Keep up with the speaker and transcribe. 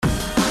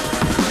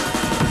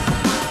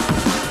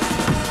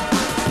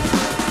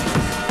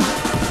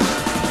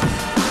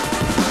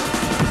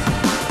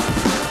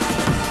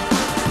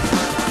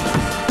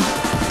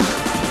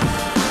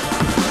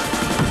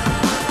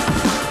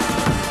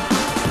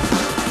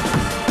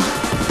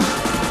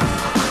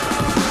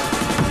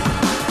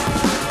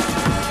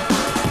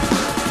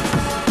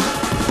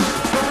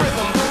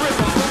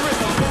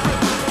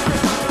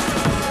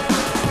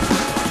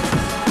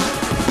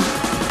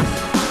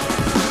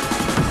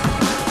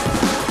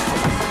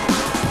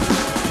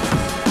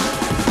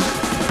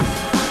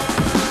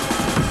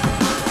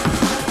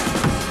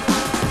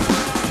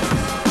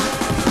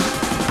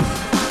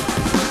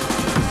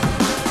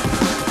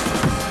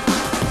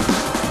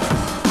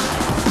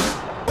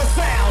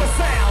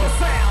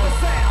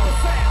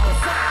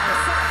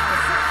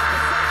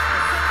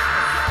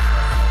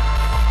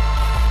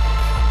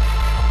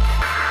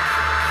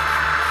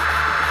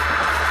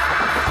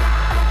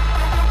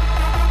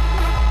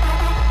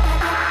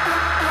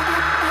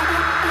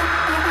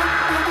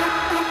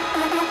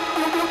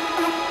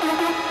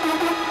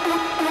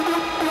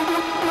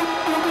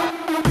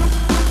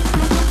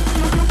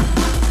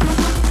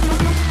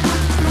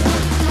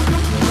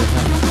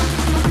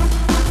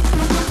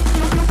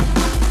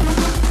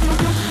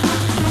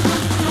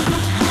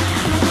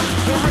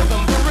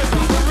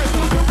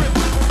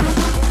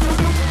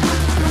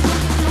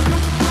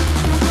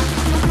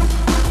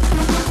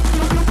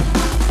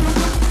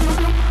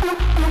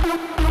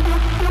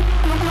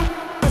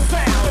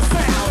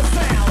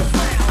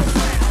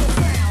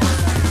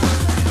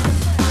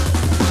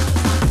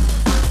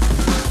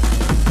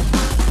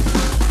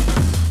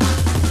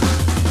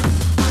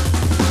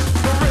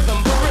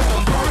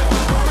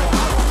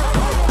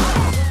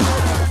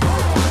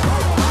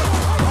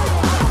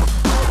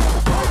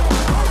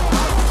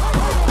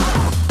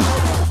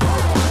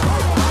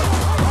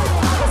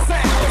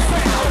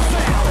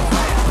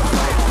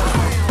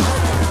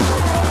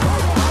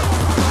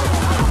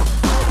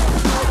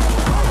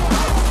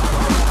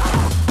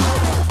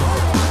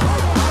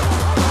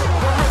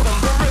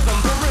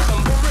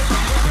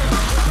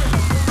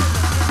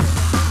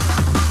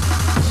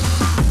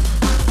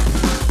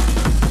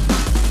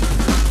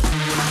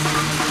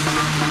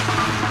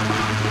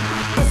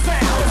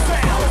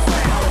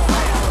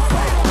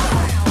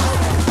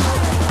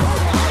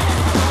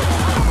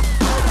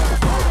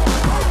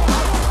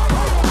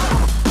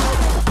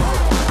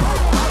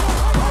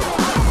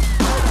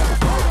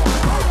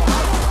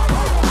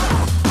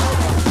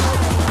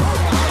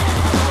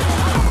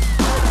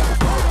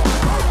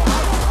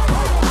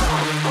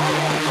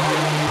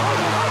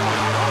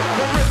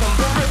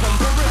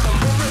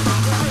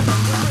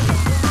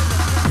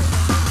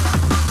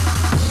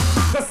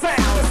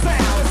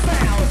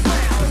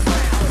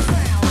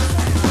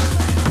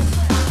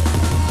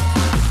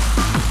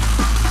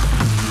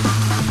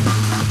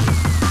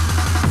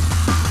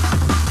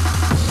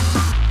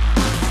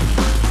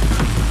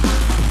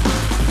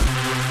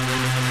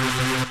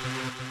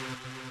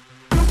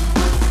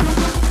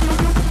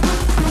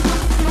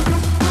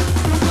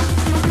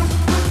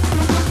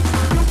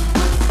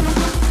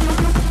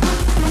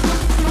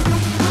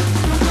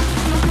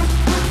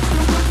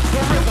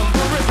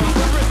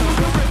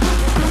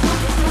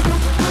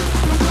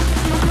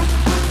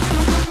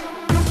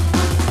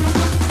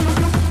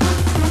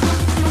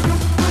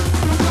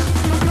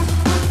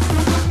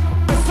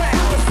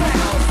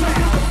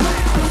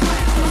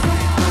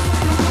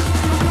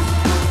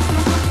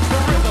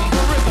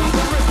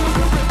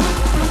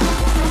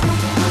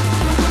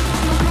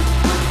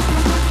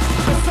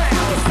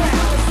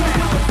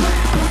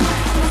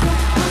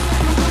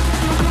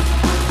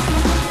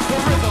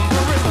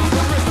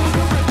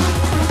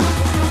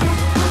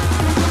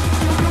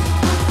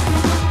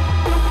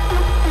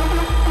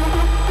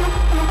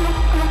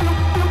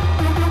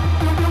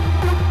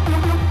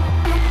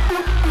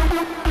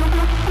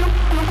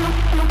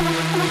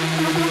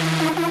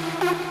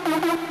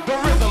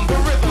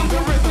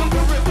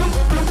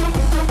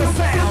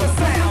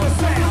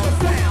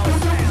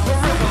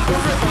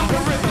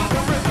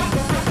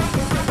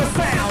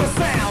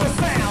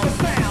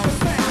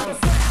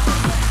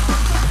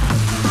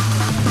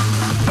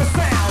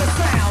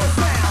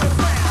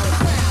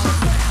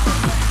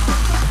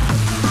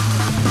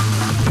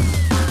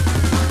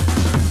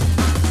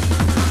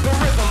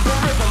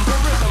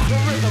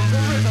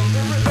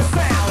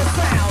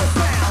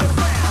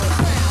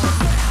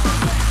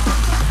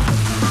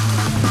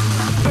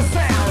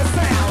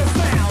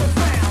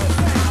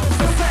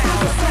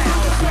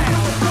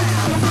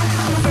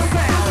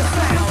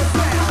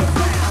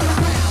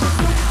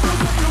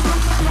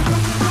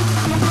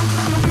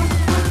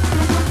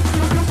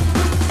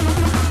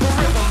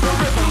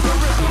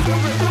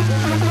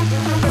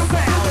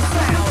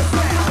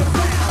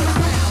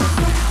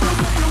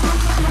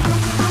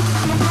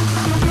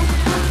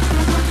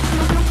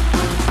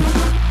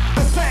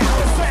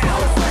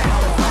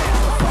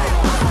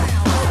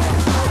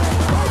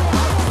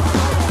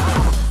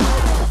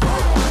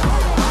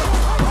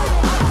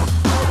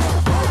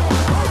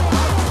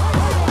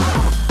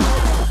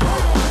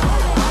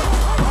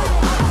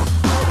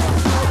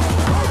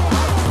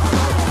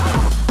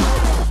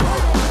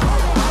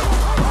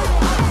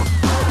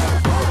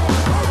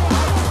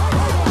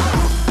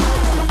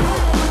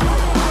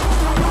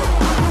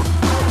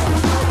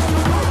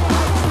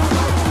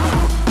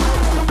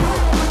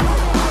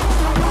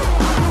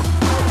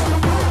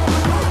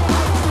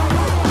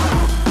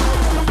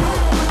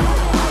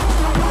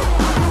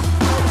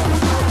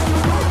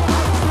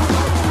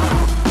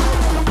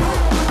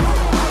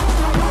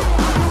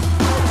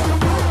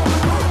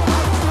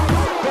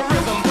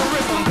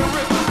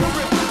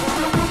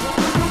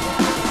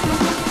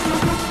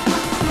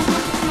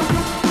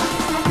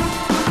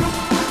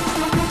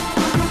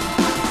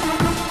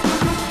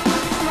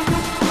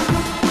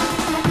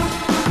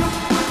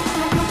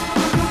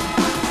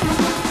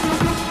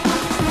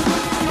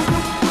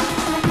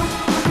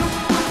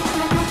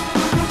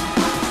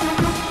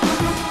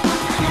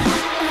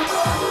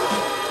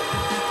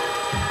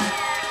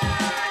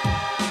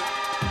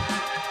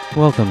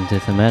Welcome to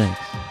Thematics.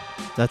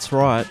 That's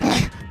right.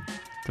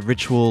 The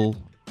Ritual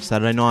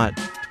Saturday night.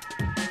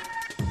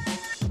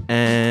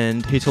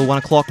 And here till 1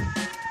 o'clock.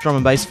 Drum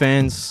and bass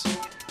fans,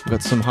 we've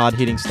got some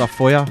hard-hitting stuff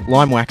for you.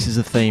 Limewax is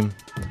the theme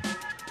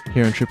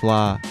here in Triple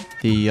R.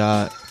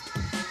 The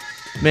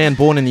man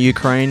born in the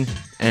Ukraine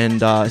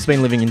and has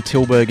been living in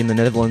Tilburg in the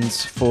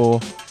Netherlands for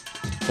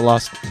the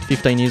last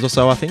 15 years or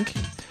so, I think.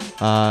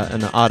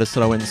 An artist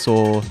that I went and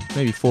saw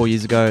maybe 4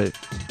 years ago,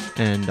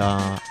 and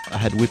I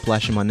had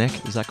whiplash in my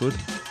neck. Is that good?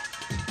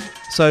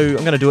 So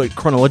I'm going to do it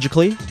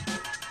chronologically,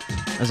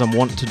 as I'm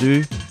wont to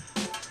do.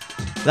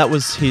 That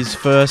was his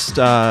first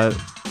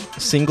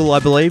single, I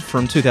believe,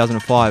 from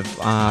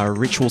 2005,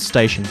 Ritual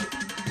Station,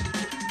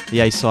 the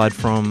A-side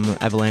from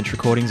Avalanche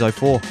Recordings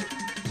 04.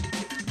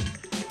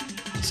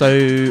 So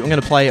I'm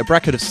going to play a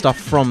bracket of stuff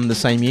from the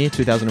same year,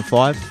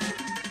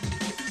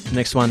 2005. The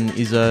next one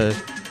is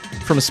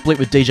from a split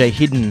with DJ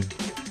Hidden,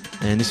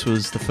 and this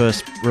was the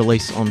first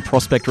release on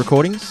Prospect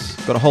Recordings.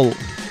 Got a whole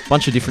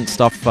bunch of different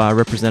stuff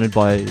represented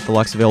by the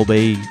likes of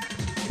LB,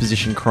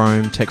 Position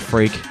Chrome, Tech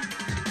Freak,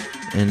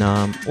 and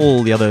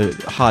all the other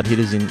hard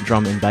hitters in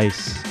drum and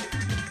bass.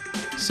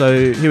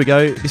 So here we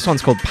go. This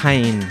one's called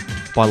Pain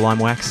by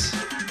Limewax.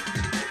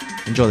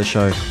 Enjoy the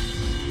show.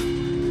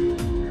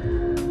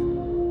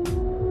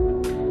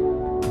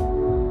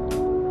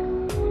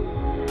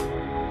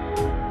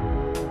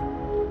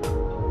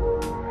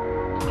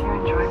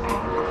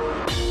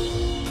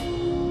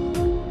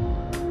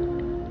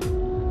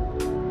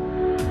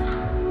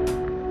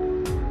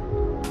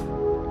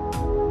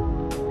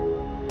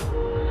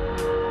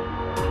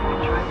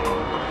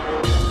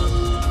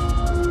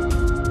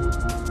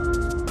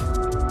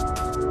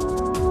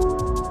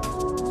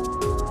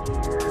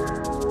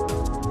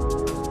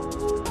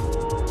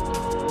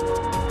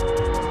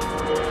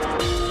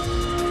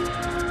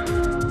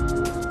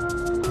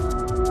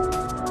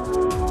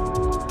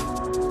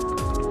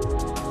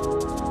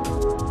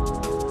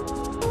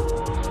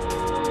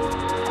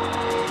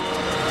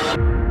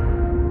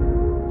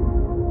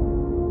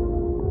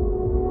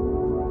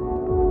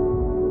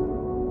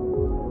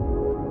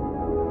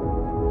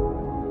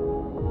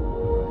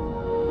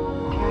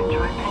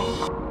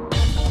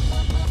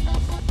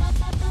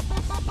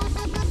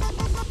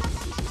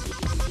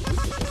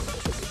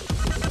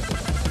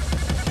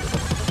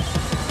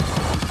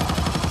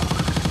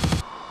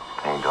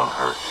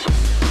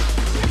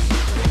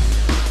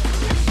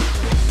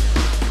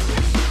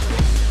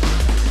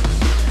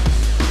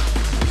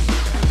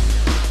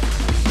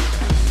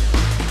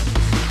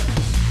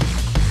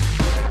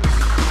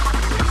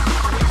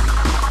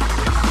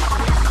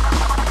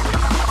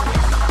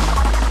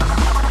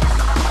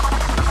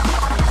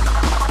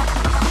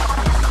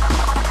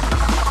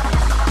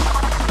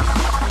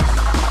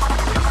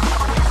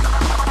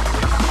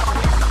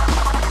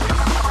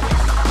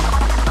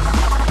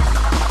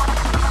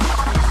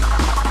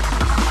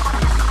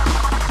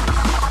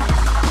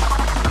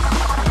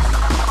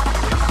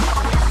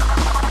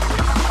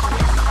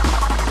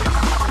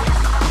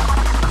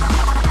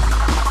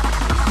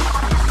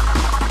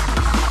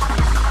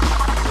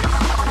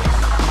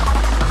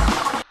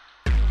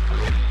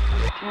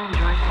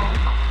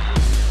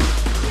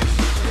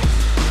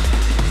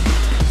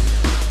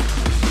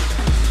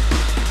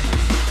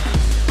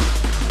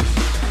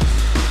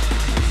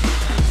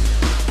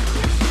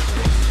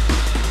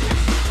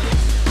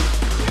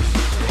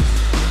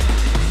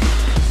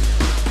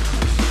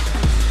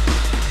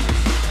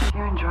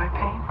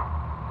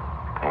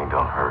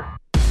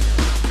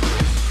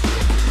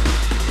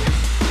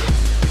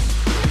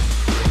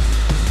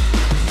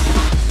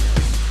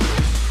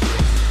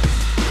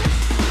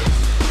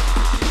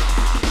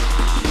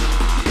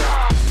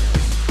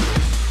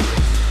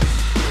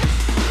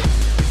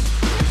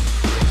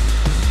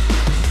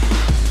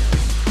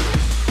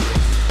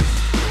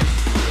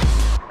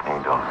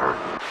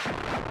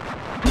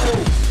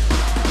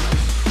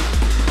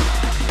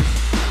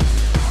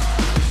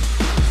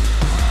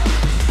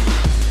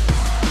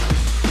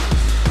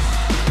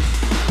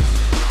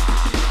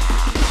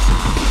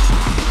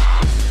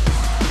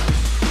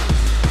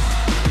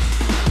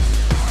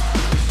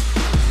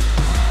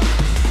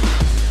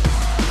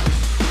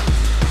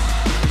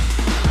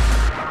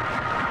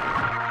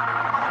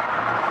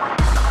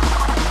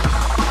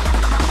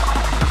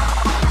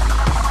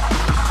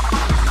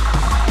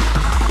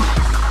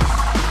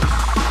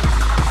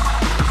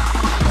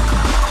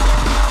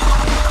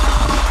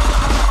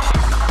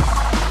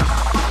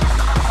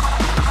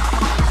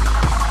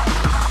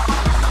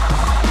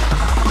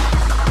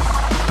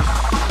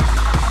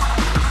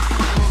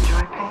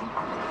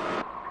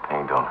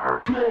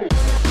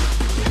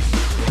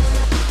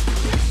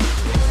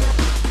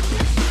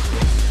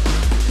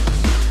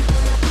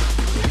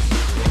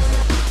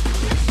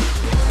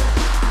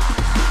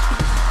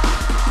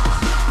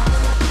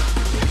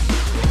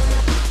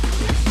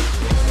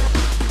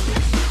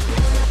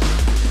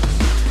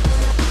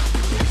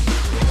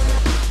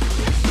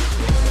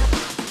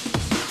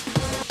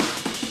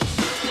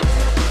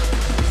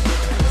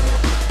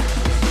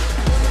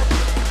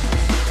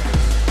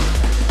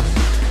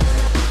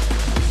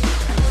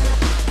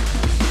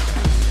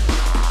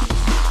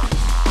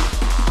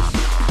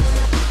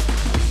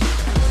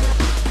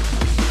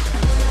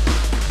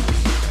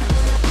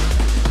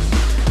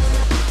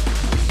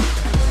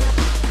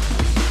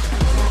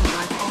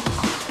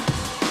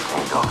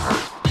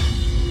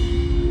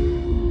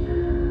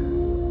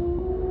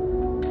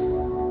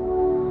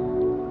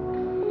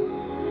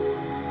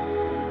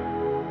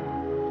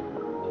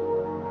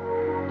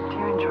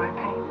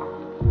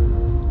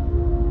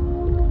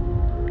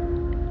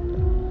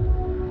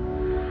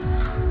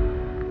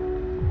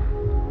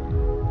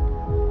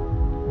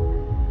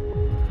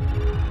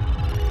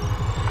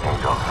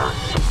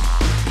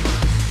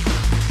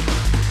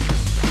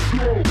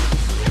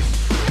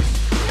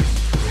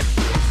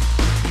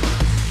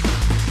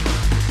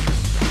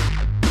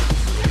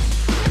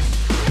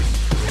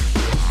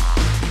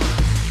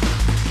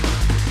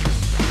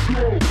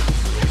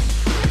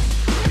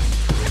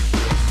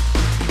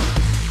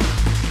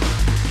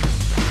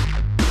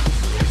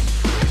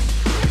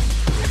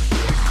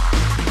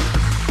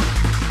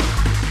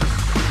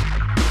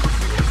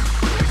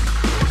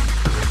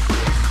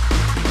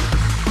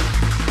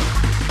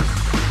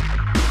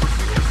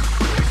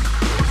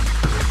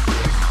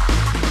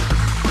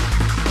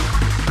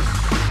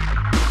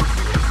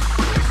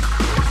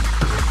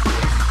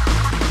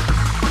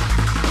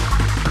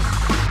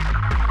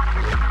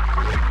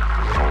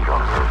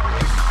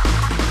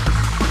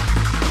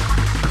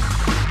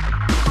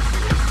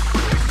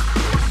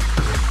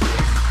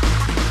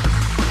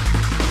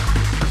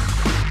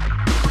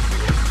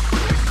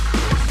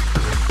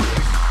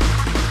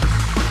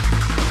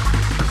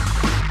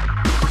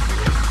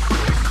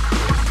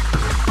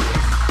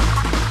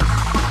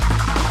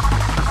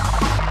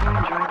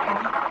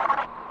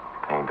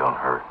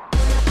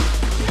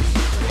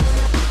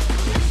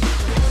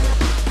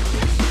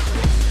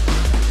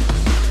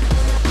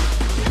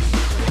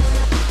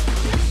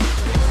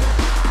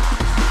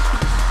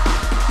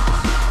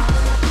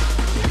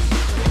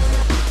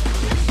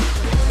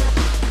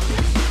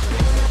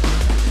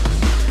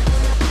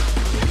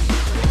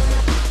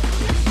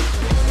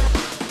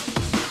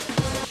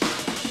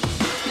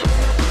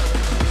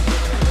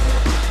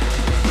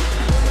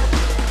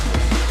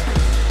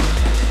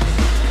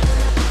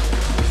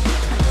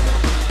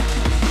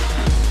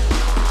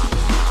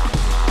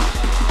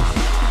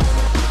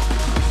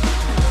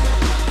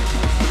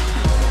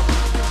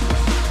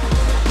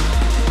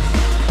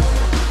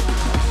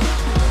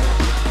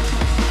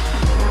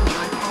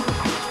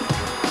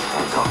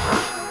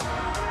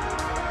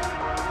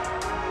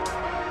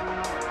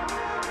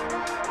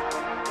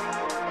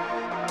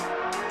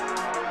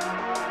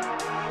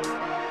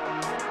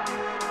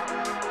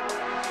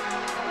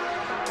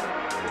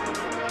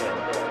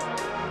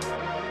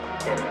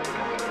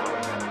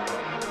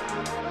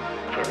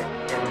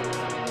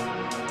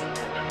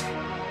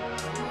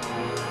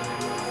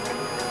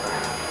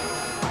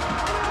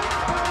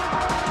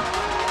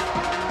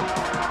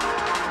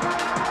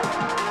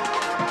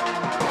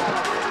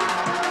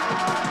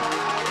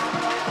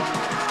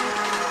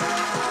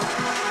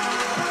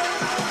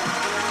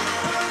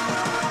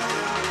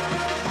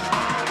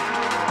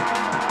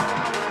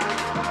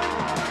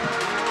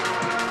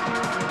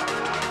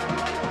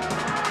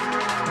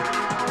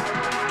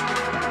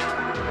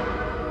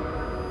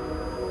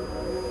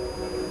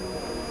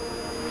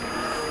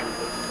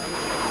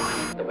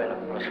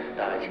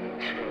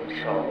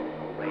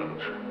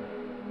 range,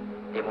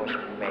 the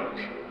emotion remains.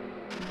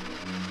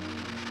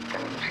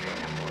 Can you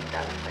stand for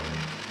that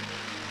place?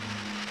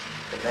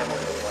 The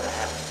memory of what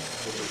happened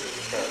will be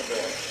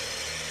there.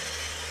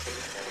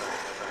 It's never.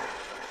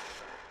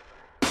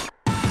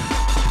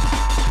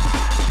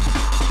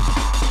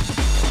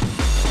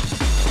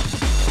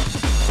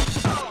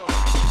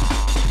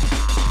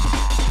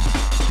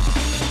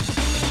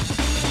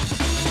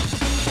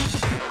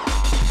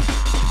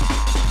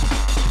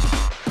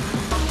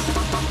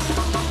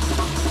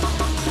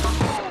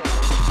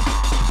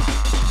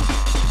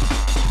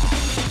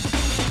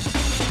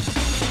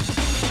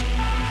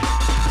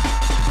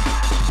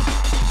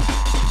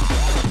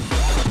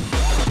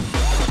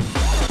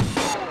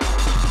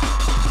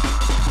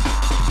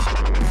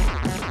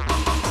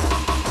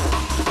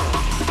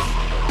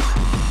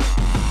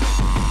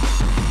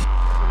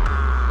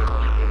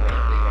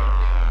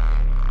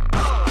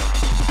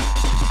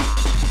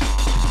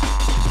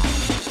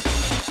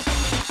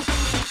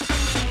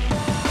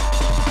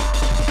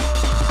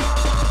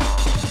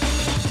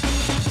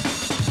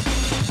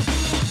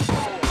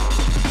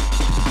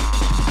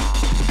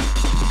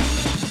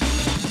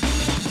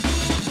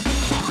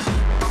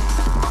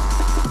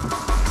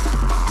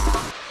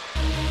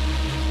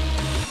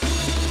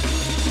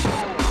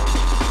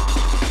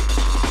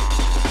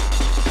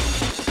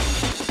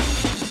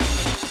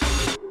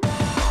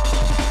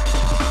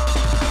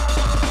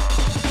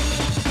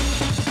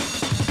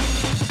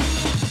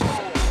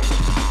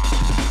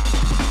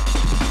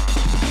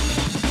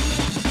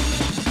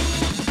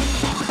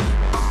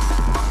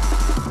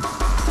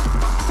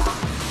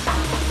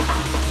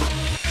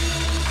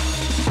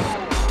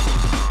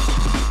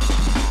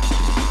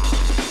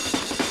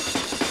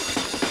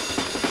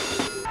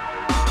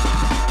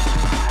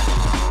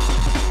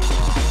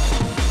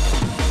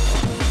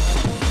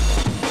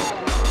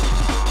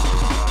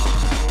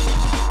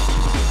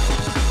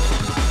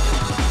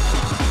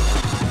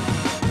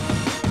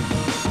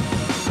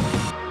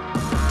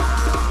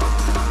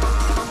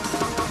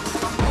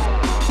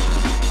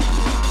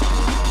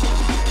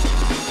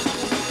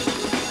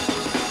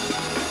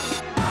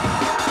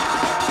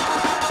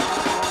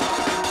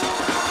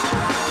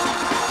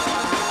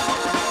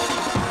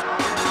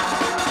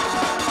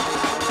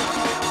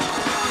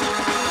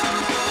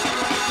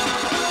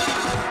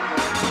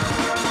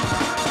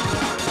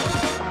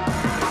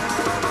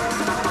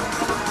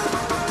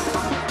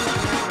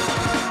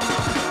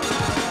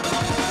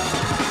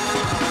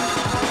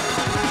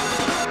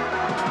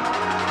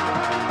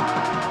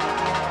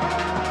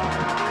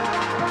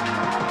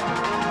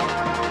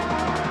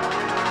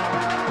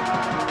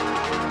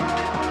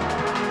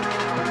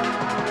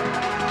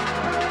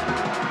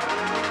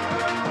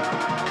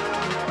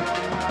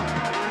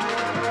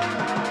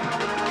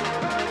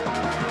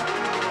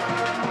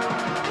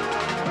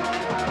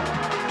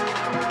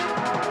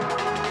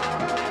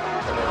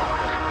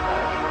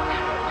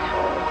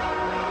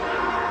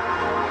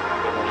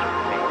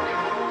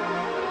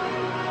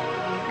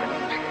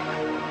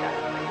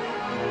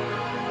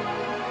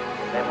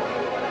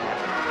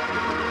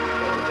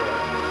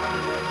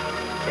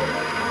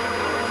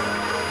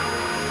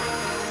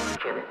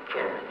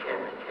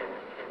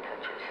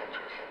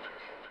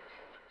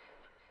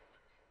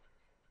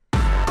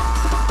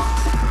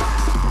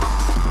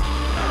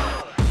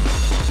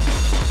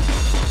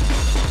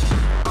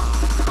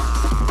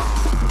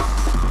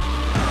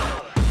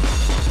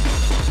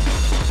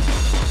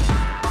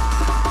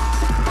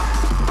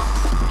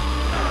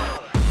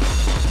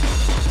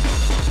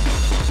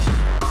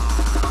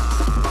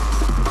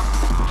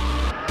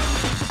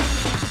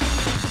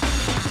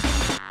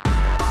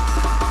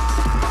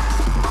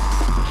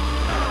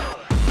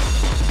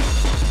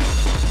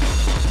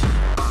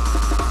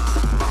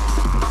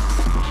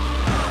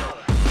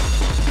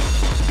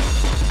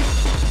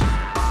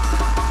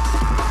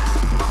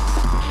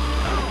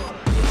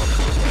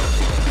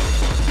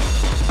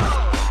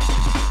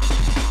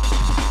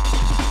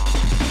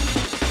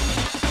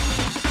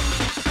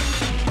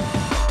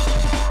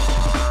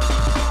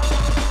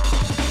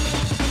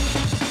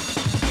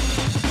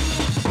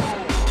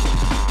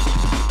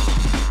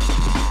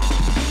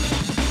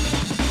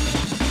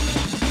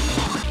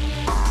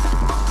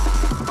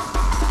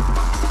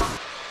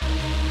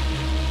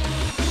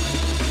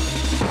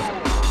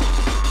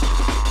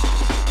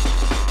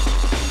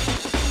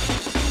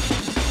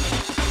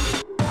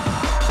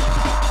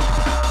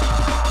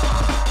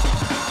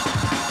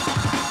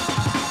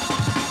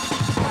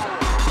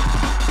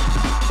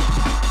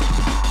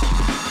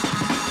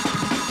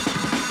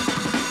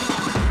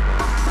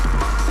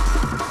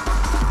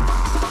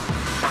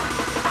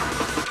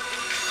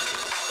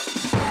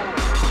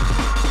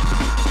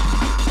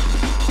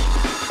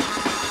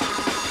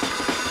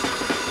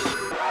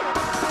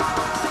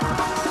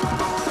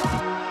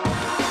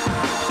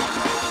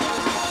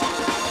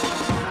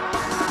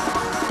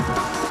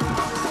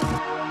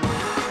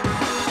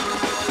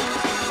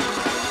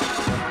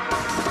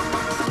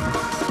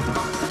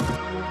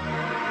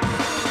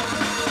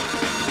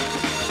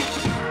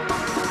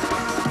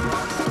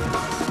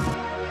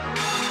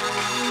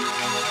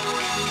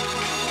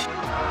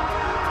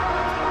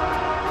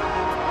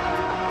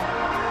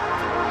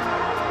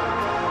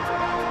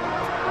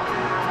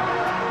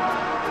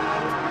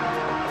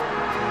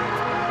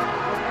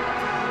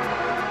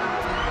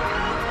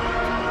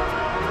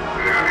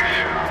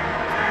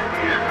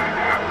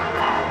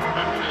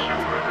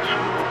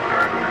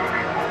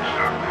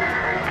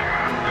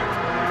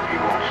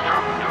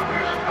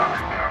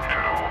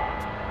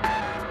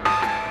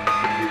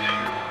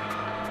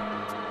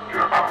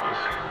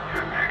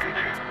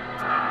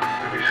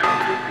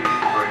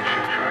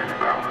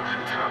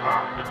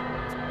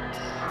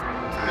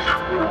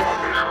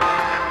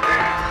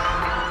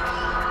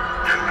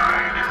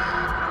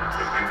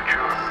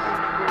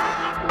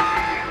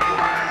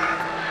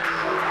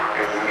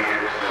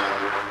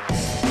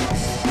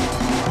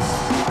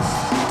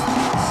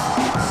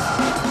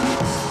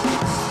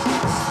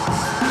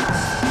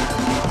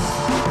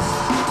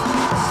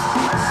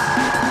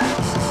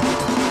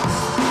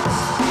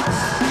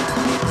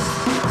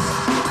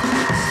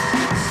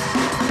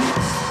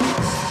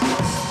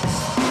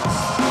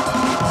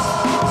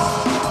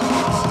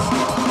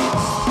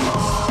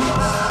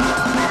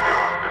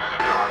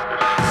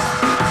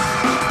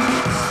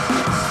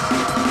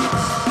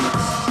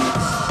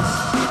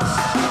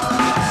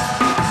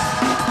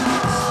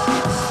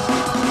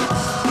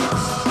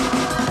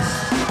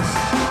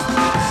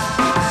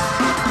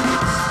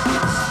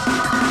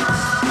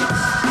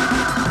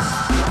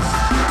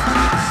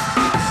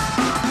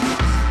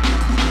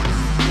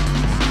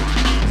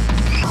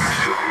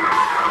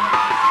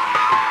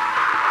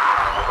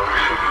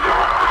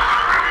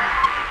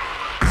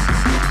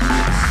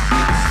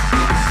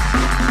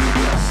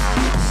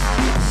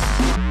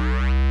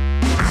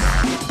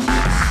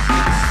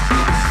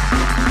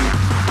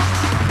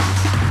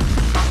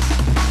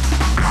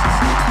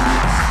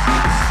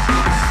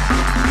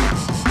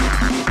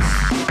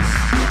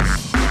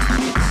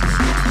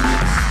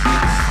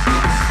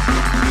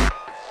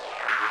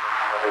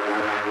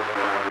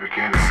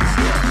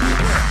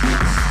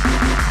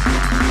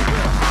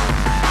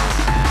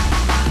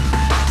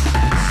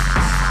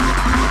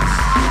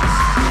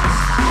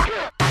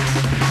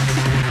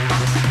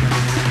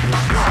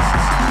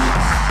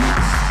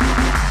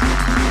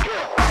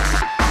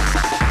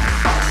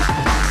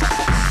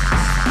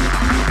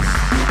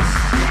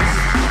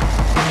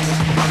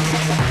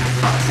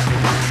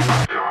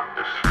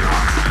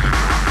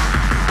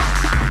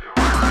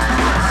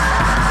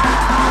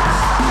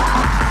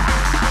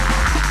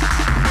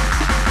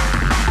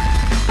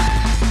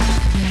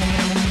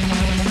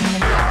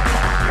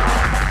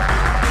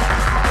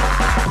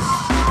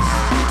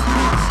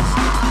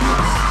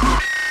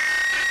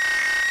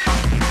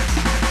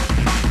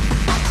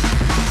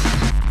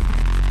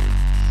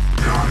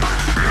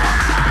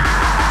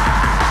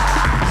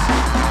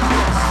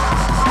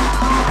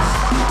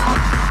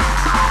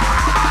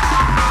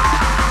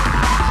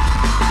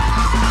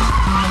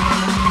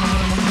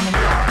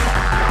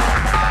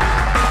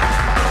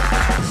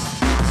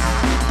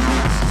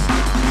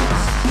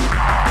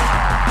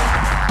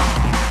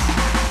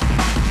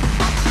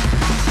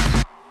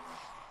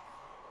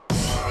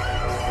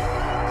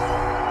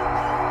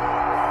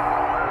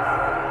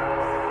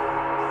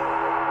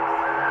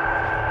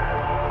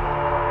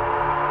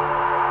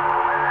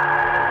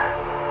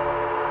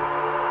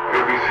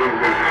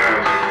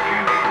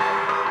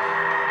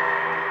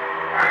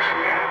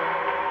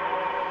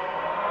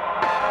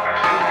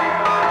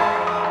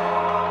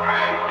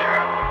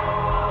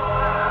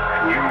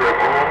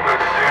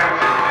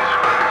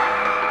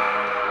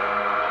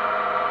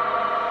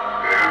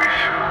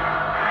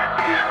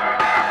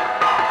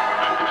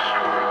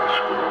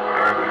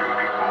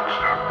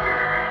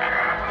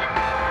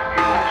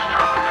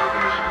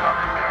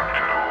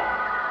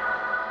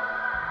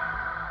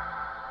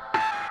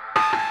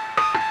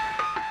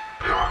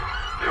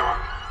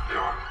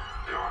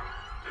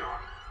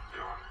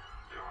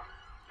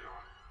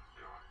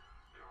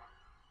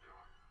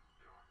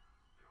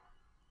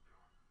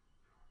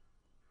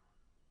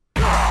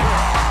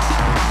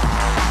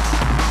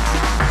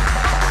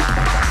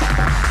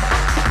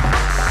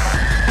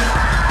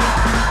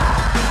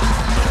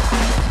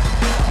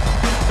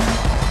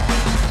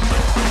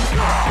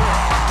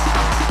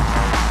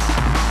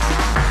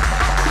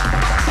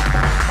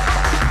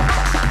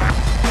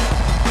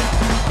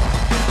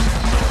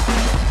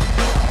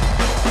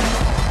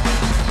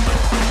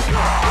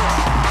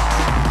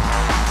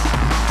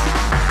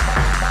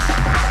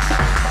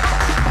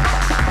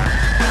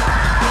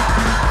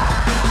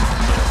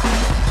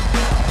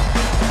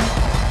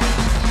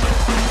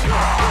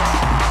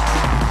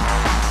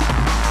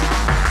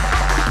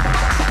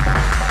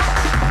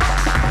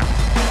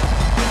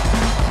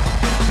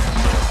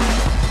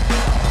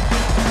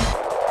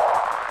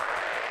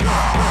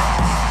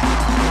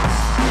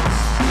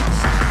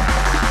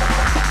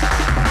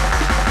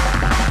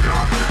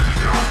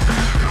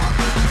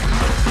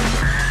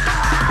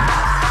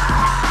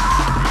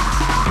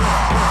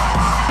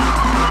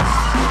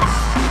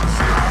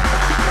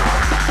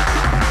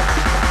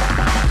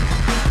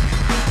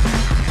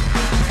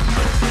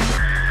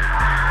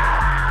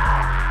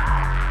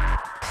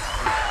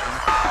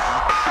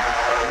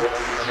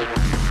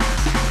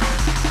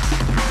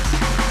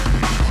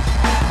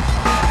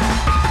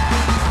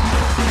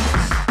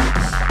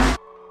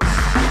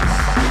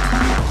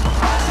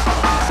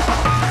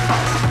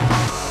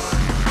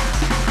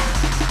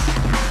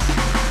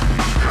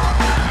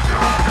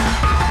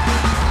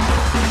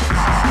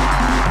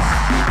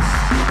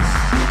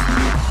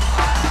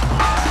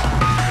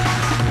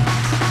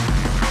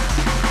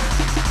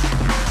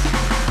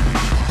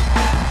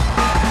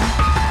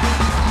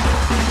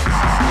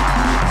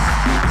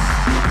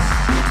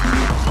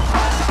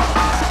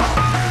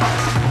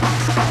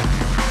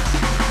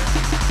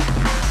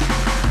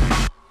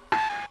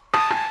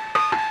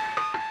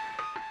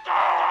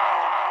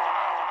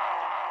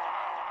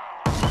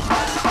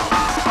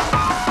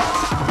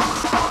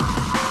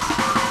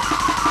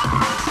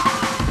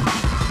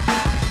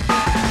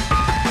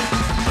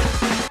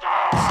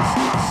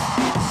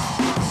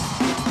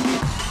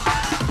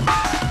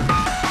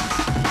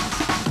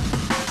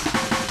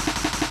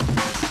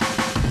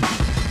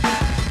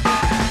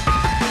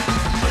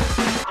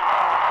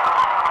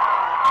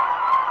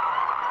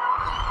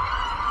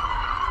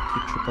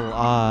 Triple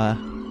R.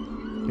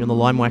 You're on the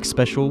Limewax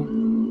special.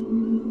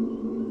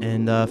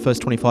 And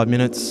first 25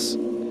 minutes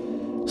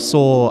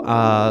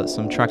saw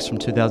some tracks from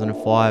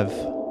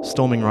 2005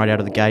 storming right out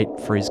of the gate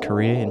for his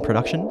career in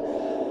production.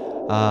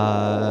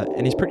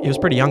 And he was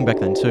pretty young back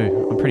then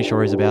too. I'm pretty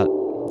sure he's in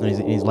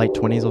his late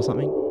 20s or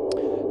something.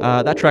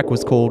 That track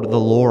was called The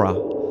Laura,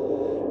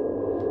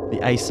 the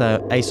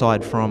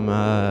A-side from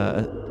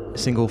a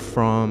single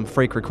from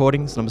Freak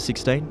Recordings, number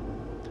 16.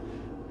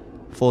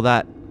 Before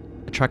that,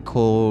 a track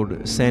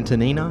called Santa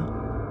Nina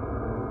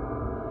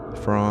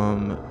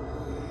from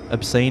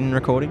Obscene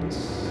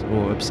Recordings,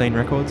 or Obscene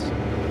Records.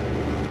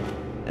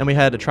 And we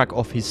had a track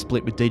off his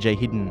split with DJ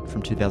Hidden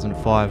from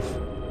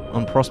 2005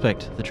 on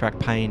Prospect, the track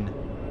Pain.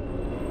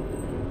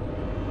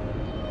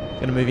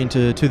 Gonna move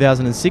into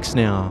 2006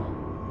 now.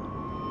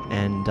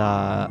 And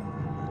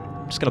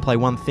just gonna play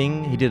one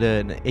thing. He did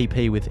an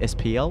EP with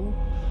SPL.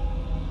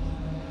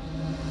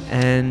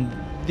 And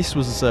this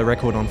was a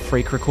record on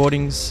Freak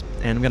Recordings.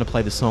 And I'm gonna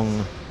play the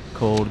song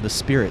called The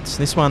Spirits.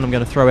 This one I'm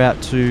gonna throw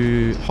out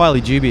to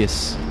Highly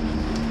Dubious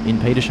in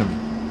Petersham.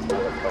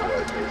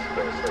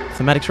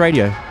 Thematics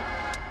Radio.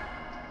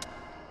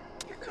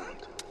 You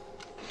can't.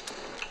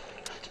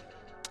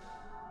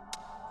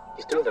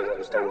 You still don't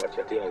understand what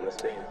you're dealing with,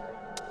 do you?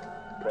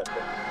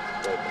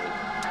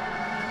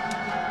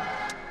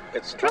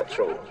 It's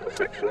structural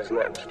perfection is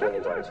matched only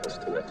by its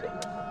hostility.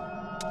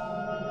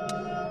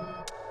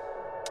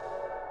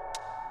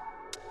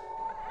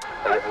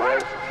 And it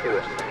lies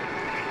purity.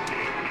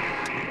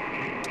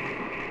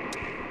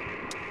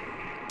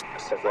 A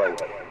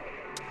survivor.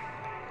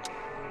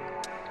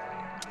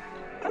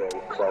 And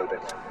then clothe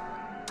it.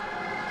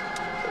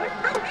 Like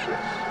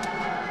conscience,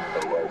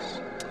 or worse,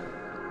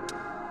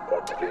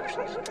 or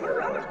delusions of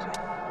morality.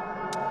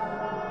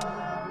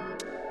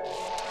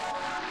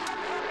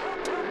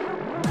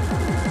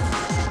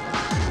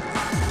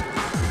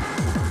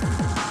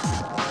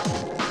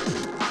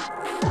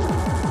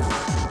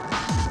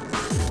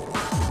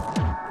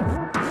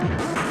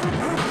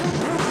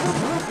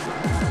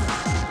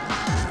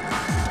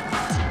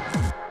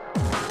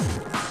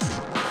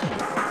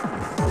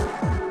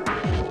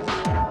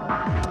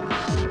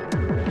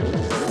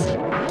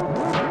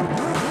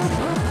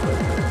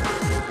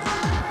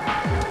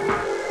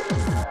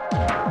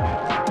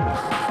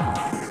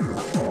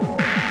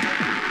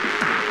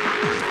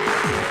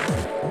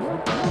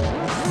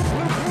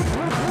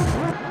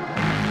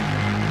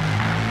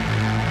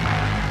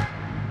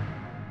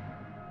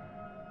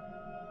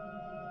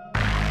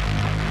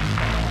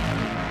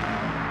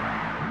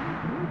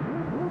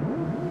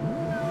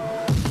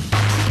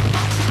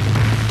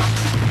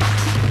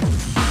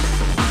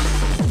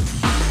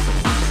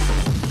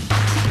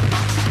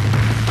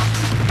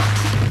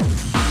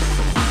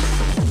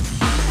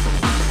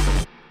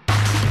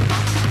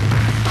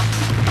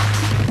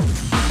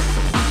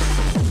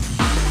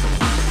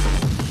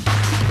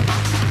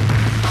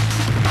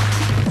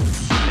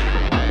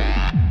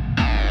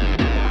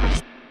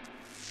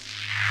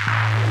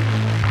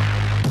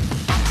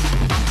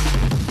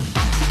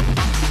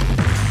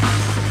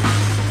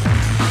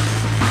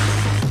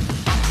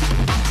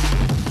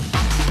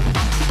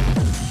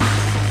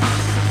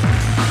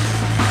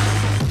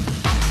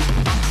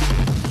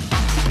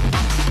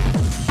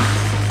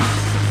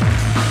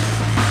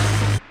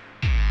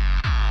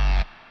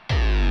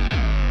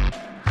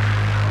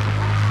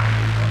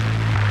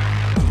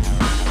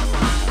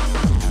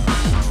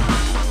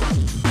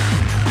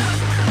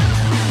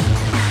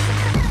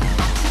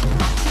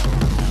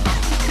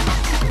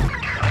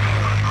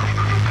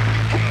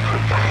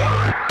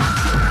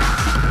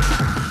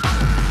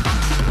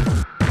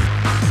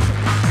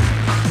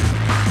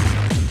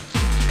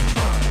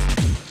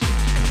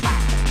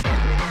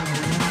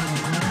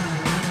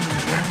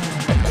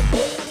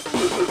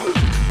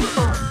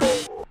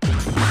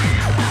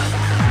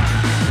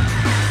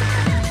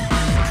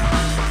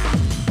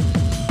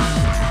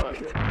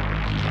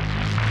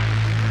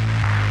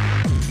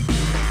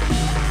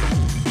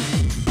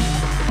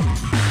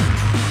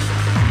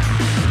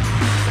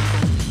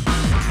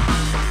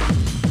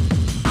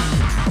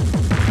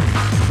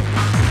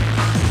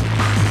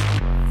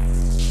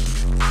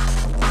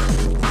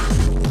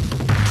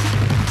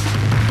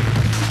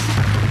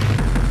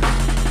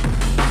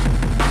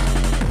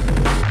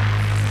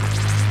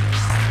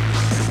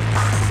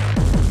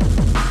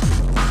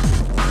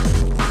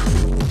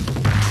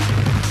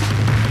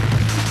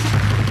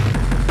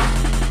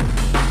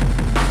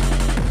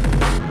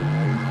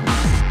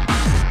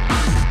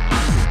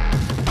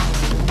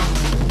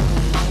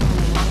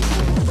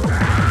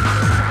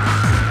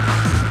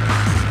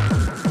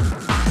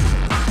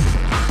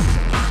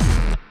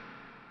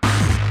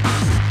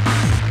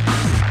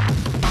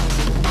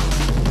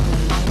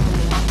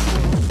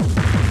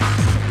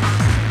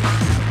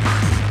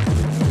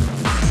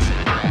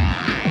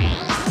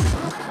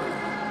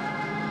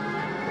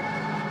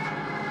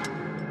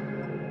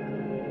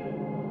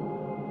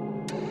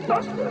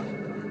 Master.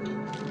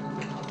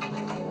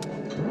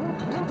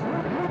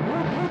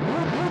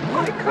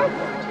 I can't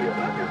lie to you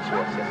about your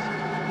choices.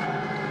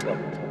 But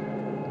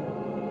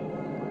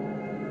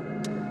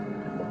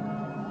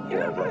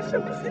have my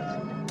sympathies.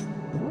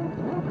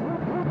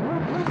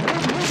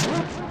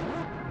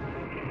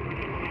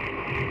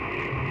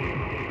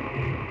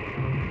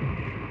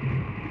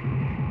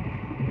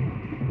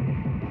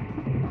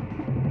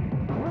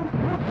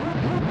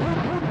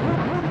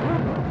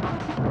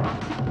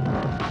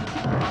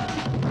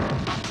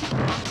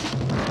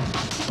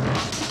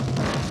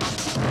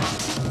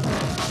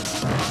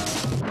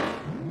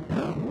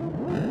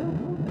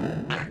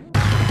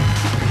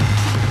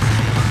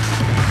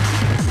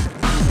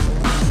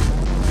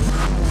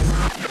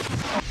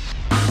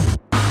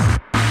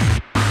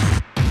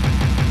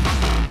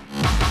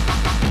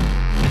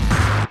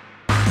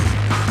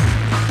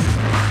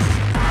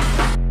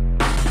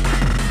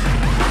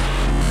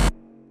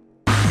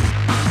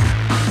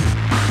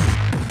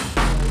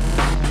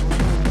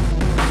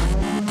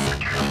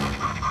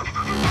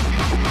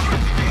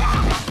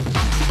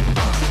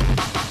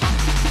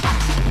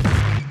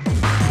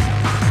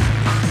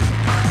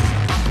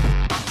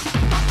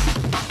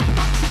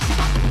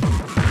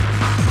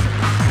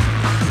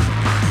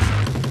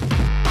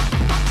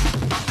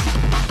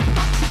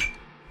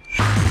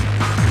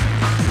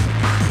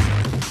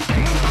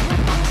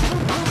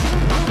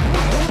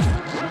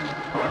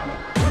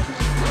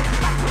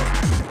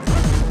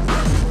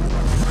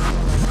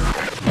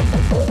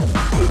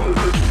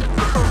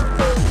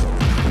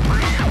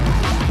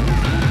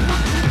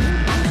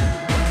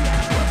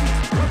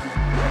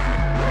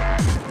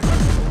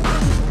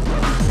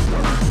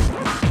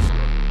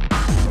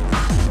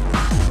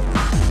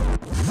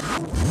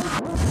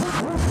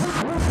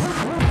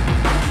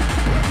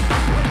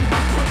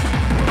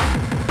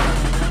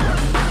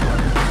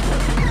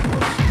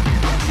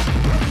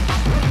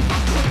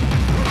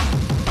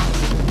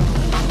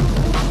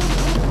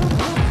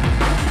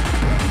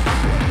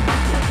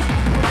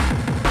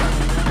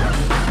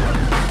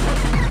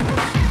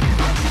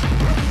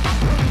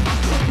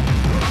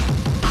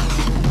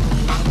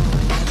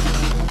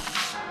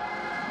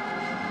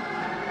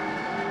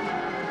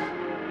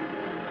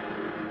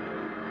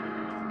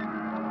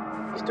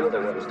 You still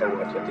don't understand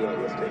what you're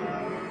dealing with, do you?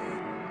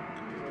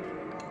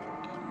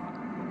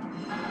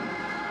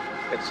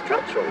 It's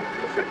structural.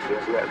 The friction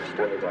is not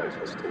destroyed by its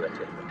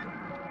hostility.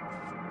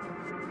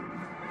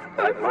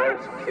 I admire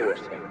its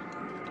purity.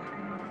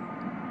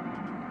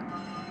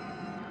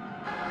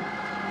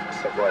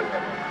 Sublime.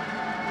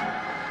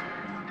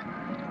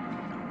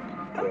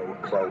 And I will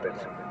clothe it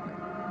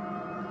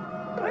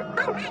by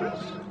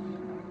conscience,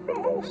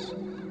 remorse,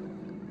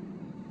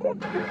 or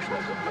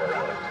delusions of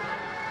morality.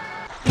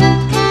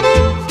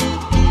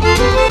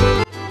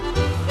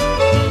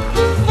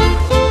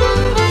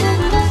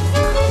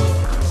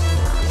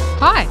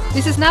 Hi,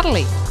 this is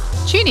Natalie.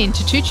 Tune in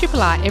to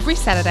 2RRR every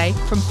Saturday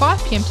from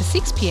 5 p.m. to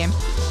 6 p.m.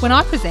 when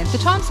I present the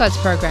Timesides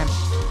program.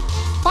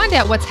 Find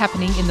out what's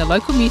happening in the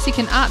local music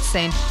and arts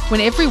scene when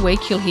every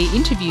week you'll hear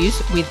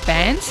interviews with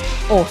bands,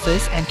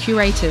 authors and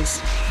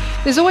curators.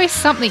 There's always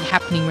something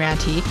happening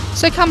around here,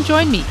 so come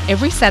join me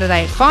every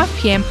Saturday at 5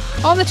 p.m.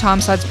 on the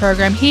Timesides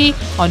program here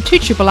on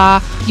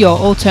 2RRR, your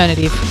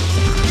alternative.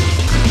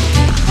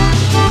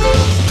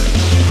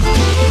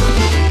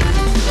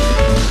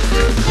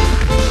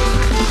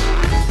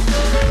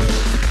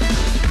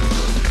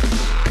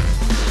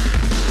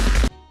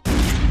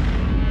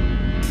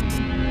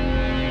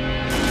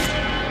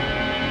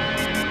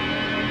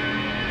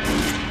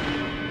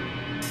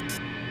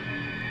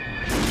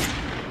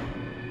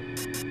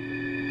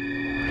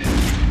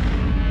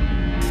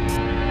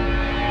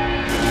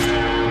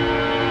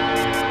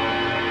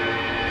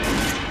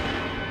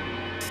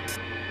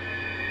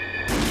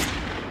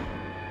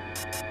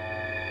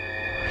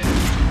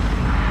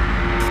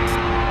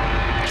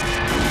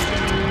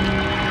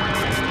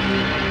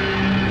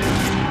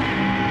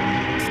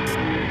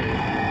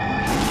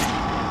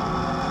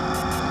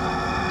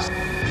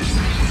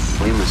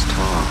 We must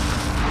talk.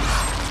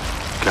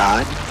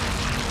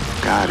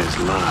 God is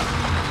love.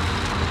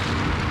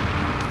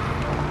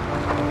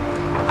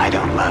 I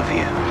don't love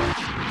you.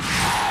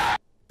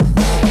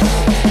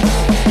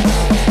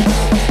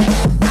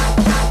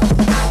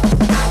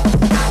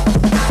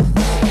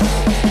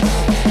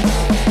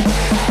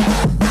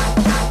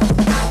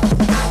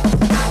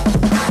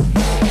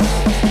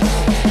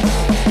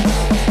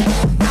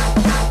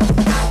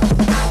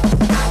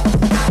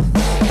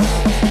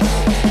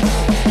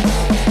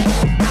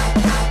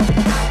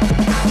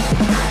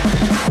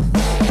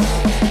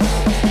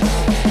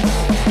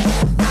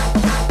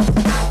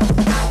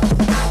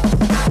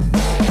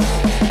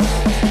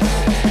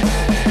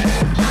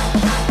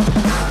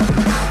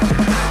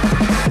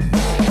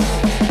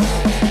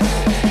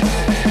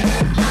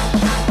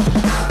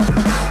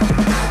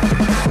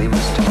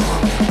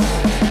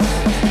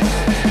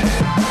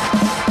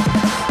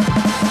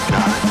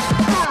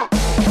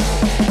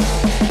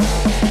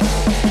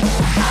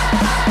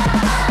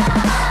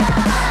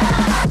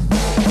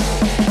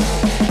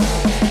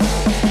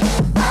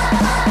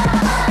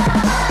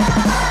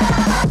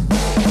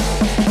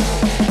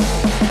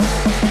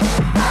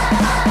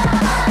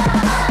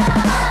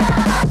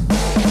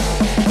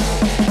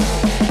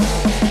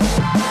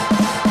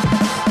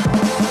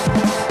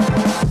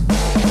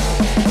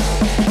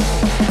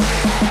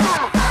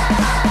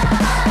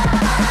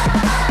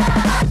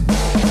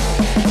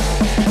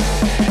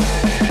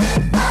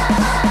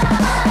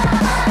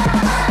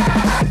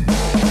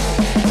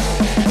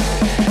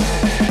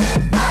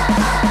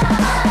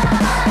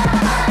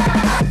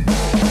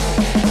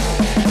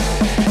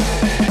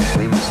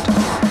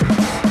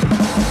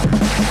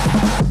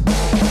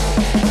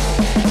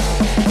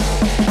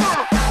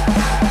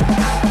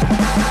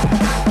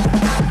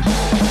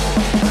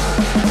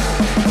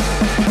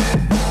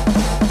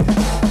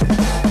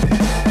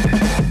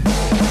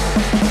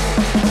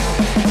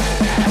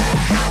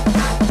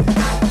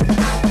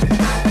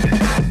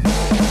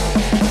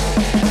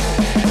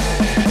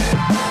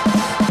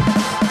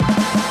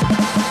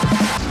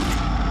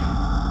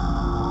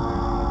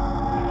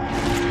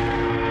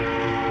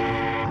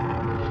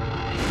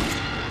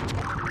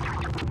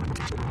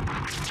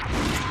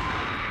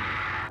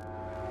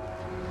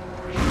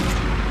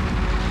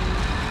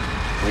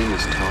 flame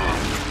is tall.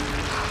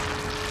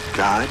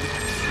 God?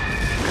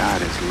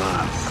 God is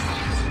love.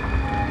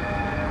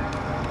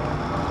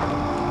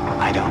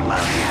 I don't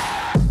love you.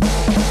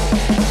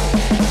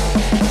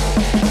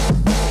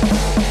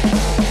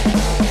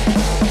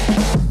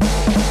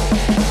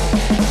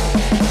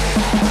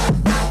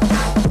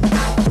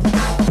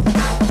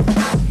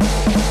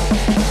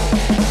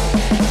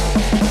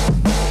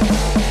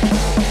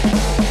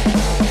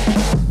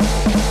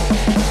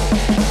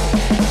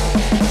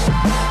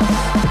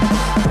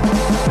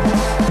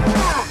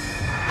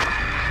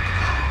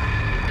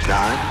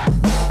 God?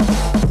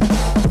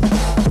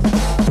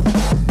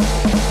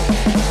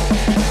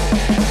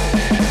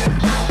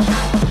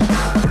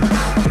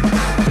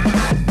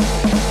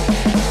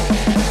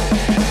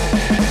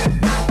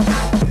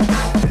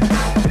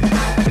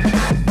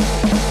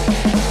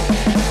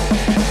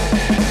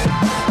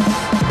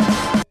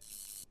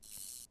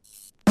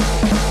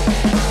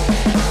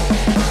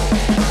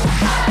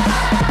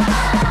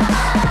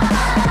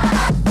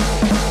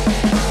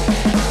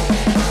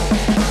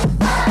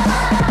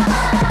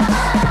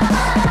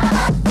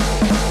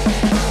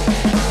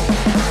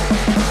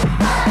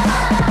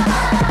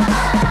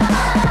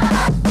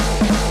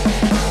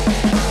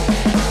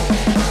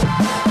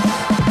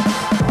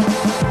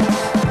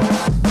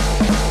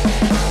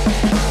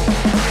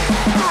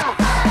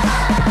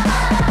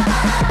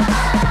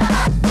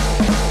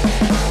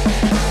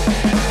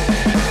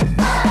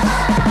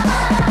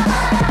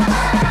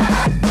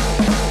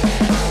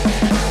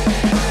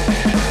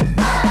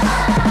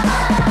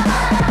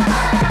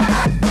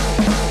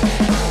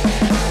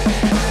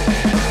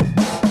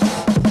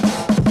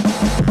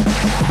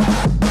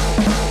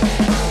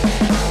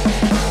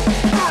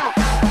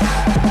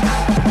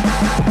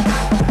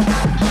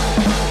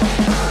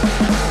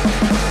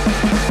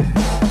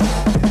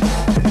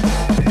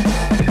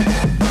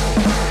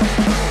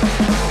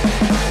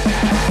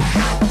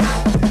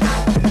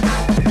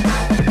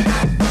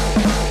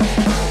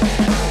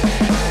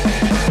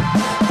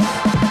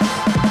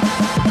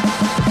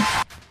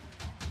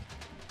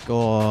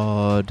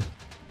 God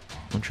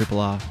on Triple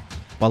R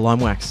by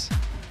Limewax.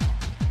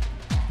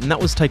 And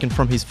that was taken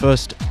from his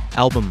first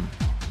album,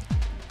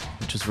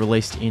 which was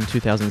released in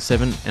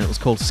 2007, and it was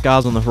called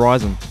Scars on the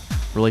Horizon,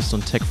 released on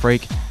Tech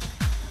Freak.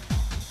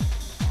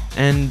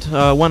 And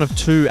one of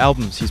 2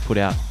 albums he's put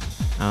out.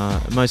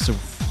 Most of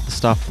the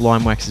stuff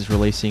Limewax is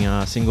releasing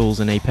are singles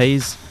and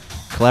EPs,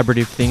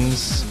 collaborative things,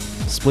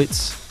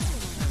 splits.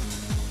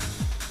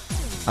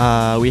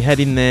 We had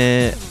in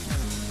there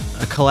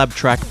a collab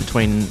track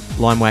between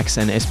Limewax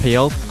and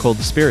SPL called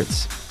The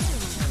Spirits.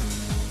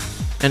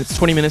 And it's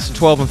 20 minutes to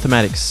 12 on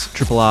Thematics,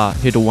 Triple R,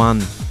 here to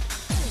 1.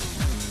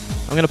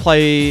 I'm going to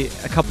play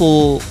a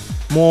couple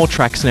more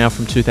tracks now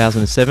from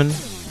 2007,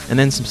 and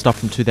then some stuff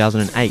from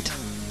 2008.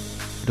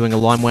 We're doing a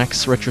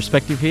Limewax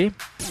retrospective here.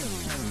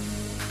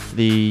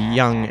 The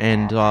young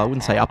and, I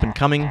wouldn't say up and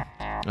coming,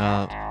 one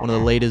of the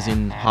leaders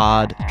in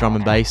hard drum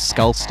and bass,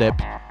 skull step,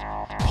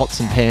 pots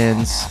and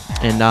pans,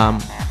 and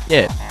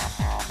yeah,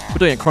 we're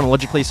doing it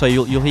chronologically, so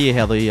you'll hear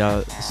how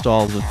the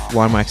styles of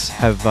Limewax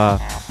have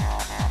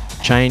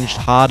changed,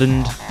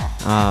 hardened,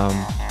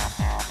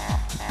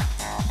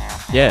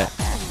 yeah.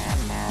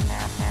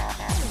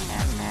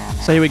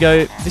 So here we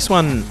go. This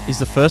one is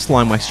the first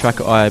Limewax track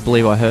I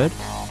believe I heard,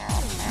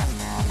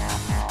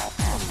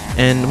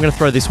 and I'm going to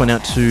throw this one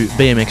out to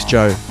BMX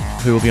Joe,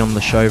 who will be on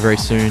the show very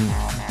soon.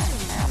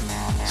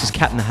 This is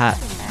Cat in the Hat.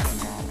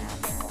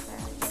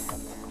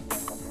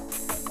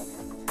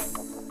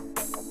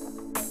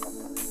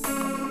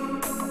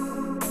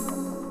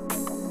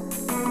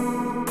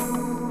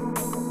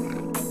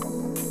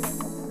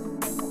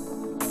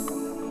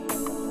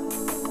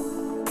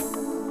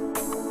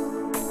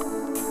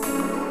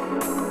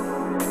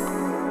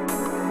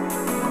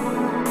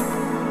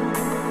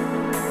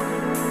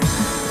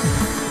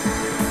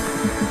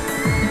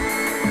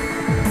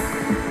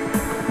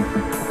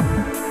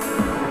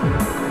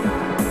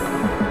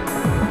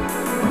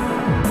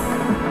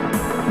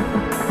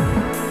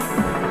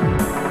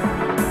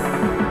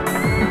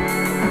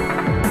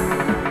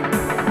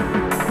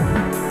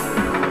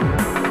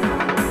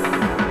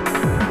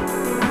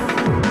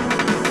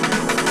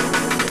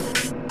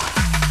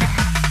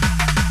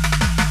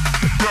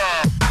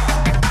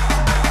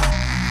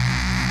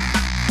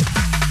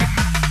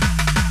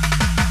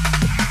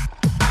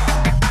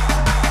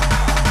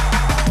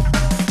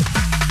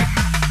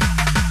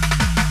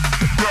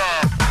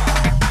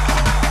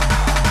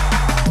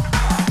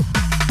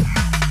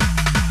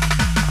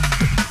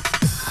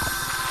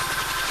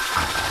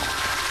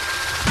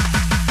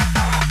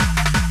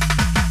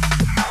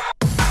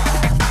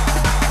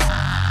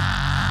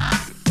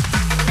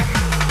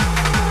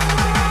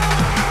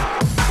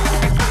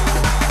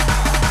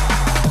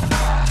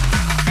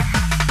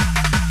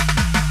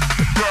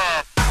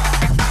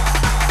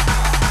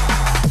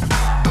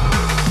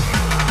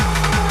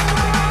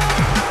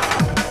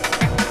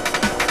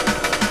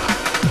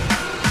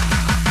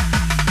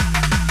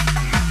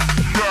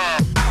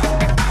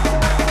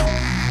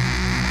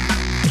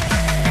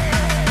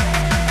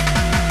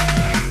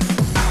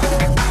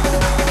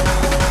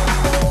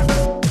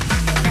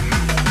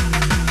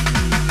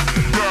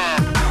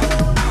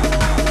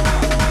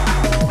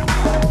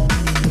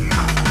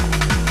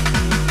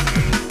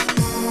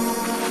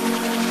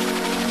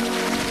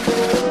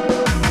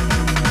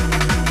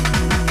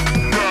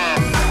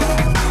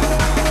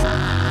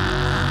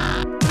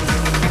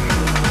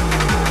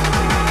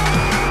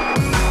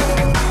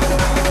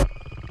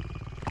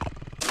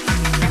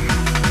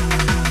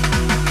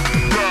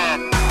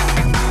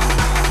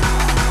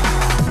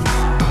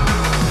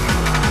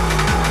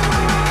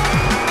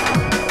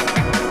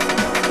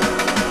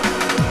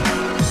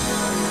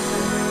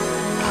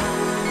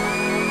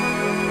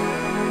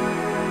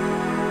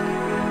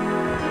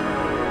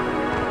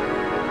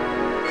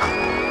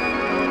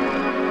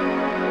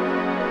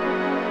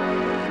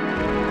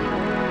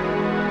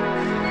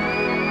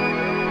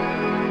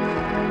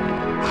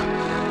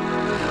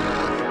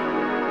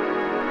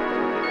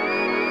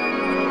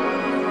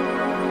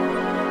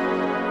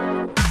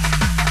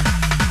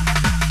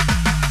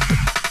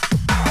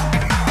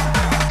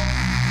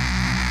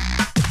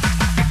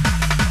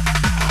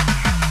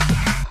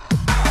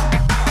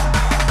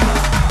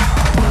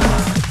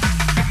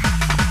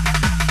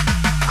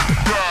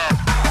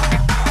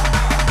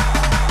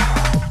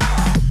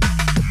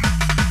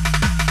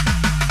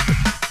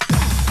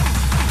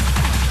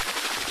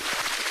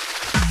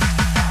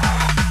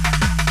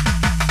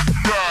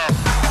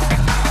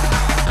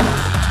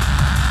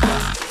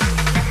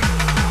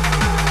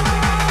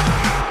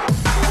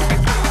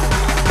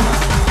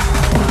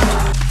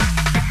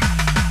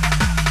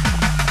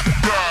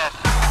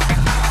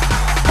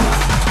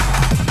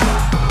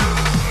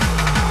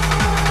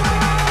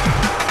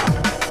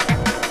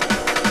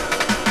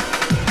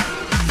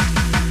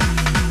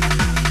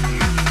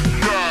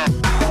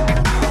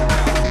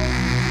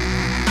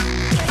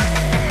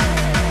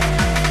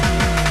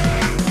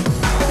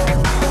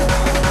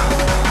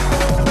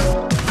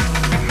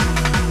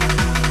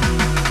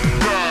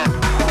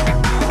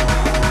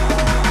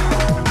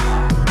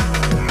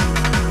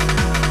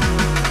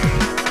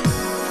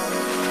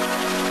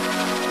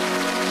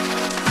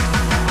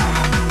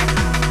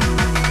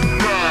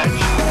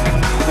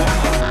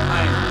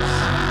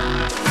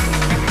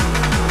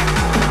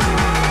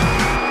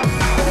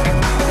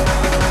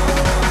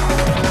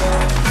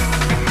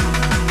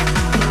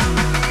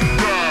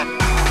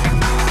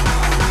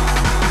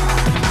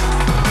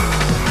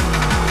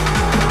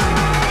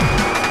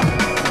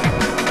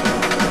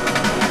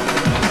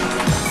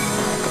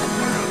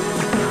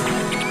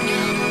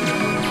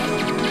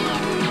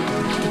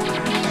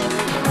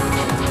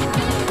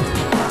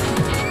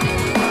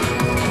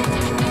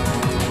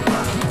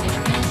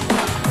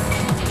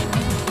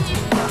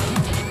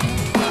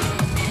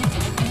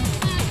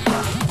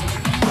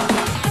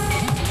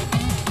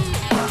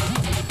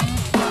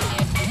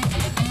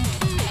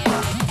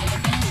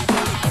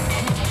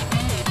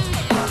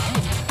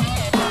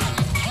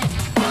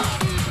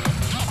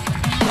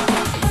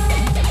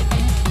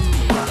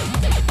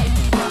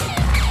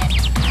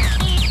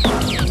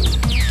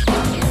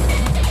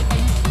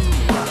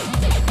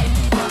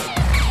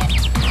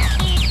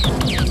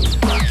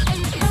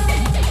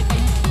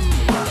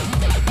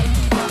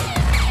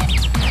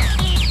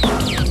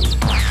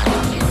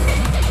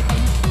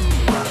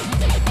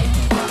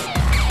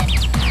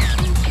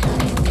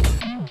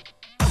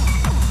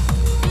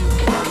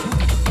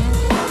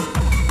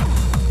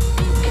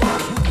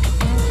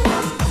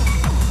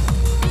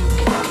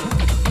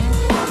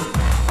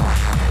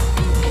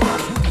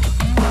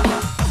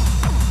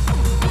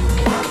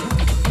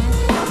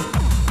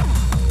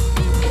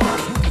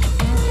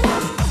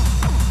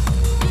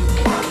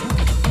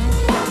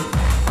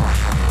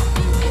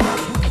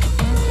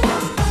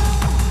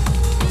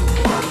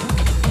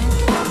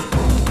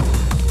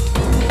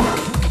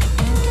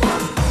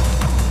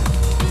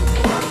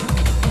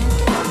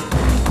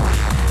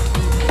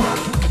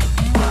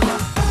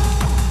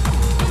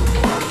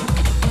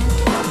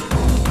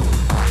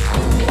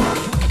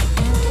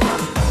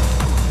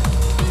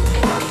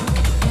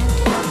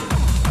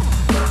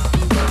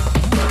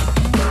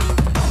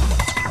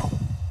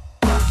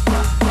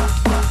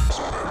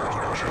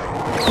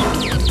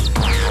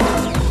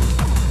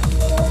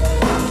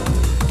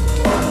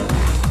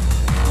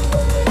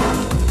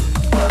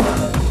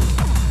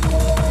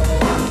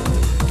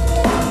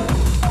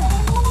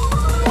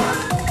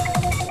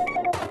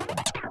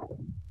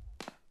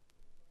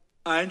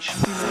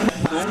 Einspielung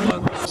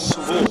Nummer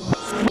 2.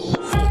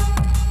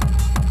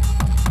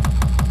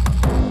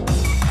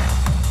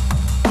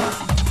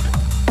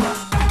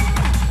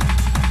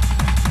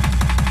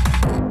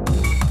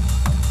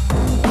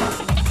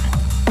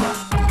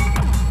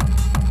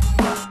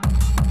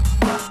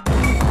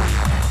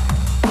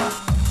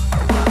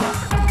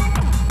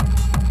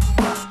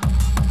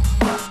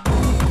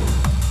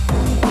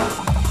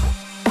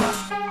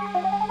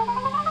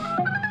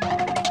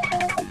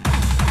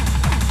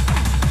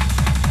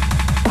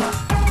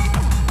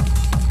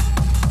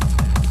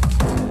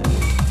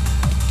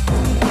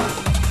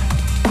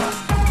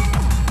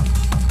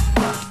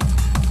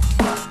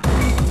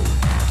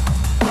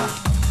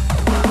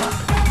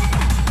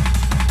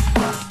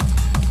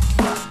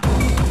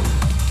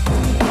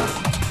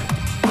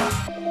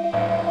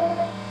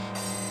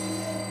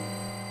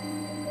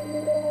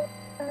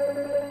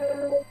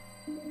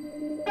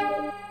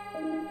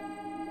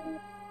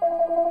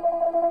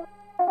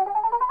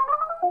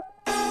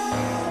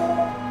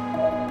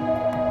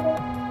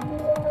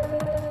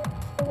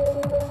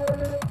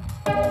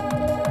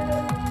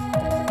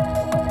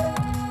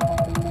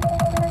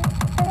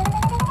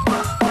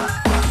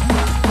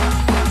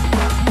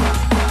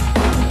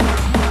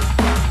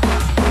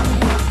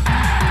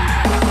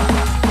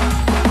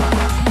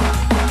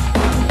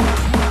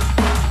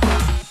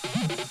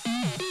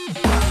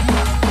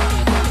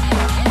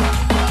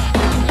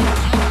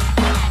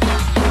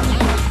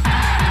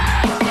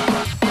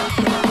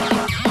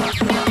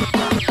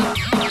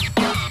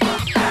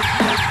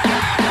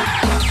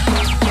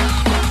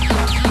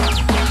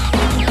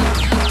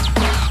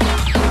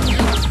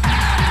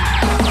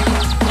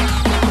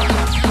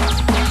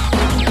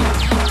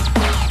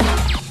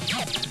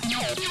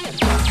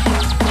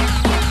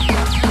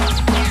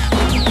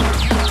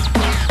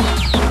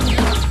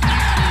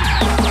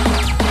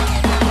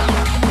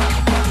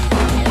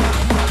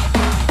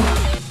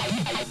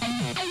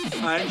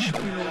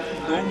 Einspielung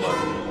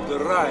Nummer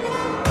 3.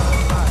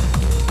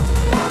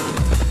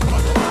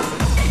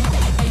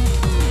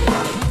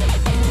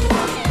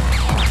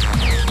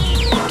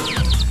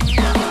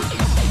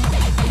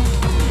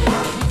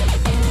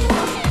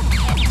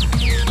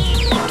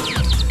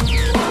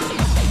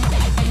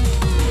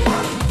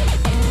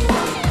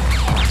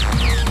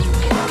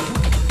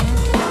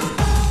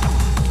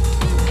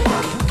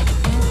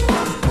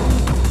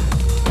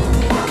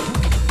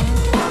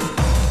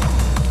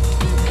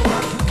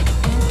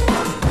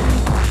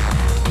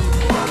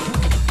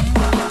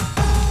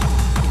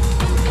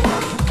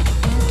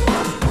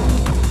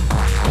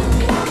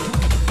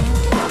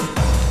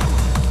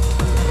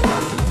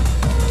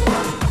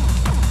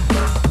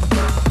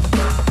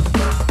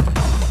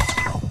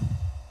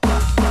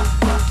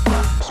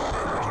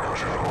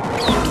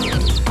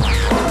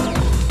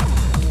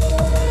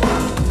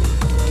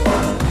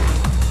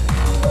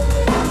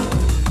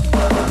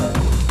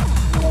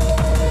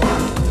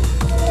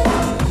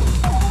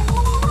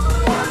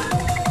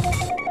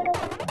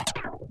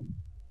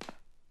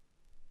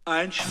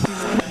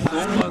 Einspielung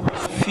Nummer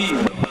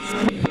 4.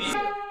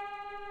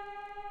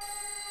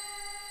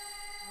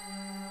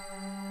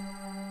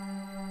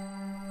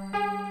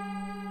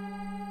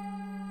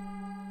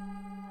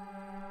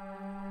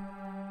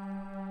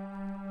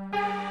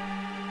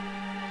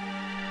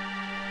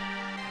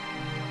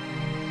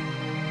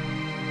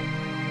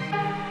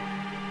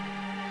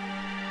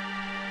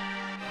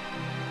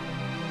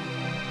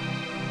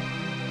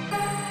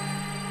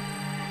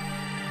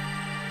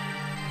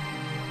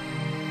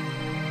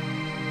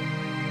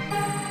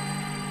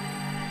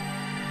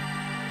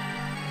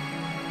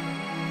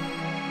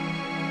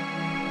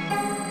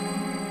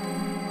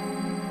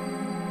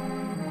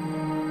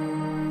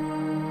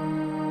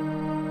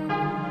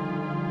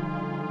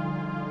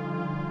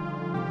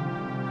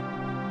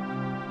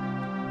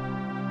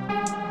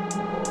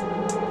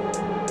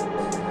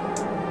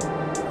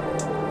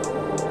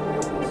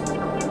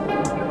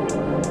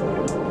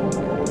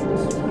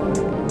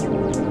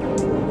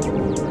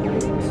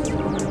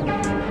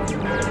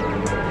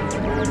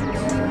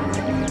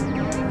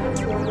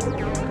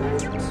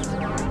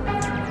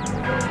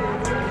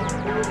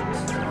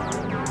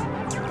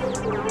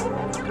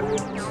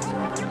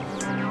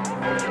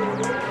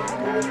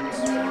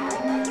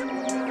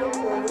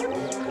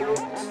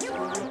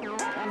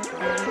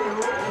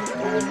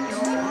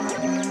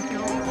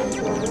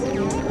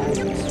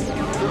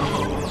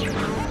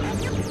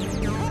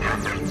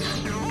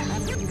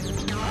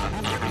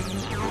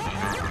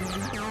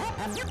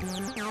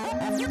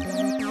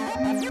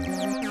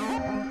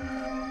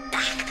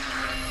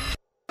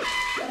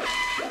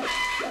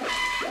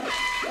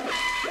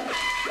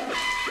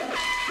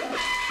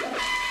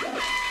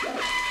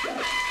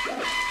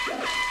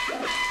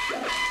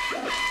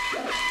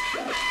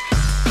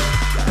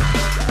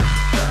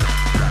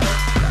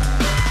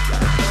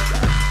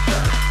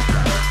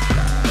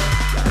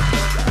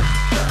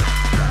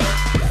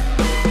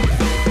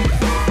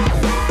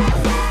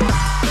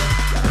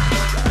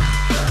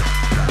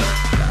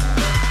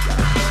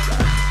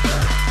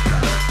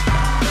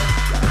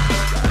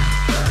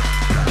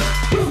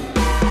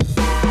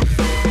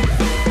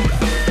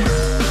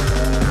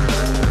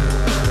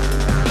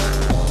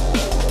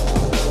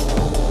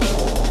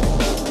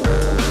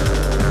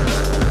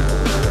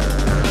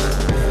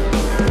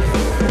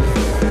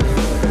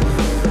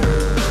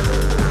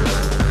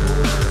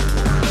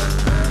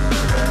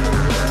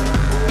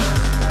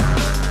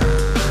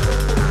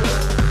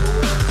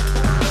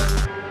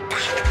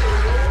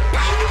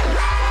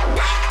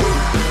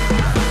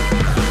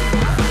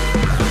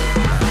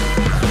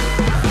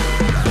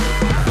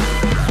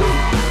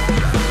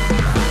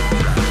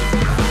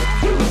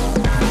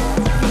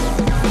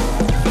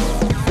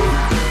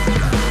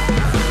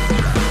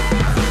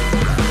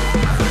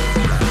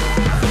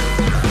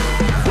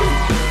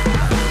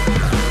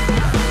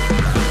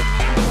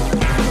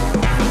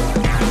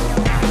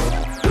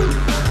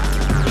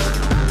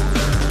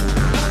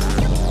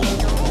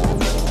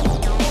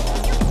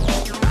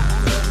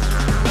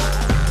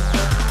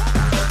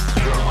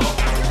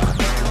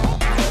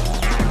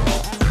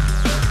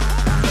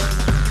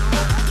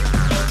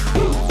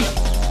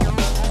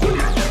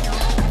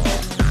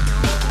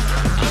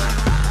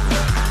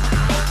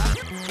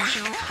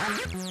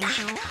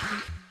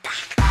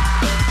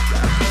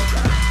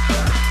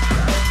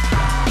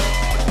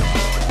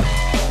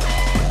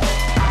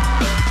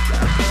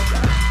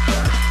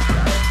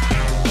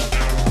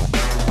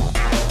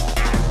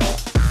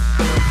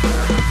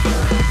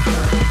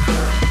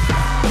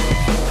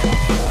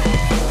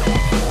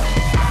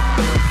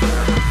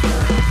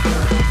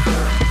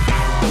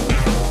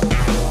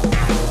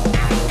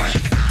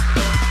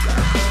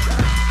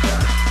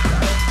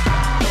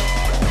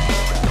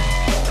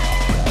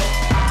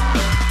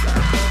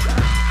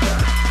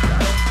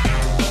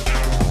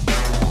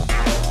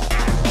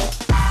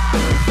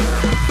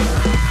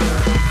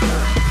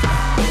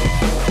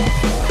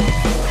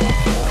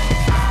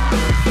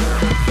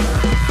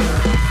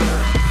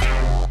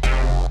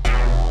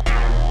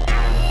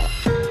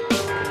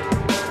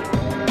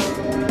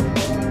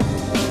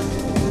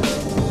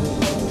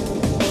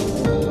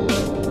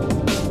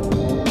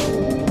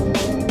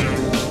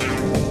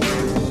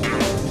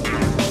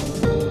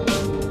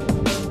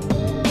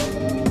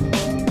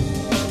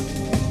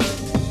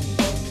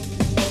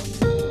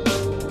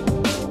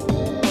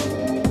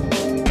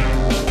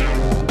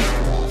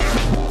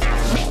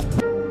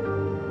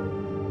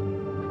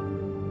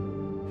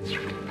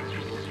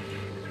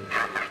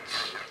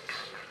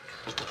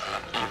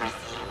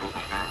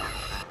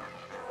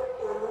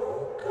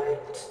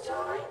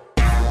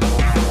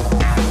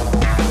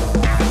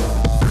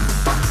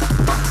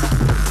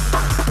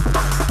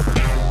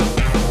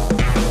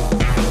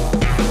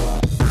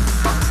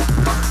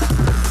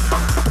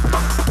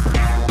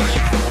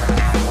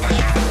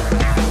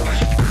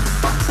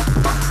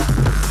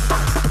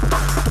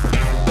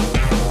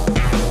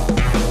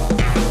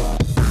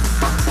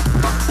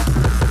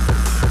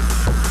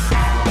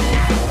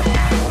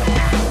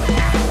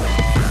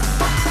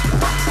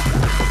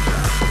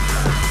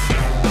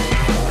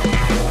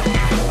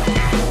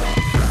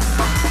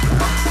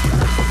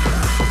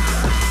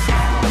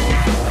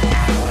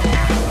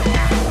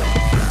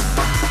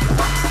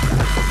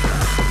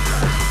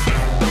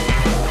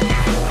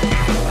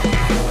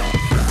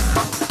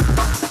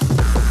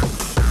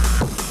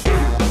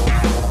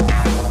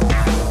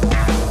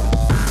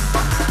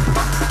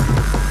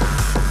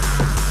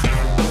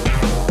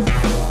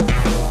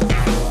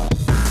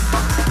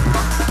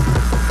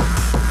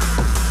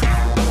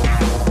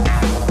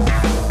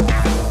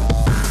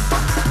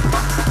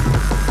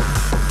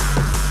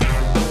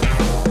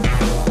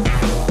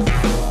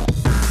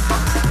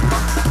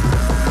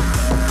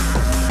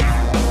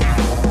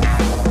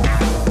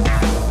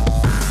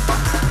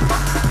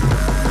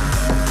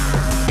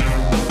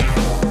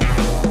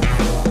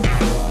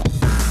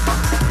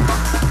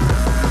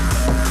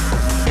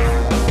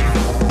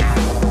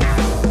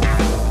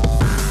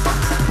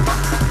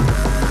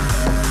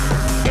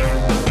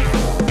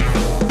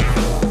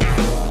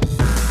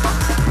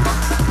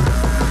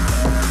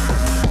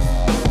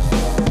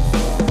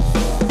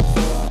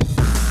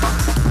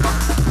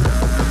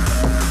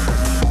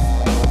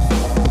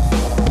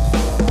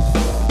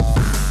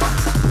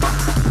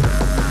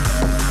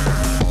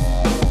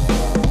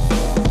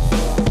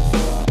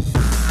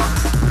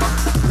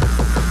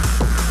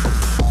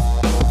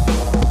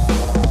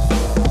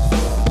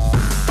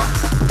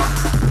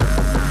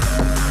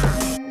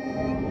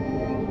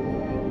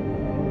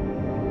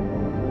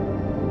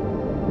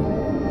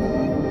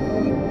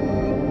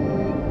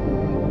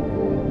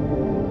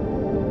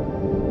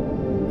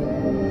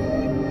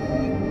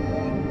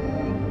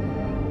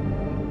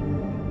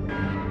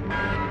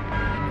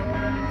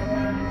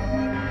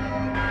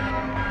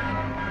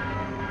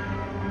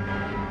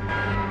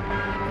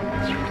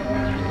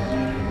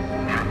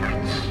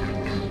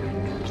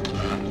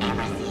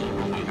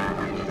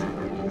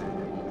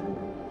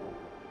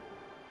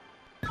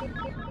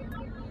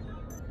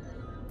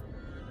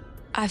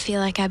 I feel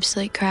like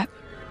absolute crap.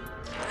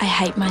 I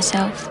hate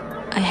myself.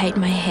 I hate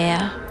my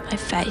hair, my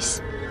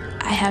face.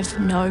 I have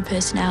no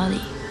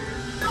personality.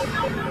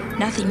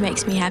 Nothing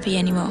makes me happy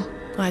anymore.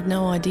 I had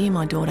no idea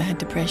my daughter had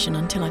depression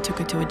until I took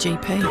her to a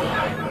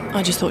GP.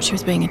 I just thought she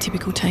was being a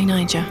typical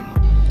teenager.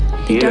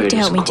 The doctor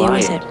helped me deal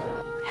with it.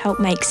 Help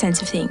make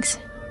sense of things.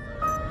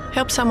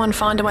 Help someone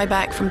find a way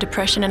back from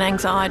depression and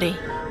anxiety.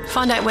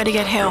 Find out where to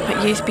get help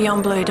at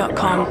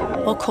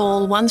youthbeyondblue.com or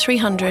call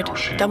 1300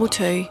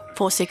 22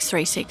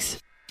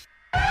 4636.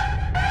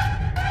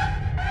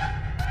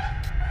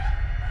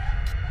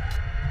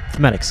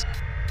 Thematics.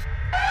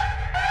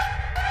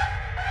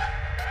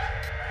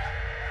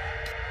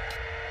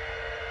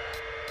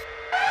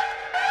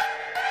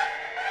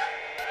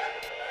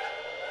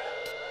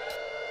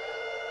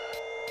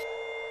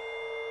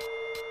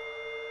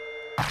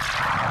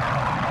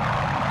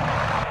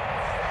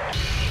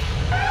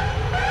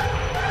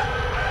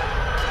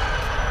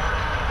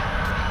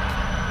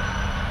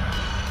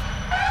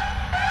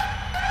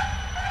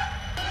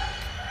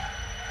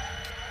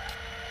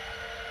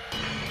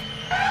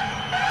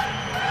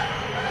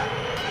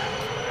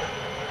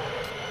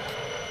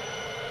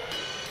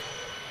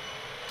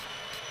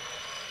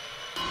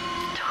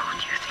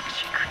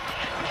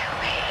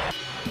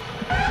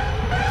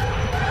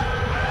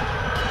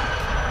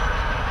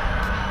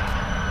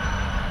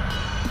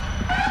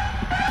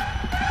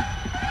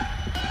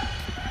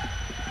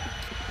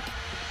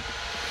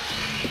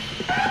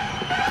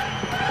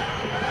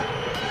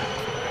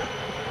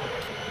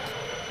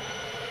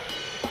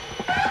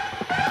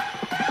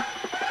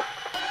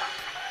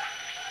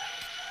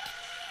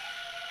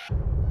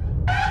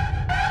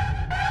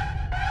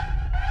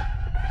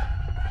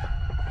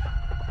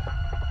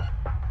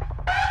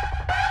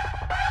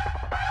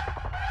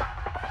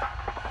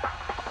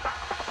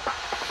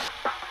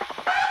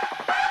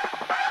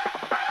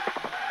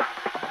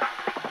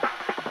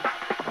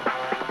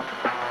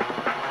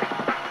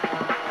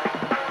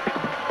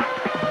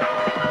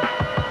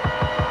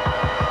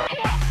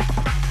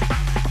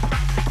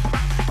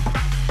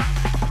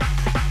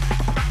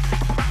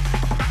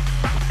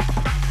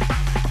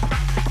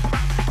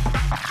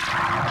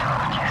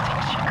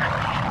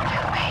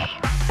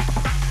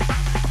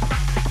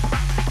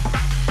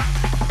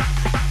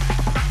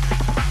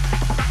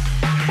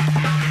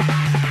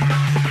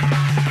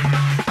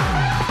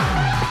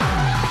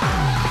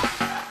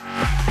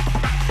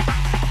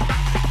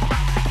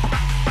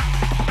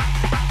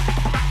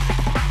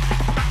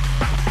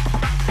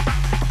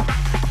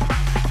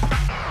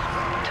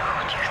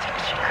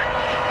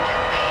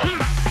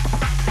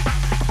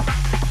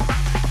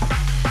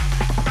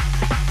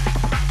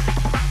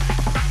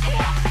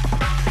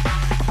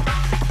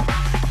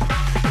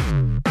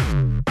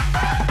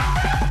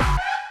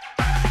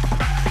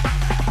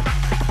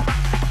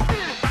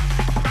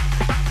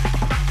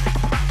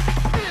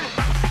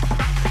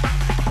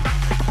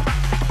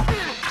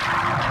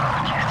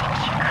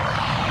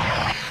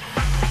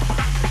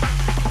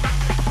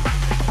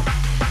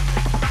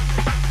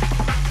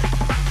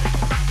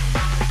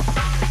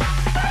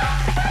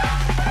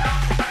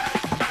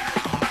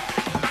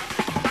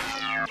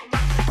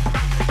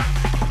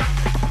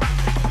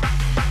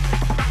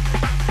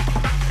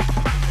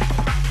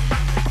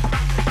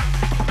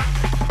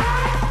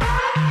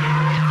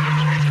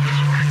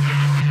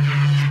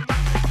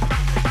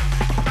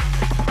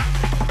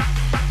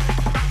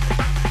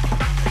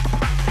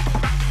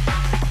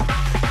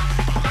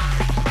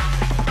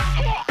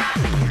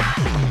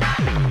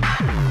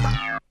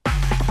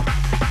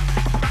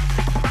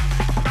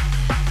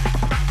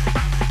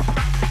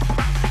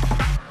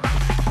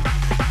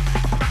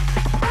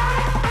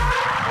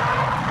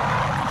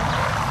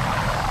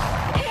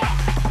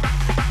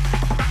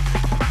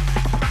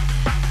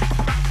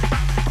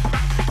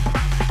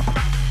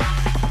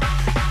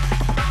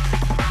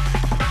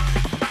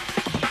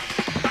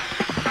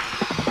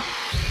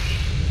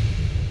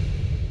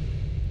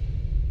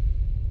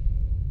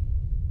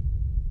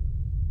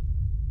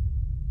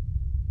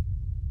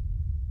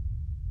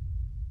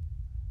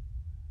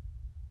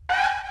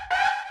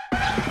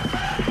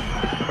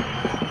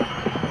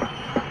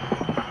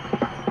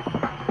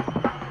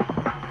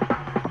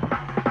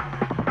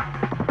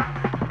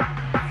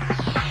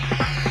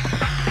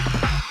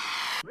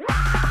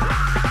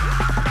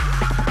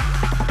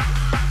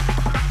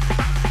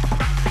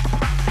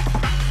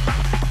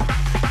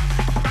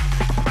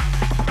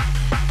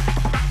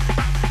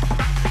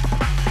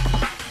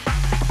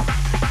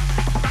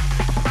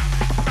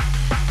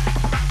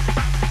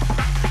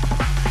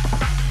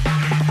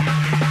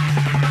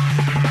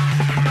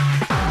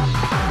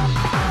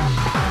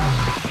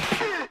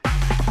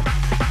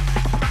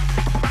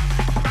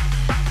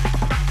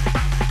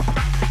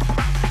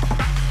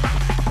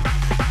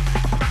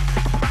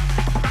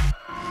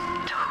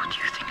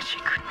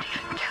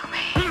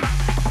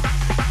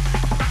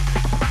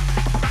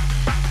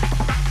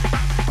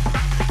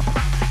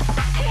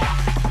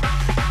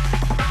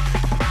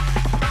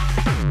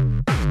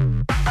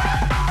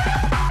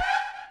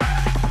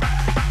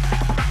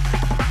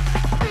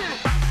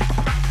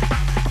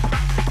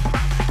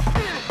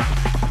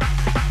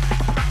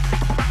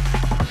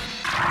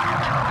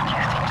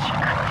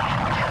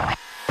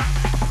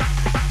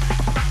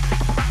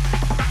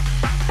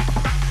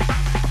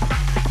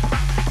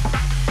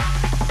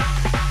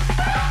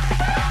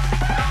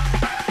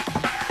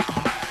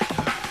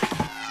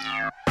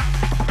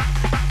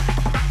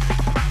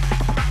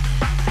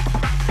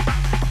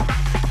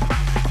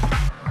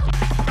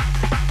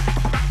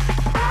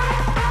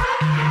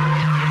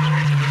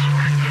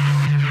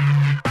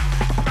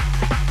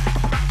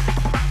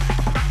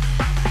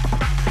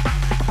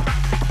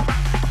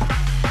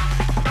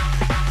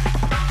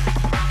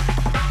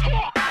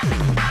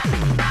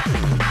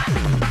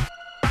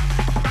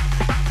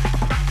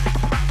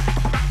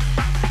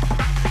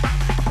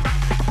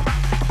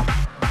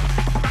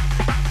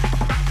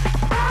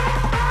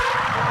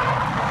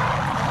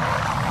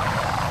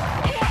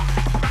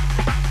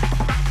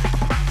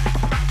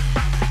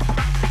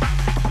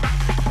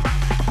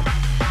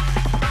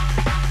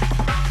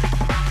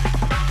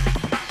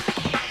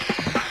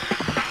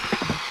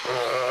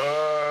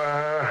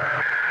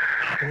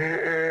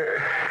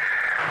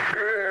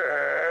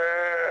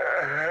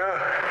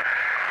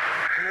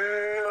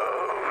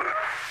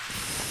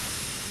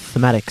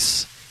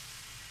 Thematics.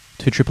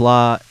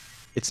 2RRR.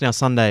 It's now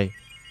Sunday.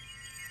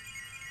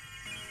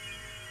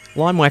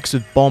 Limewax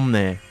with Bomb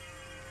there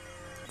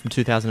from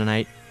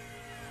 2008.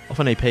 Off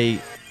an EP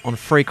on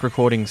Freak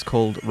Recordings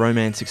called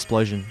Romance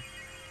Explosion.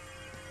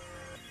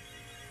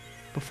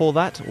 Before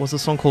that was a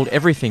song called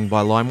Everything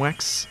by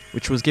Limewax,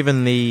 which was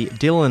given the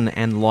Dylan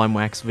and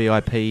Limewax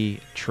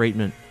VIP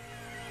treatment.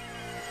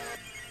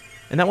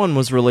 And that one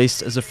was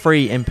released as a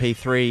free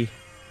MP3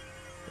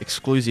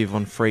 exclusive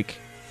on Freak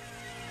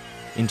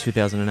in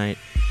 2008.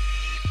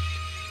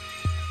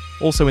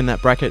 Also in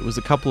that bracket was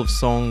a couple of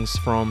songs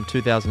from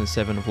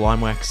 2007 of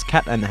Limewax,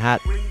 Cat and the Hat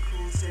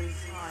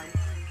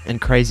and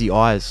Crazy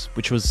Eyes,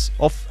 which was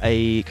off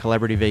a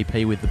collaborative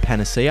EP with the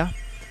Panacea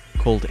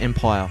called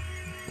Empire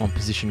on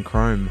Position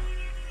Chrome.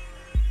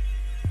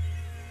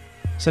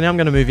 So now I'm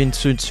going to move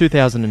into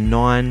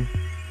 2009,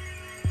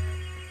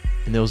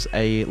 and there was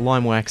a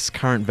Limewax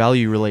Current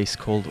Value release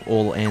called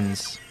All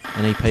Ends,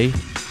 an EP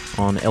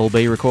on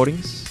LB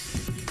Recordings.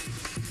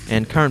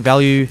 And Current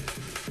Value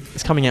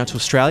is coming out to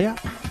Australia,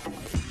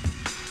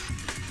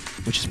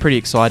 which is pretty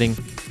exciting.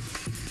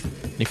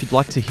 And if you'd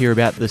like to hear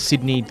about the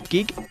Sydney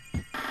gig,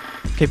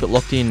 keep it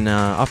locked in.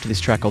 After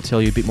this track I'll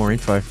tell you a bit more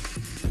info.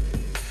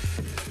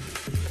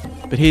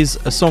 But here's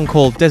a song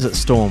called Desert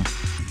Storm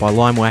by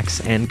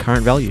Limewax and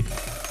Current Value.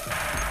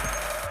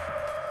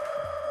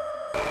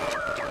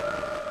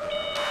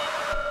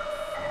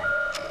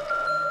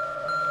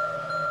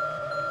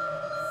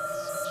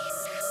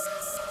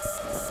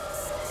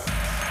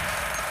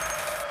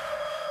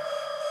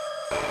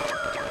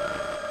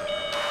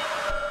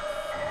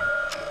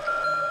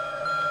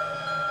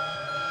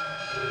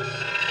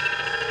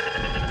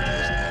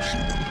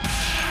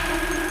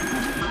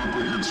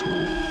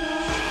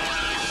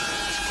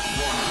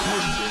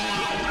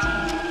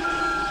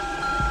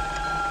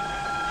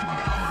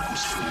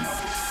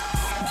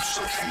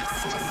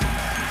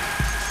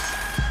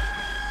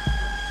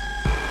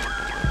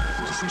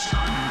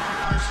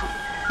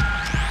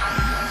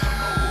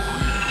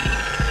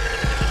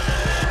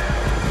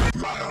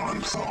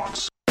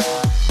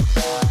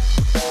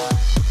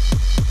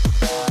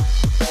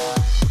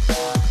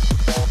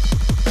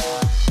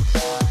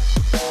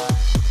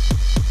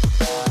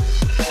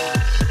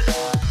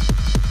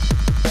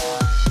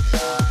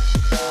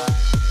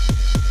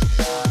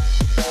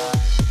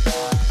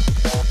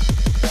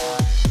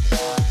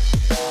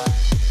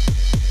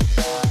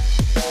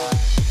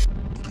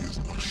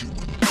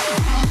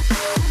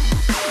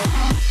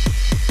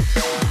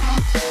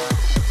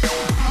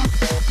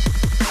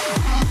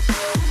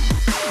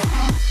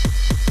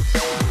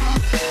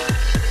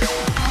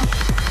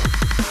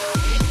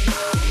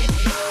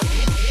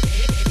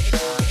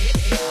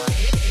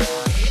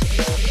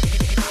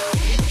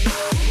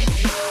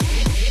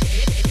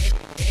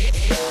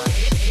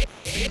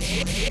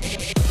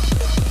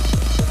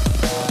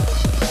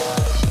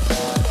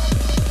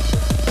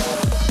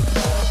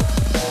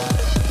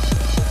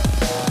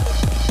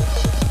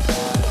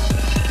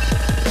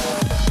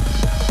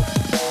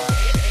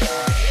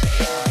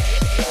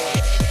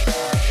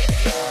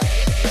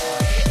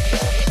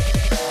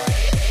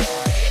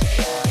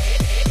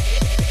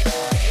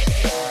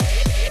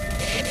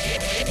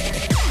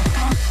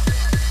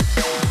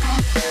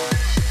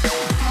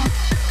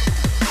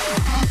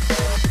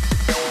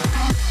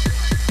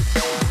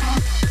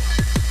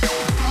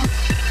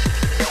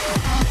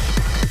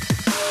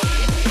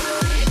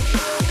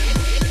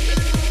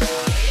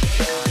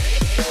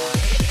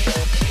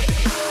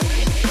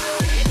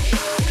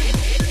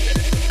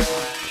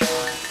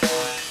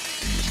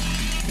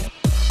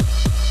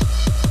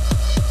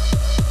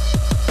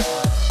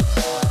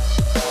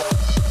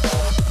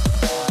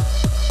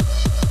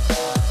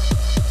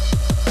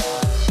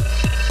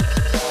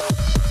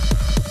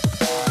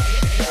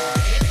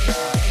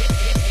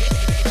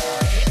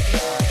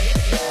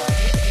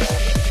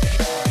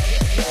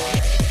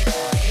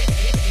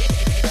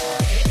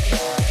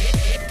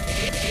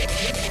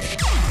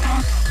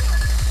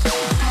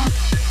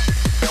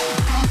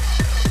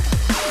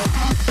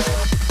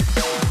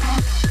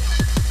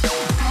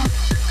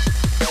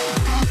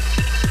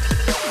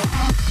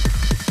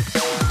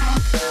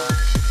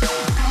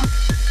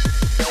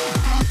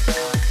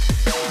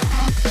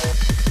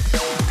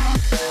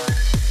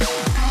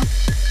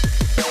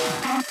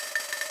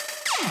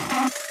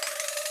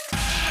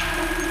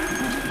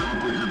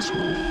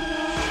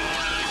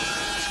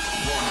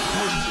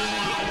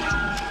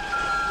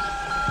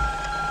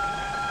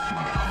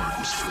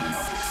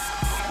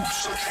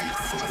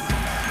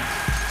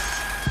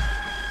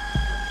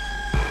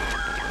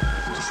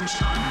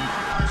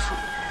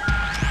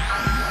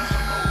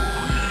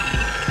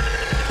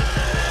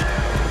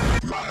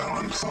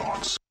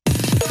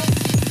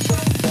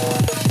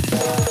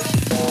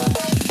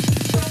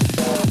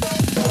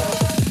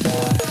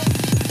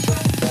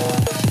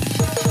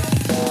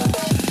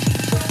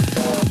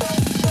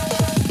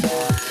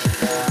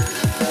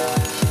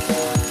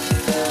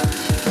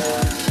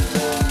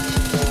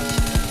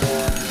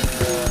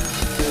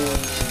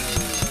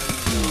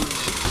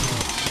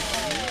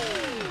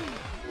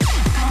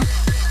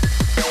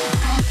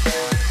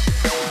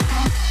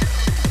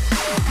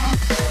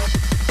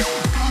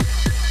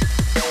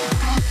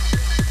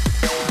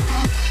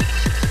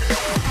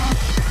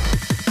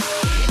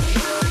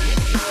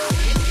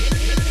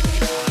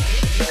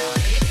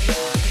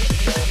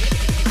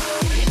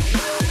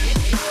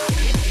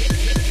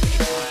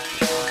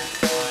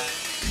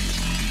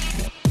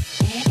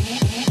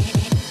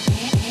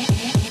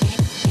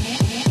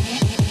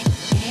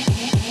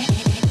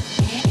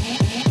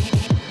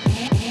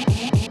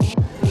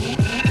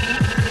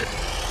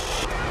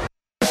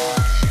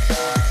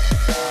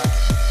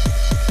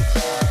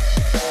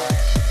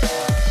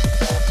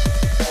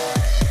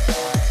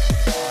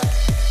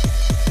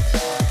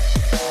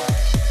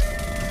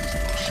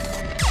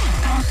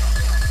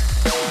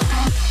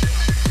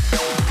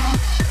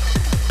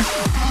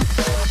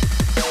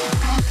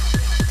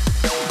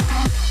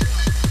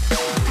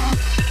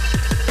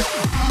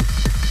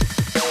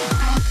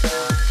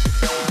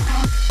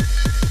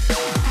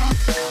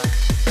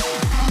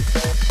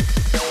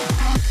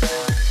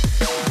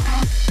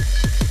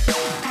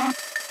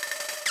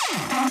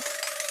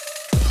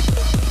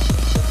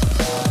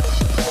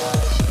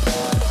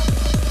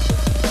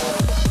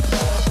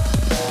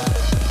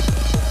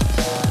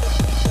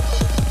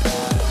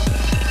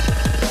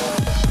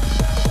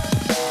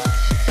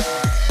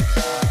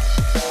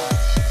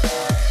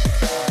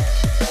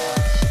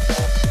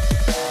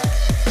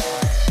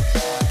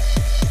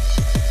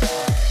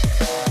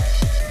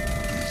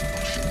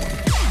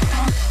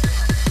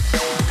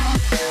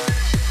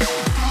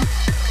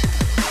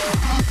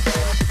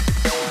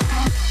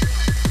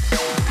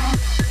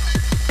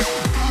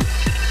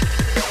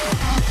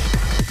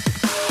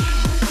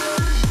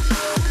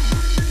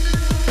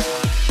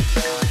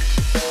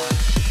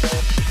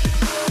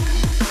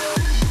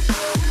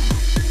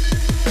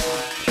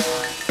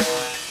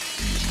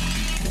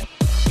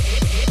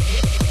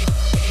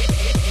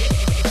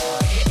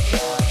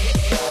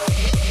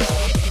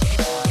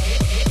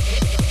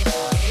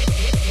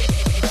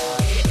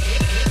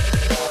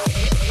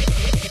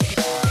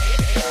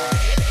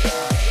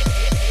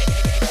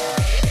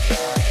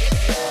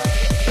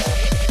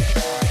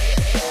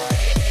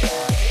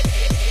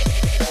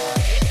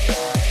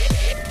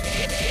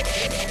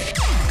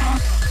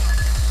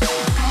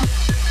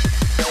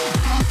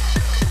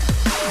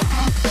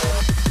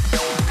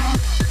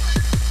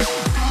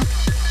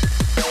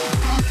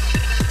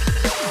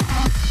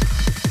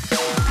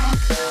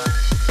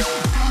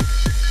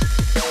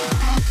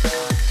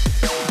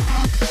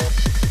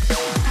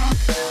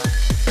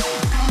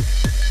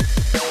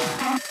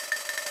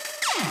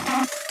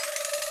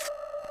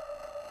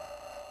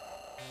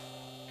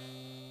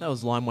 That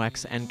was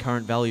Limewax and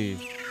Current Value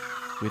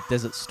with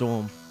Desert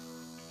Storm.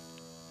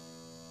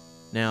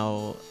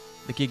 Now,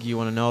 the gig you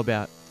want to know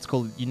about, it's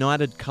called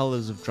United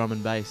Colours of Drum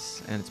and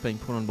Bass, and it's being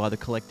put on by the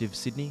Collective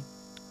Sydney,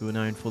 who are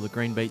known for the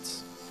Green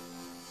Beats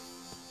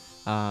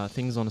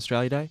things on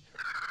Australia Day.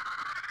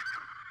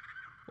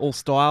 All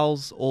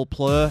styles, all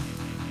plur.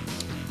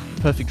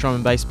 Perfect drum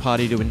and bass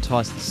party to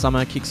entice the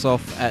summer. Kicks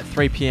off at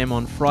 3 p.m.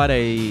 on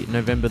Friday,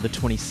 November the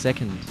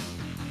 22nd.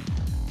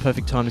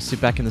 Perfect time to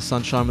sit back in the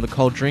sunshine with a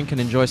cold drink and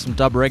enjoy some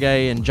dub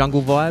reggae and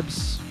jungle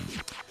vibes,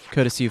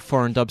 courtesy of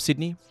Foreign Dub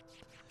Sydney.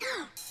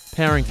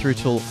 Powering through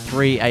till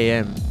 3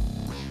 a.m.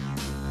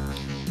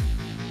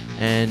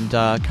 And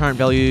Current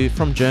Value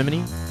from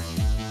Germany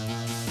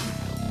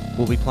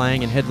will be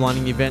playing and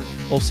headlining the event.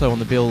 Also on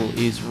the bill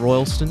is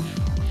Royalston,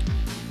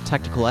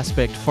 Tactical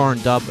Aspect,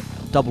 Foreign Dub,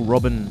 Double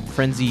Robin,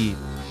 Frenzy,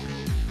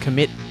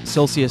 Commit,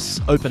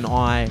 Celsius, Open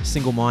Eye,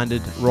 Single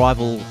Minded,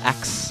 Rival,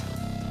 Axe,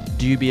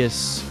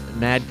 Dubious,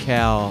 Mad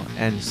Cow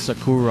and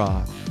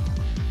Sakura.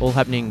 All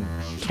happening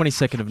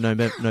 22nd of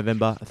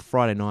November,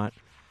 Friday night.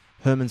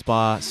 Herman's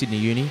Bar, Sydney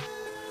Uni.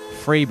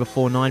 Free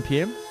before 9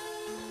 p.m.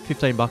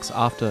 $15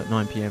 after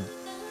 9 p.m.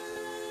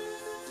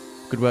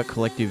 Good Work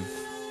Collective.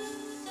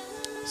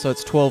 So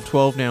it's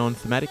 12-12 now on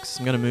Thematics.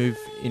 I'm going to move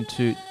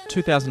into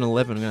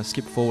 2011. I'm going to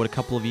skip forward a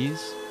couple of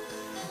years.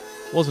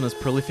 Wasn't as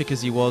prolific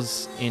as he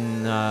was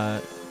in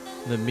the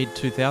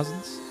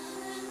mid-2000s.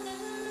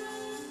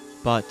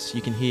 But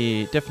you can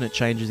hear definite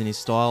changes in his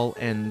style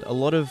and a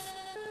lot of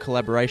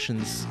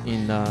collaborations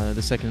in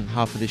the second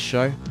half of this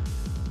show.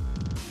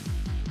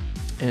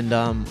 And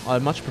I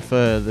much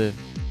prefer the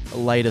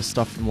later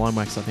stuff from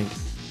Limewax, I think.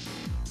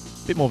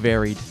 A bit more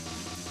varied.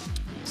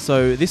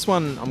 So this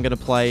one I'm going to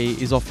play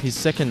is off his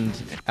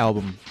second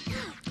album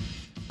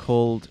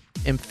called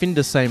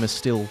Empfinder Samer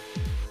Still,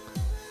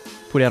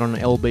 put out on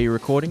LB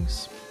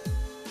Recordings.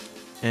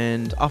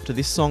 And after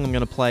this song I'm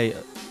going to play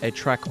a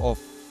track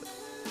off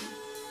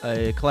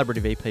a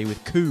collaborative EP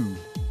with Koo.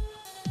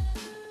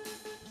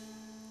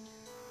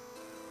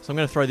 So I'm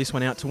going to throw this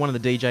one out to one of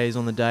the DJs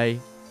on the day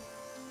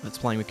that's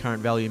playing with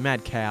Current Value,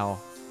 Mad Cow.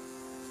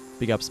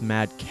 Big ups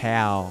Mad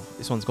Cow.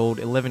 This one's called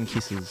 11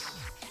 Kisses.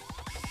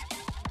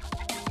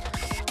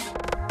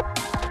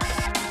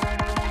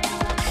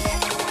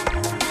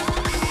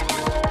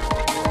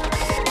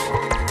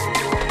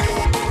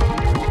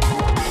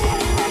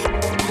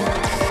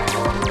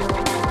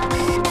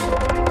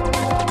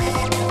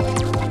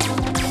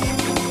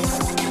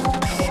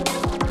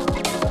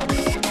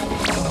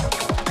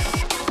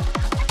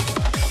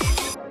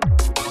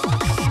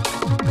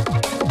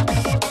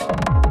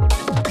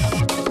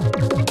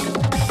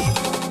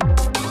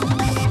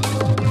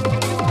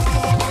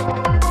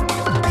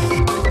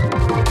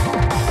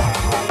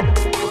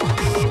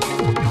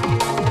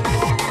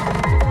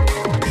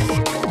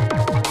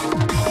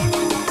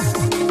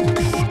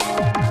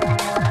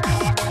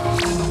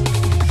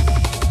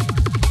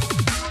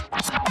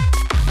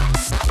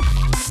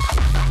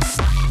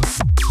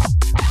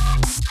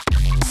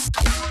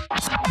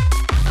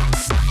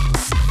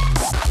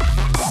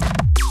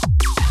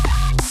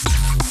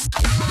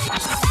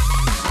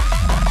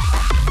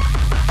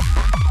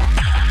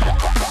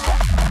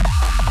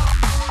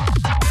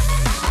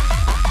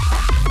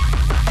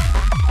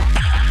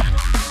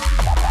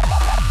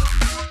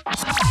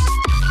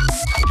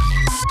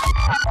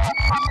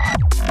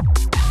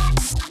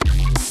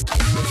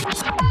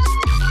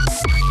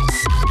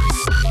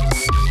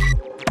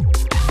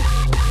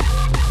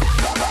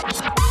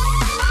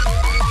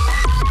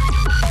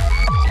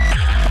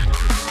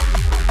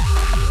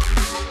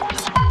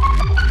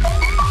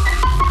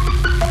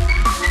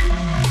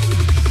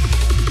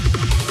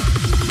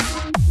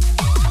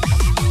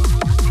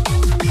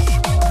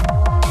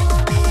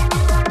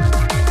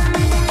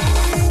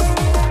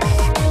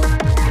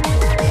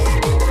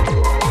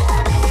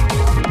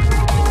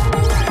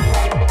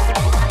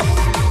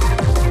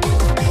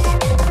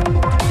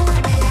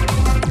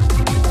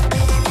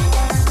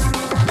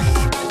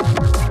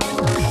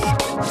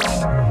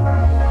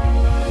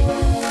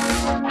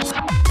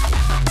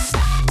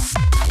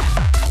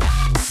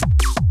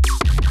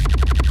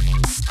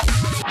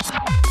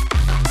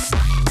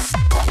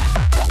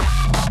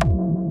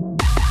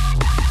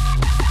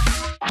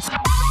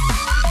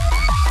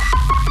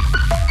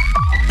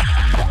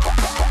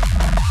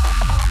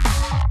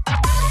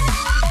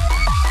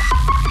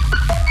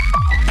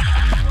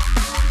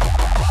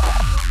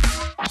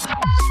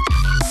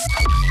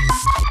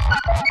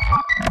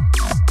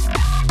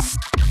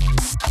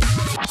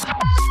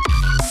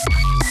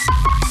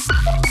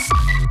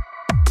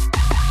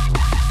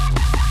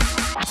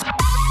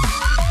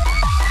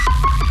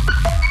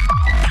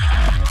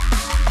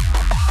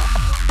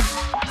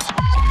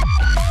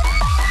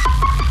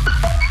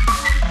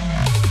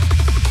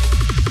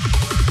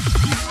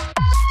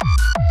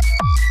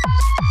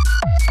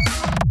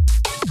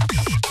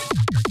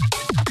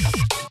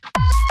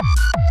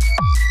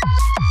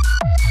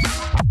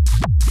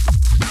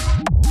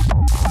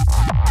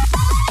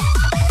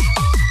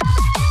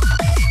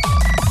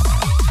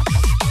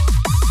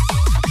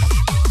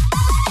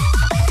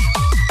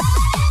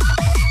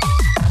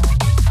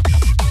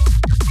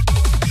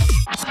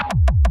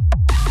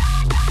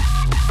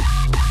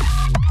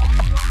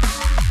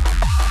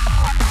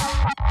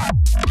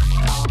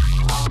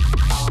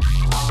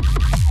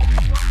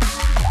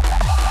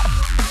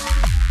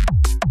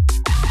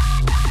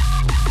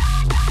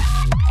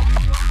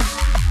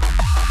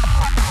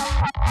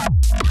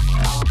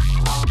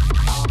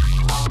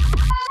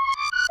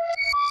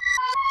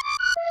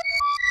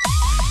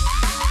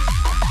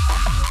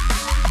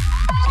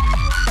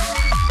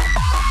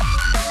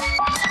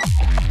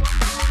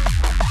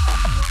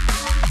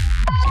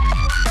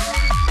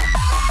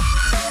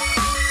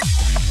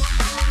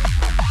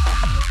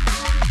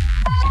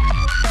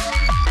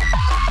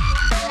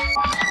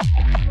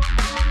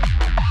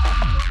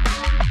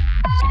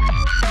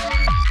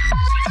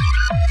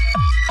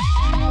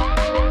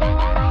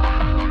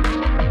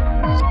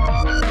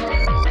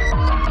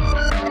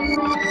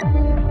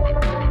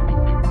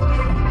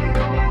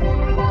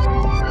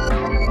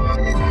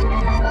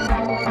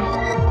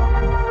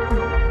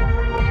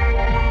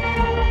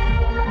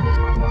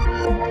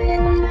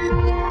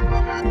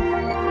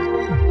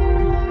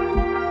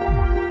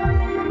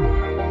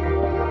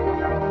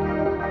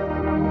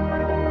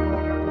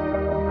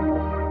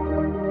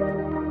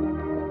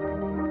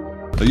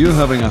 Are you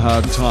having a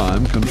hard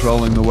time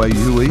controlling the way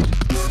you eat?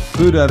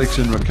 Food Addicts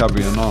in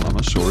Recovery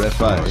Anonymous, or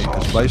FA,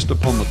 is based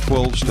upon the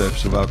 12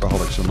 steps of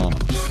Alcoholics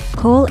Anonymous.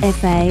 Call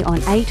FA on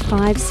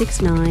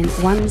 8569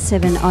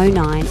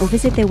 1709 or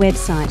visit their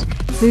website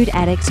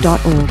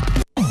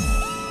foodaddicts.org.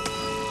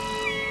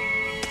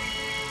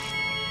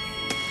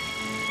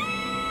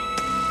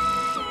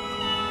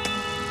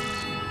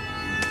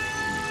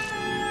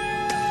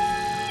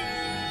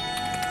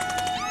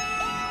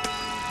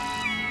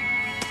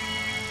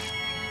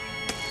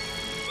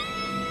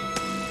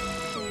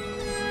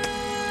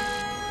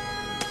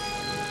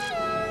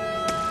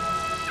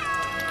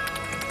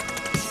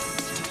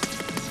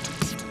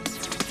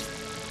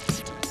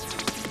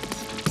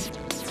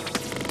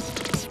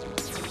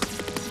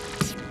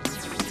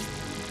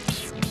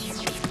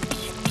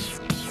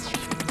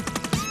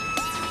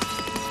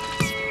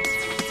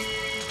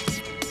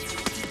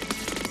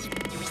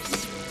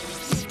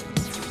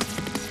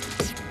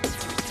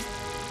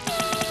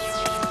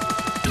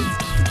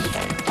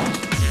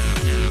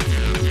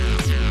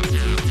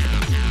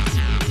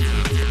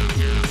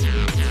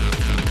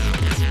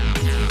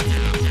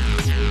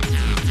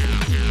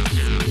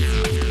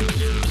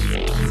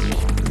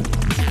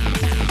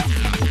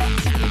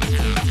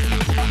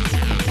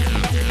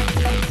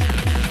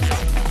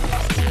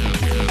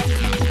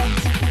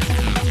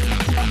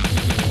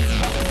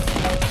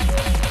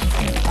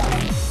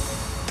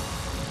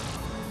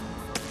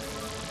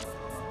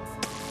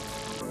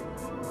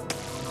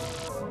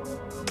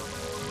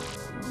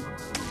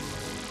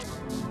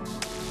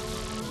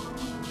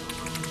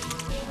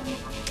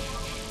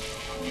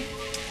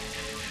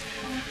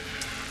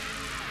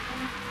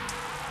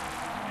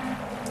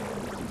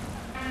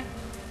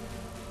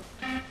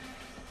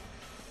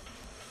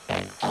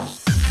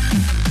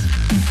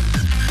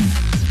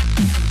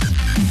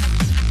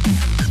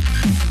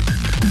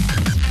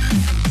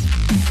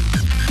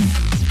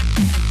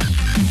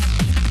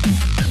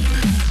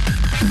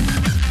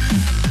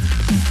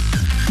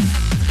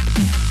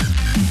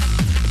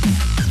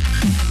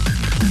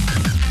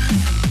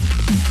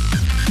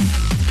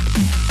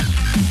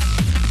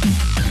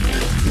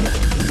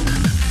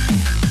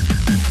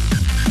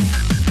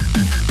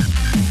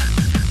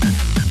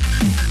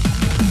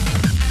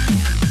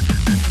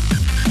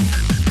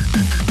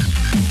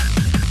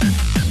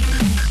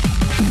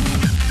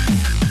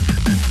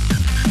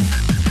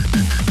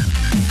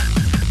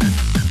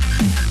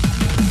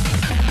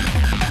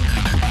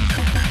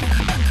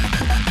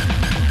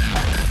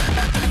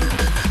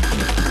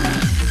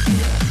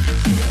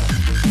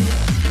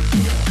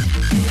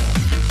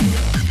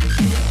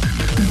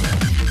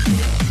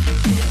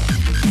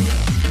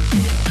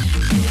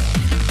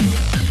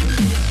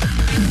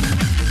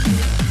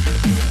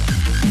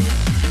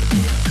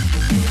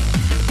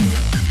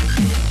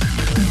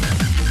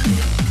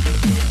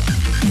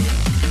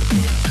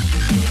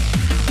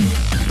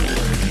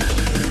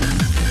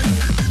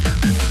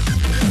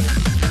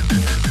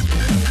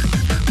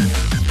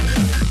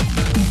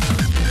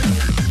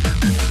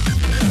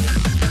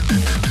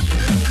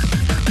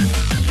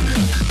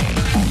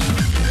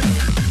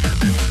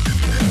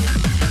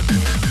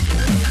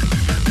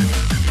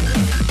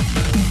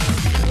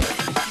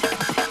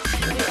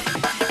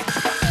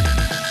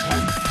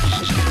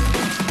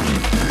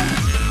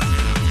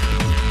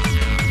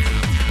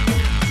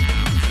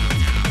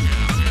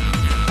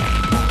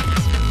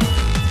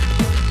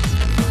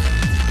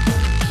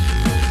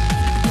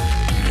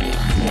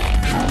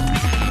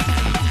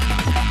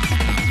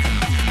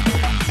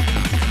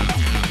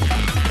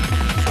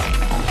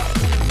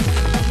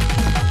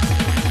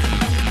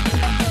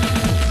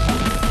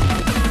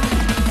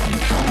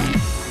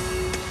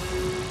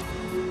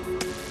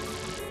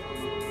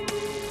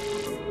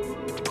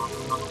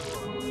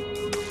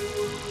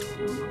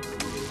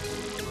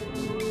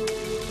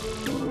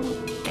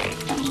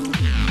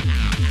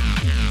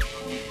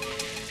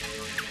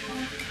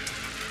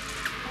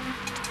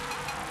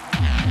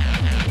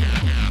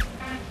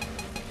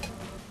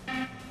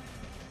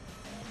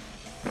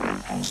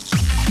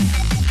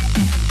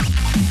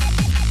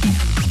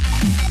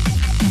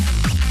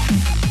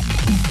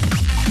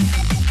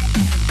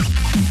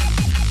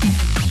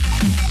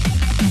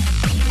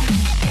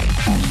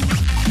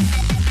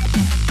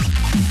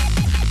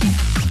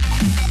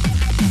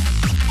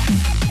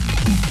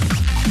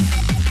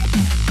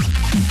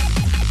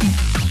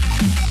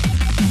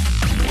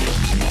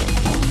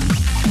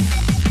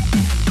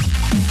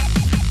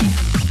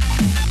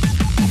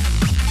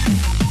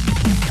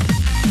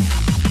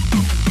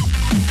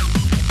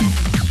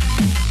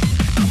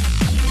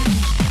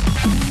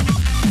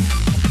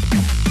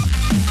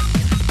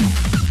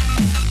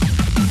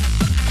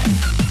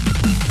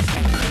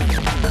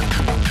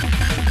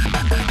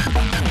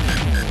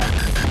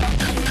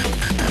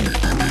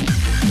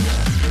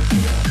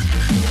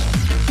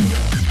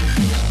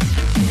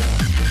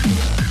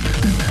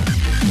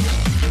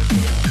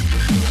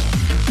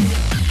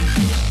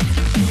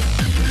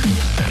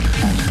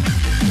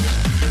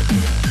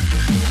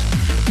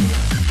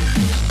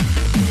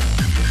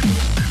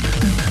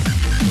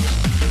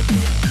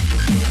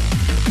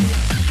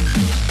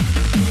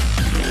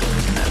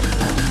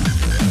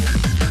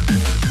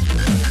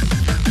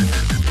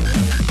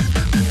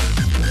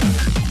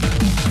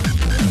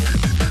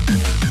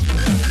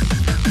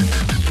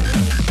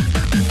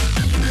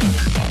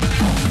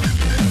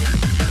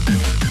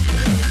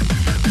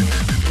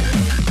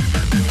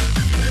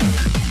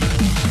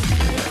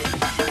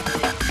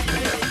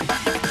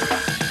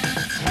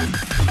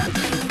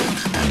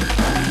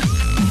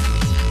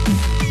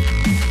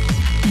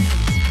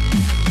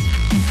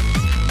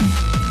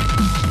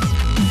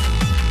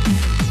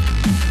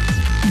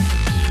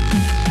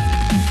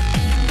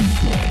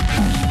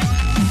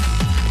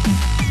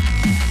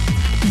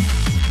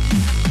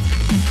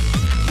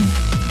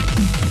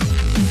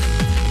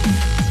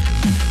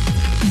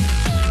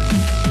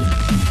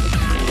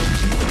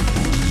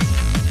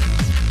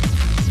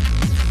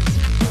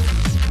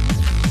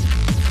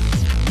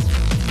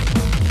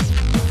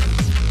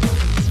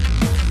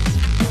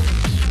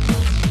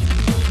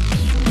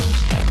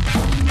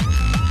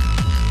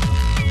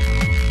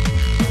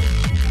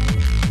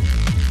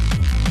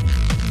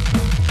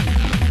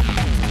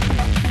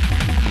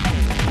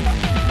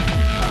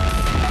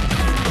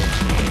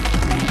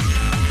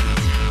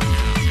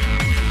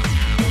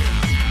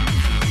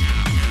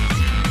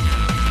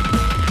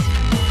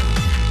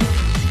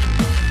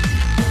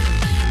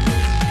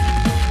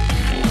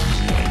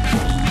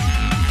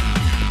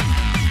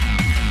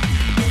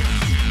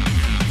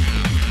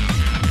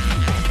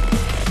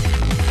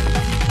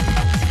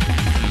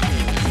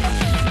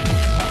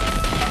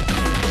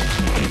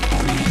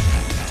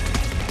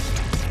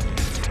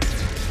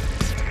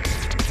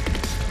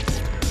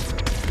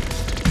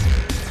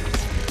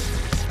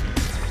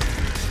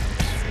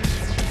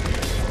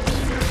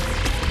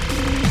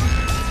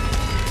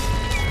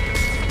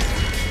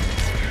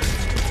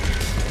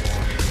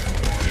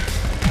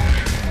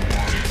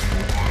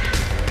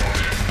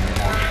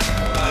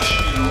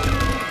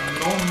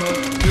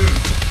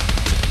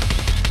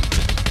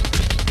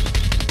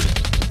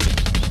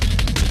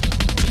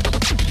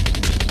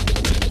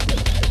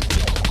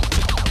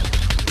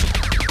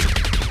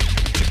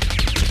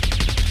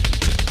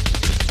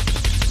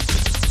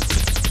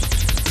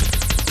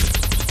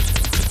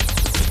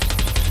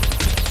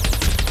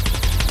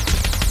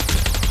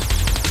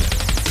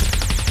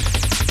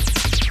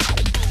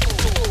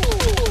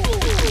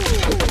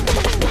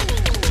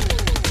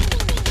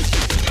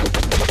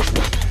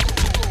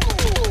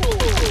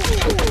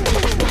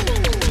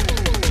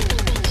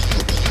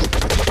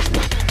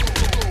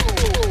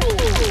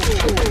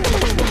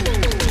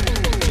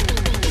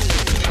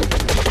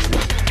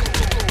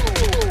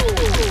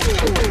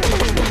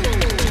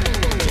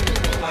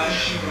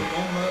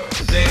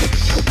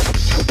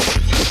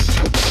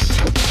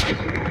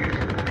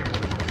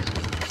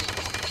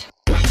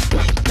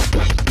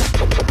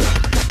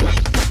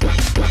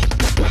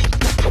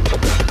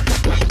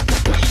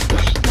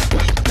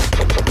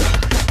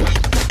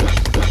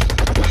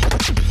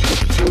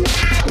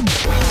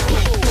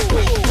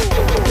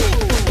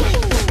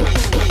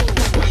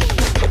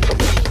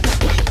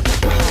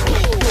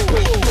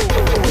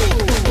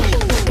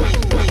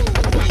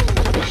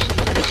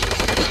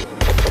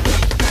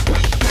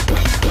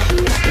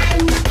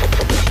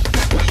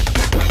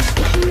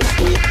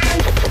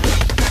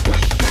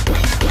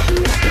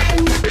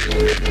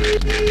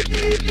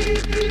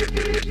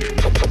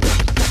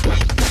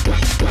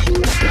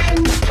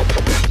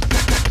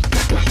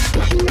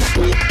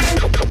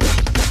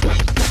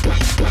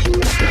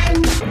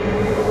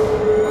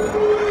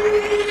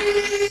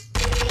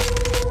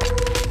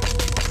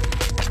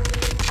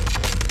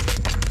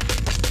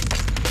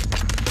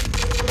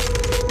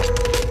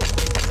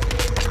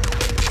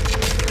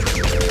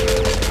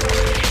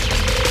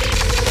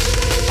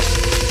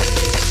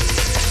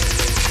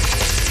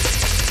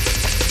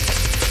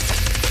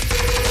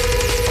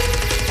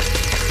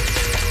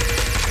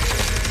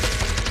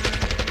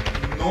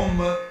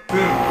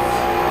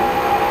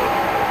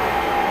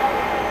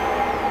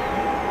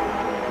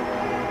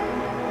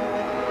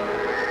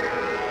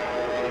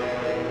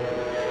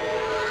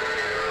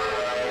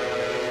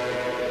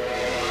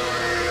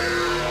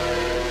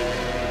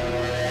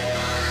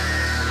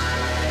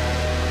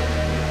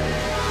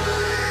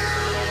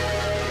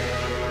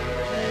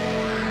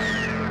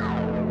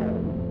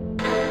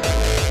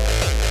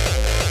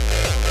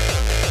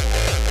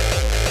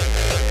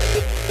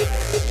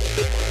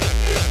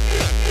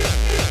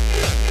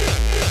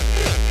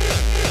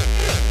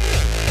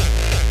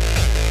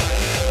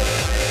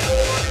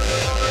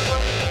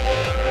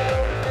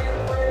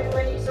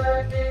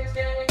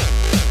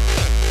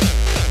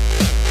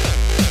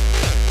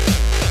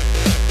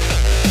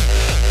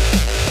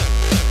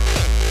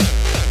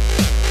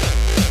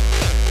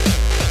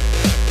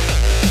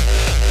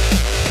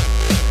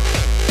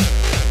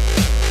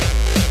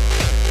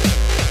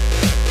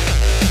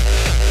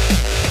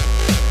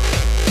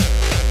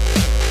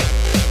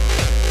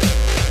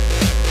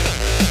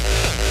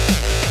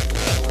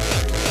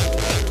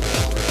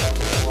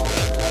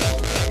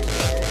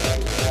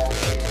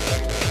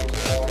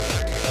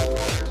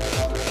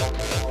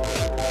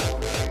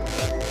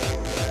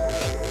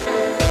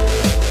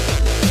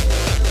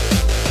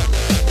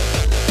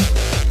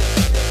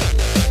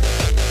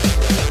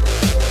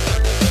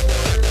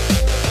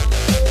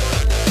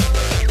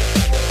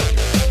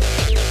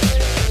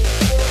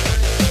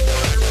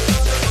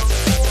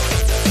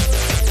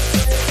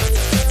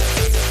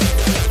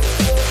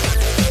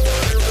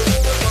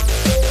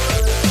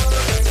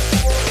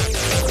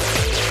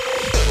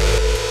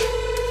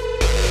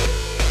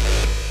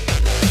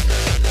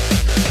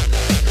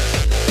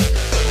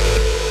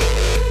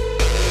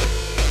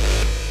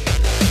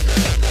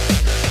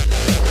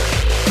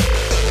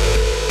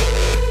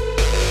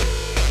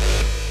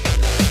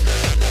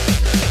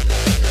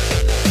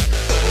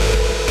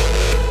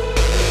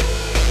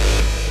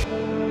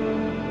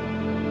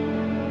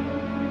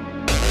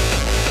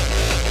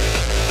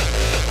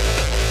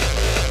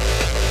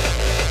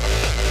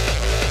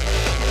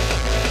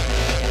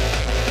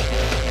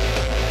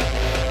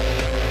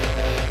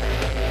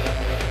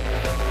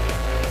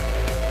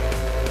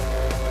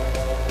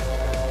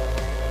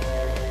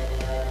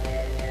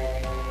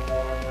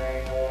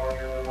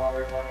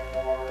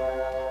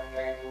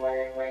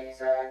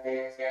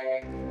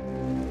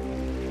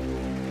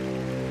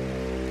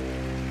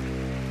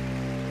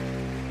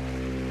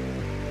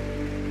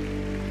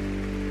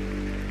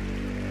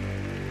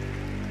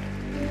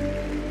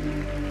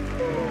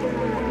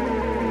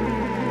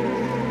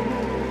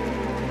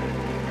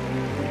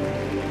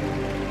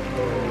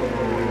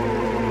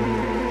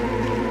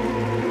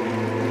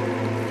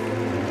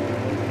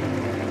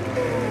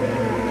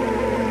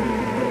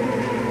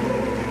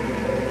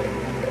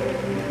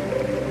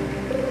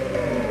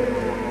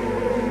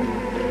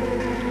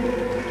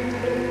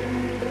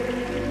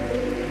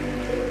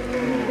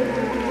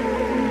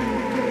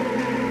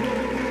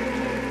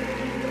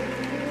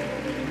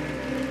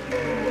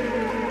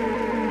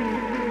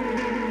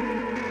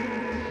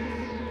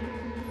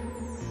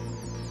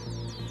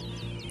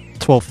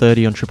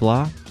 12:30 on Triple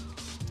R.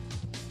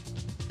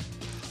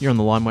 You're on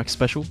the Limewax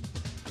special,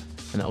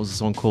 and that was a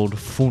song called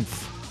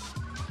Funf.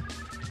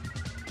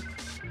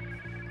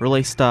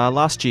 Released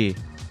last year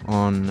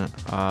on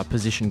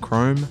Position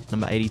Chrome,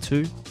 number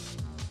 82.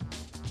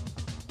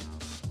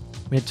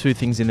 We had two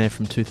things in there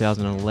from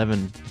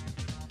 2011.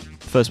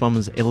 The first one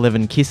was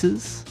 11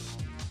 Kisses,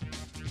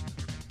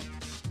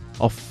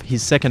 off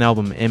his second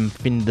album,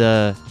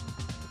 Mfinsam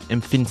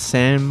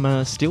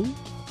Still,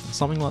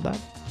 something like that.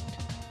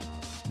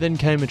 Then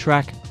came a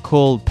track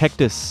called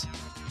Pectus,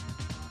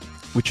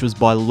 which was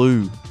by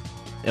Lou,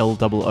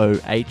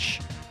 L-O-O-H,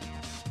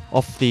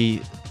 off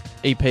the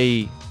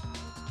EP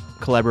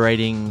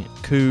collaborating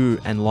Koo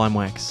and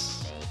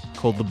Limewax,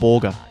 called The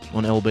Borger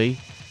on LB.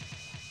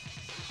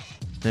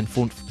 Then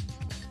Funf.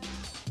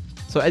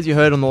 So as you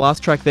heard on the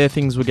last track there,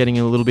 things were getting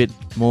a little bit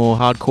more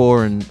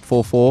hardcore and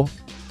 4/4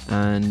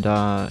 and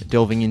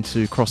delving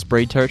into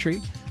crossbreed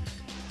territory.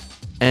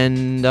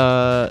 And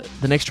the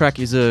next track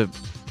is a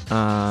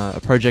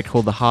project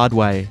called The Hard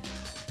Way.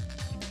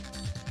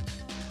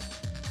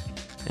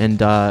 And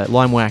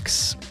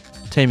Limewax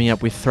teaming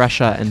up with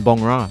Thrasher and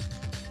Bong Ra.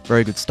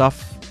 Very good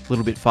stuff. A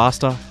little bit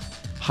faster.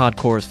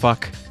 Hardcore as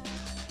fuck.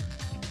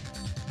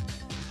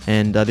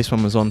 And this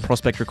one was on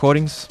Prospect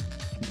Recordings.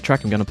 The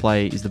track I'm going to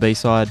play is the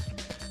B-side,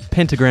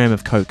 Pentagram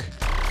of Coke.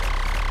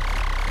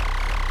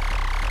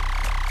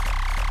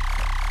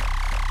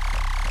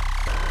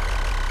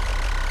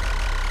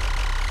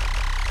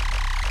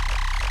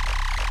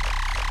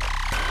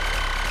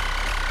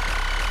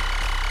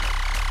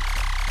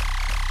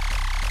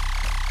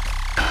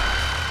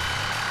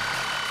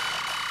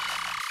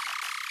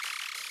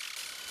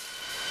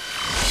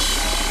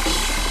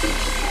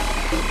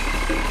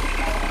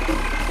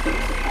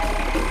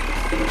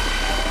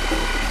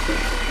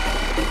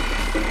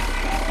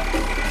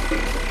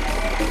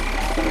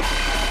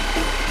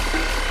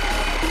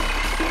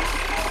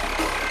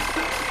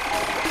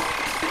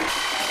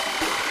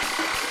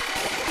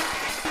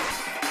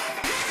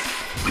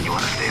 When you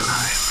want to stay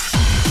alive.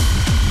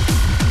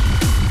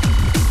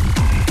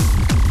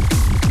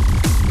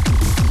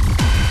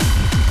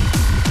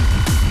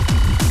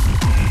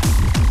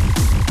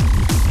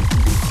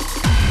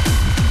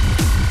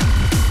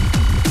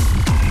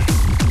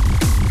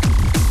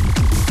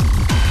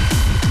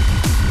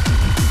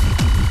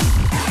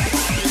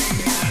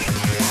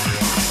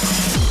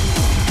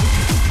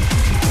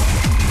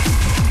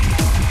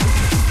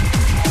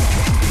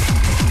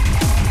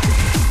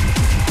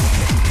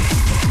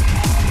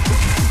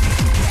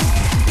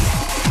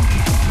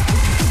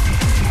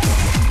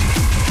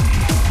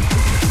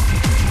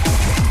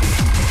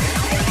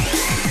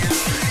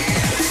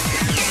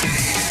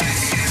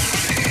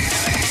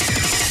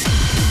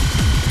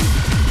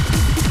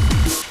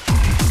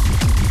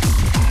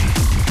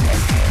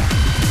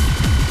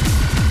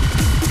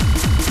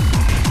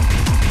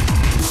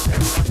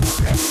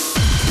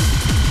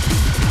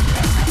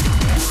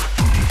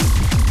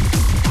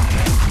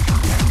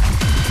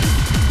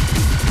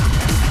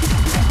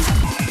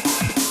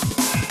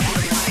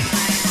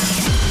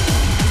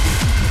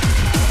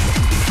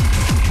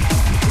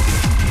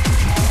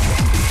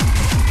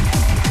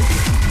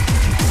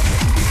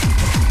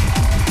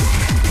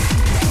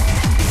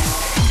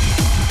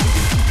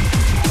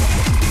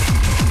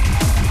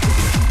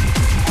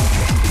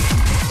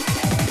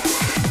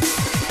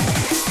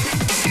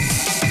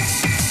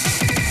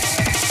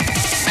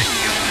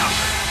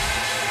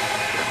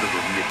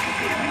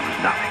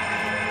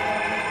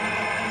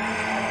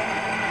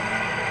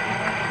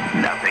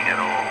 Nothing at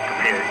all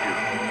compared to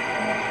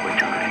what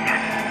you're going to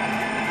get.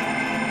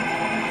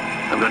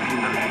 I'm going to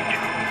humiliate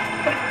you.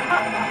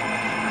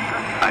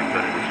 I'm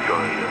going to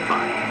destroy your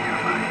body and your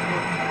mind.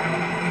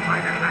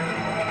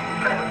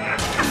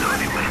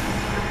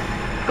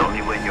 And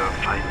only when you're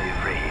finally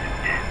afraid of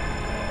death,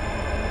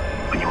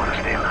 when you want to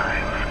stay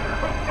alive,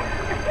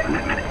 when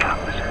that minute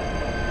comes,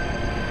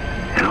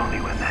 and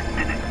only when that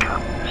minute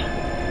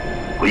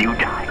comes, will you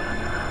die.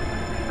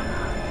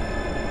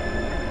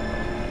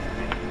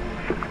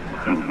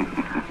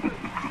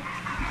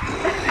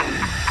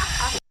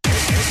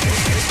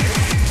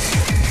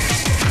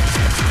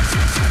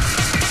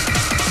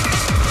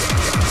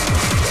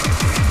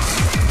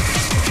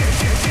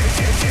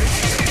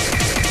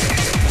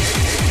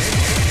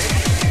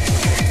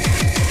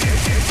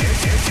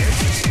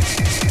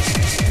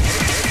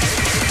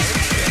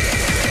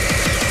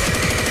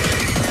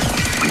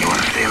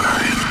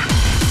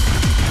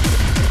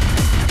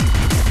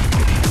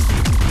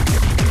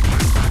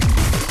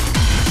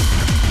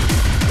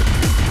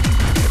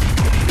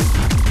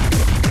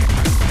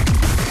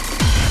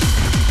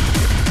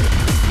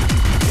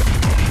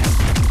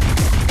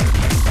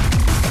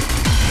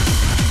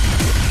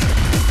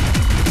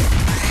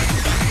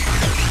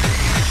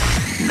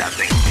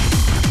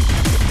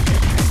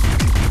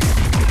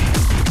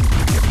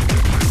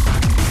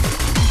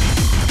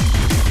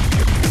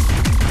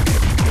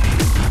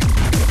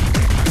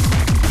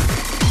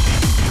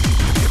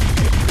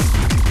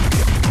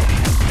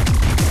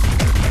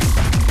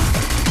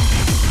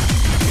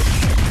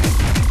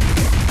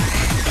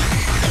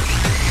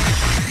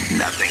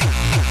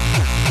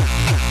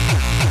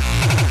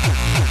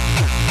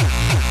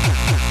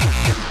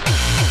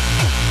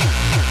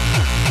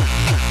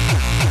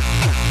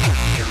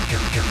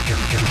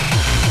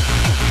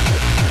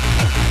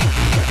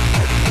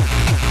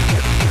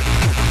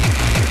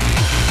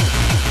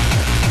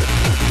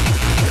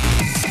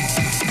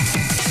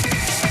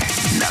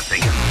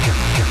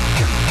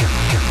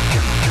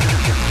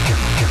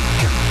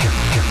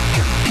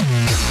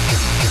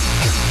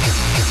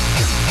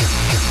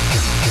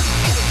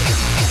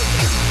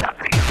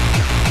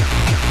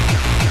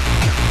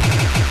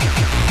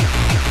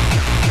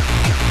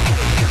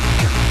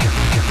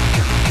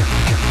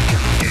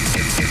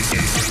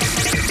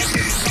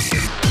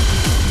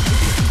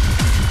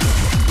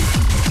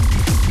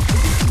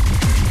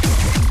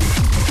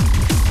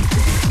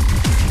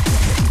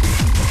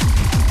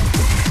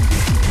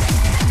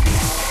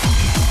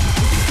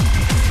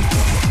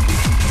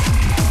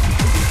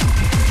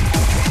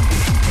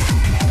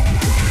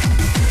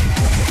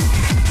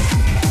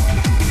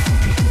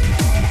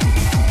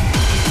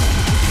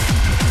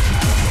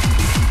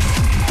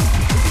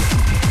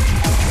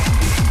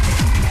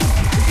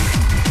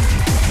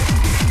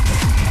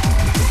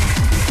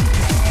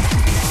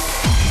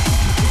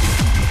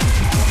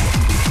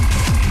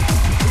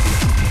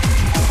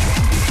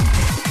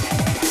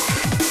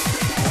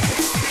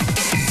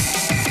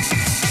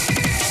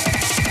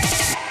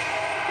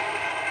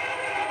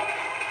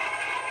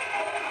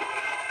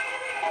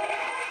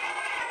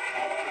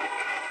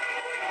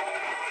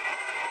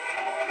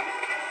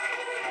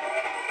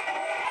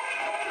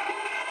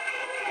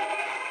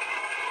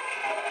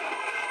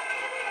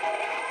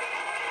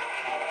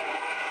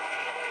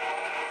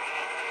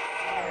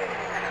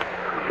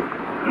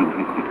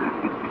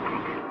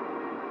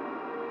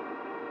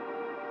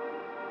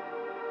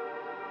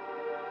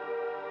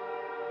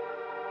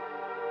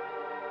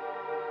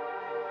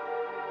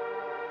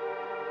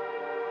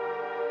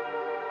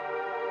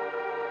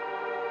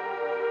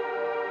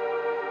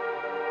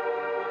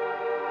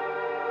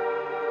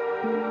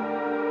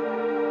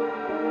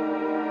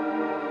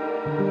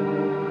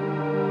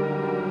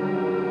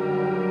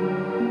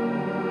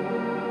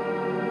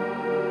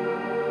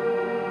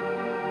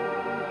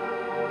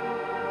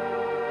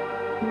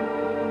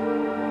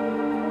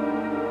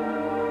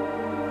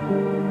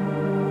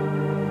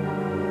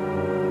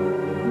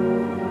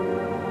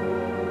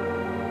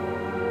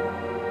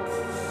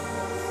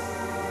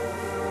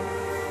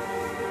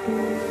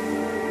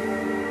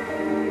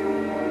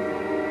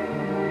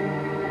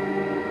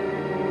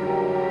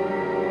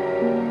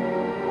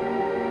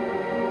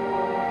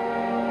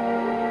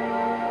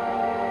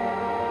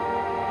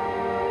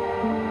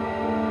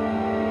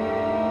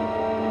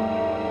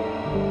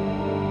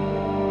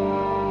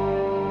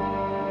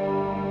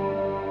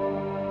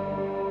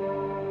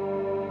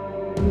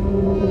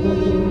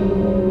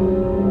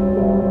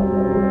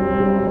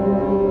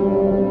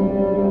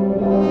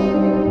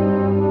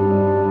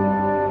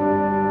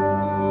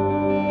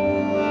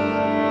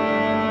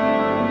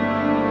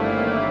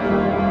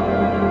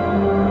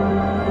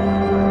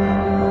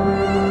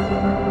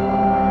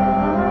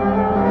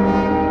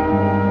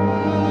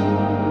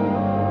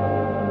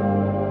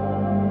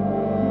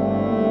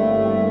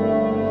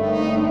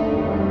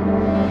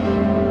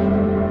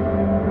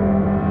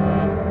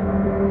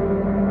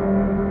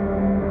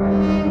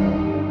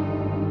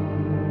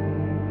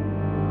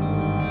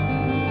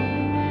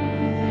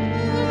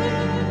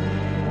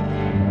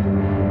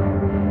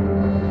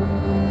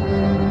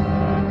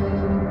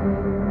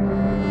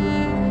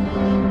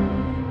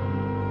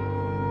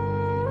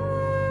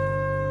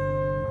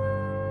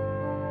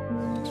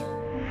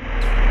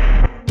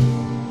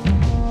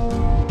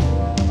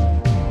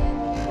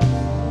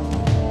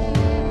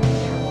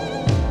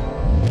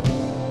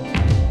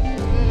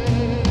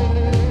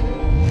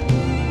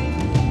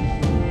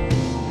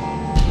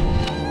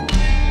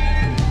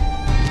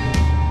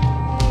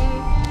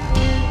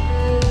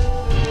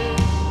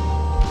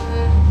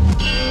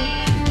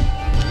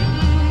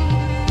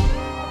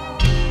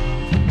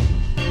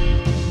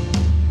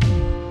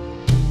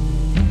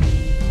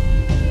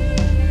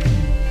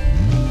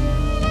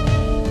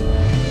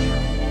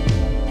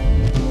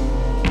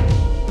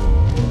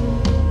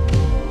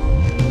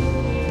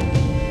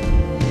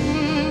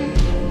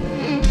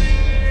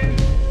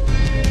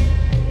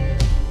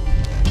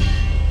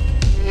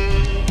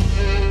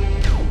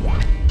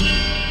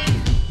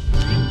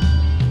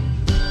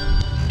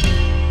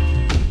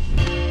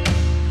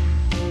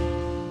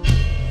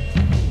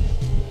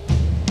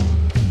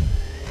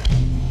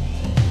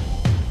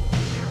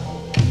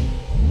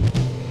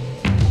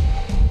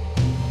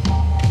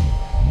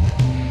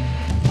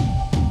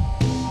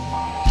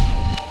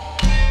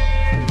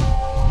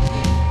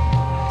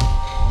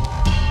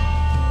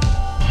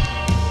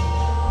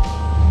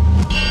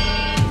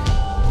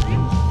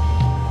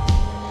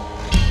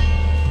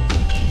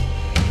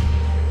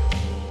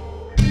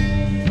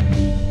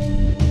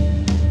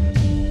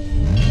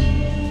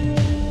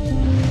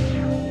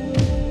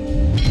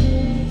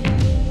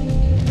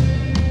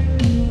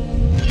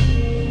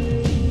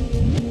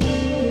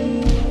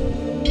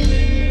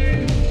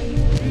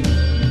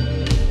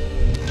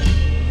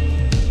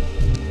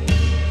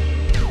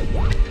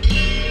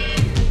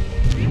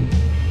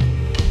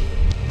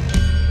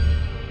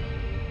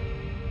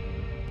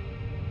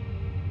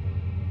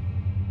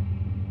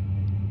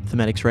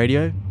 Thematics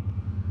Radio.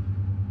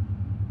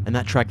 And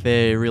that track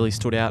there really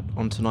stood out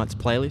on tonight's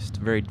playlist.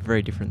 Very,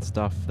 very different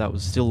stuff. That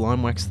was still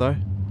Limewax though.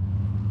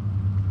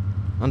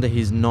 Under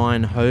his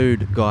 9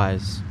 Hode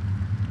guise.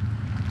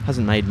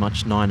 Hasn't made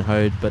much 9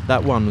 Hode, but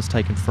that one was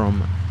taken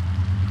from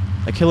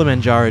a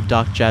Kilimanjaro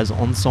Dark Jazz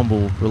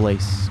Ensemble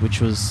release,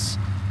 which was...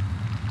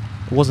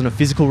 It wasn't a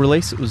physical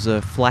release, it was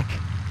a FLAC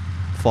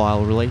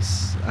file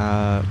release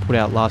put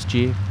out last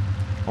year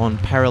on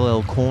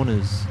Parallel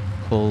Corners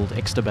called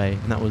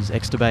Extabay, and that was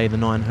Extabay the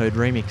 9 Hode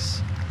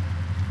remix.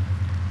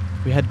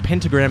 We had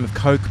Pentagram of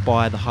Coke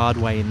by The Hard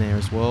Way in there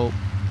as well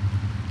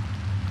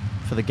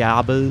for the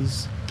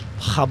Garbers,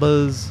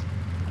 Hubbers,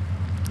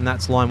 and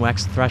that's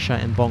Limewax, Thrasher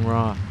and Bong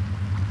Ra.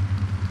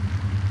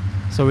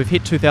 So we've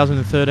hit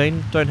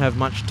 2013, don't have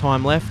much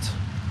time left.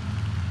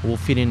 We'll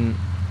fit in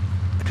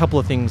a couple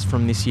of things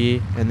from this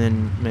year and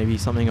then maybe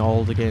something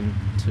old again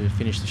to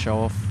finish the show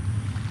off.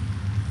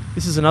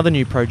 This is another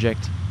new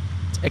project.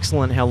 It's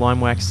excellent how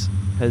Limewax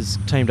has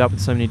teamed up with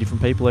so many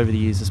different people over the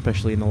years,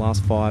 especially in the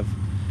last 5.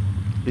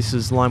 This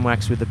is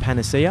Limewax with the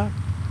Panacea,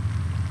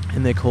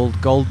 and they're called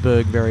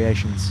Goldberg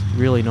Variations.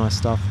 Really nice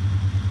stuff.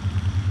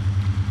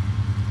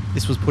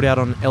 This was put out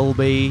on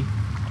LB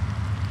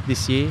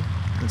this year.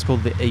 It's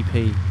called the EP,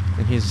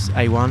 and here's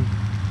A1.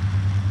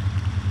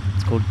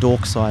 It's called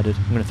Dork-Sided.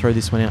 I'm going to throw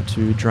this one out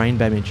to Drain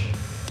Damage.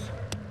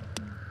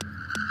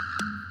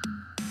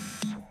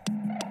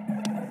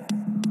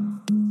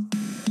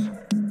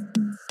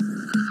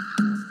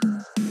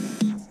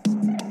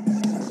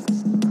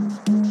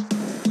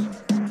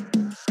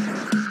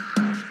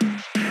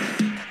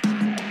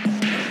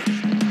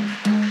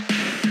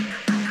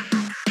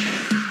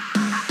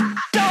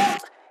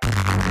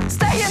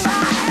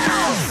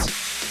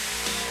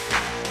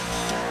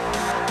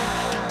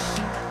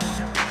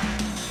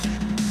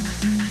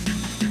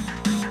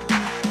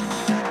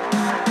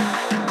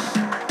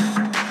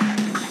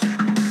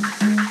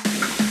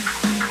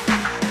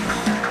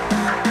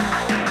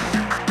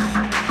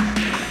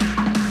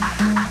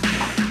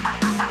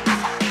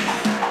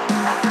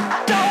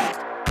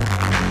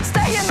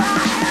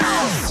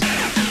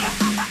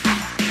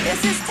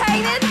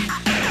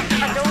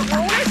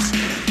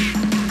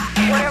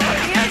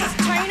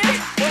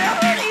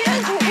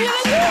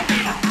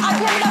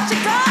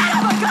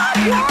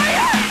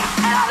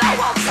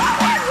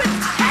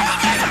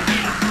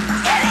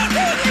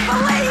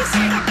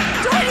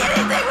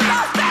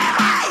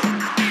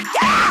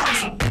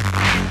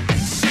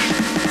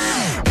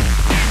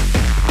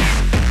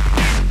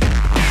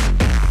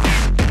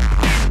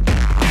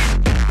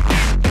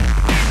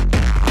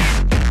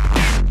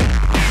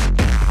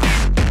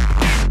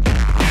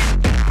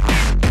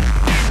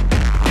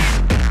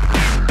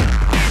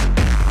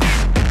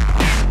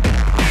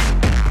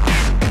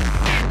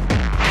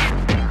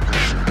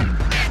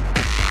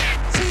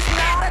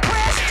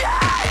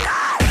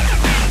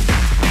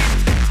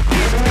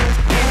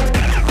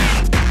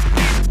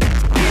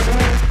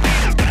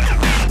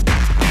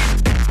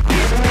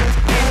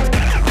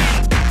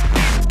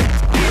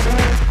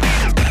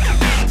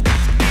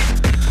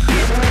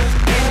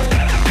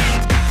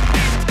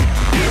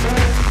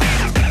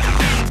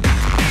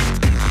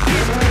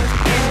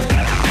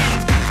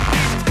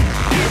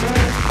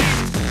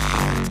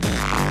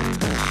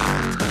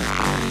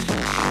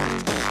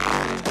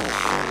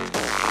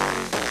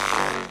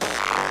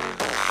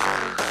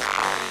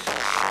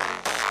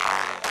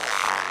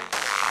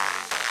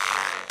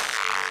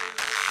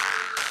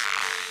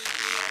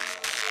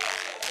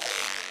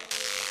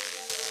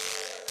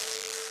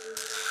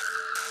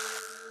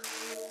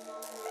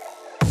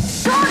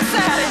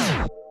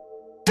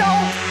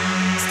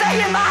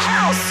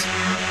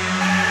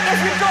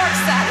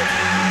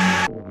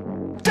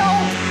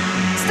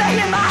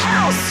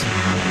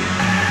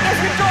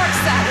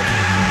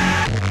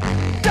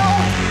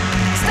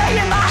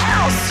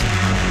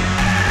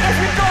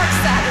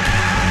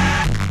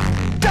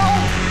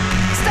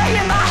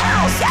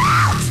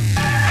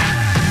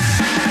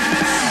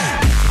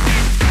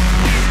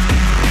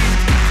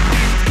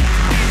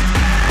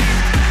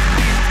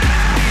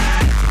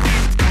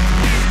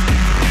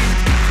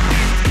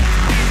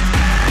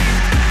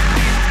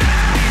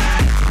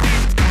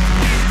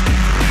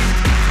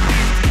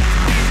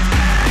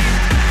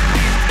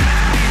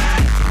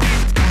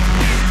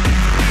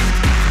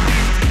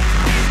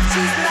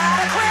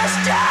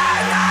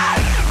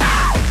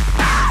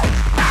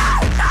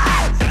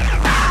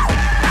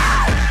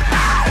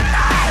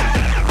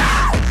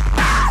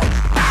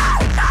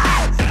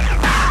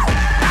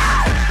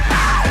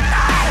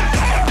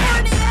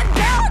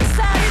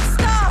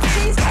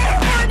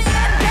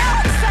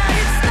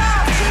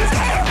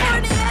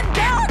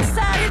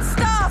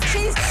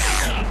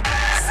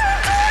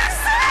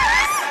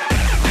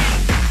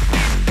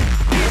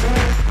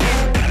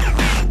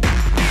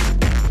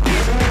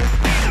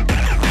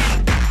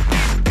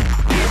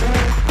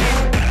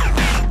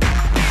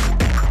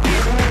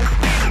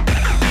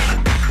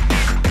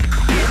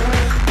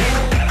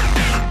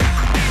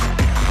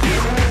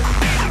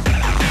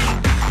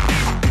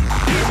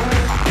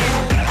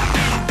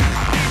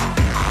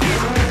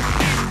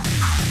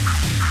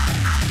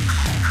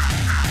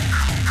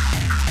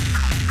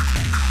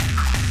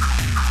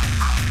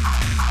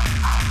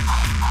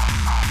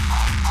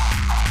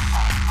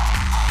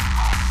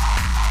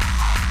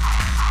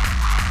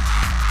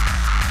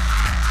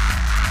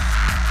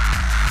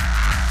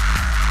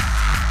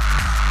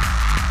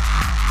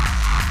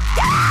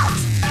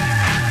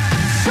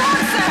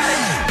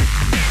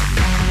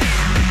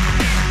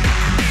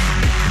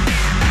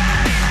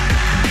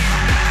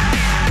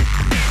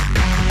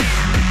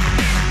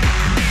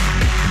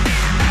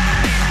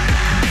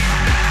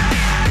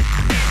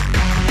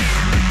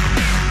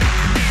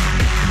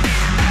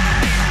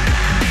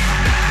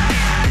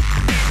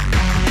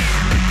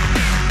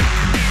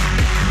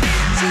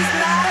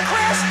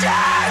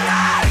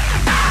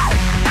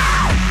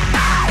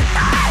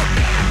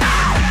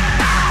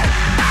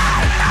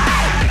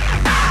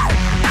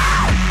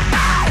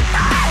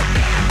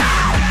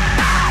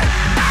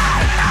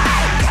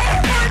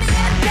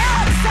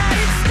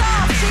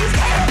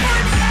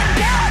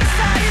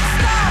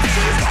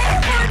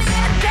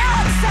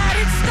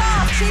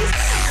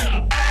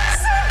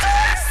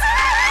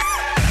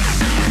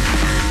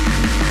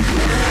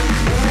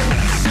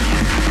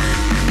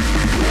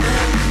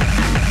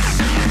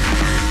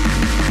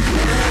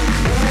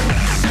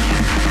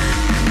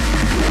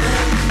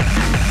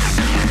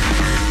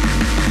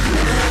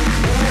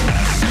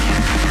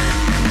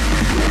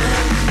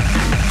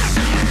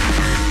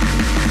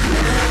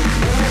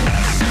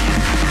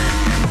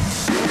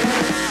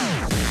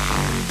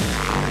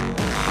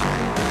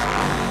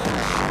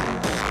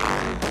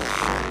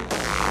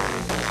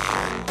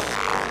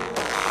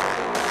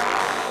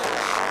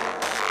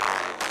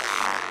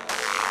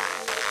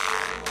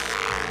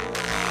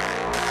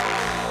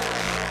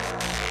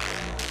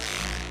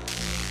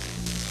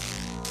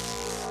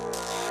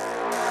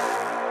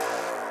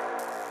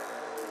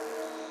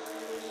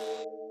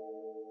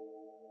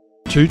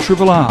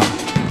 2RRR.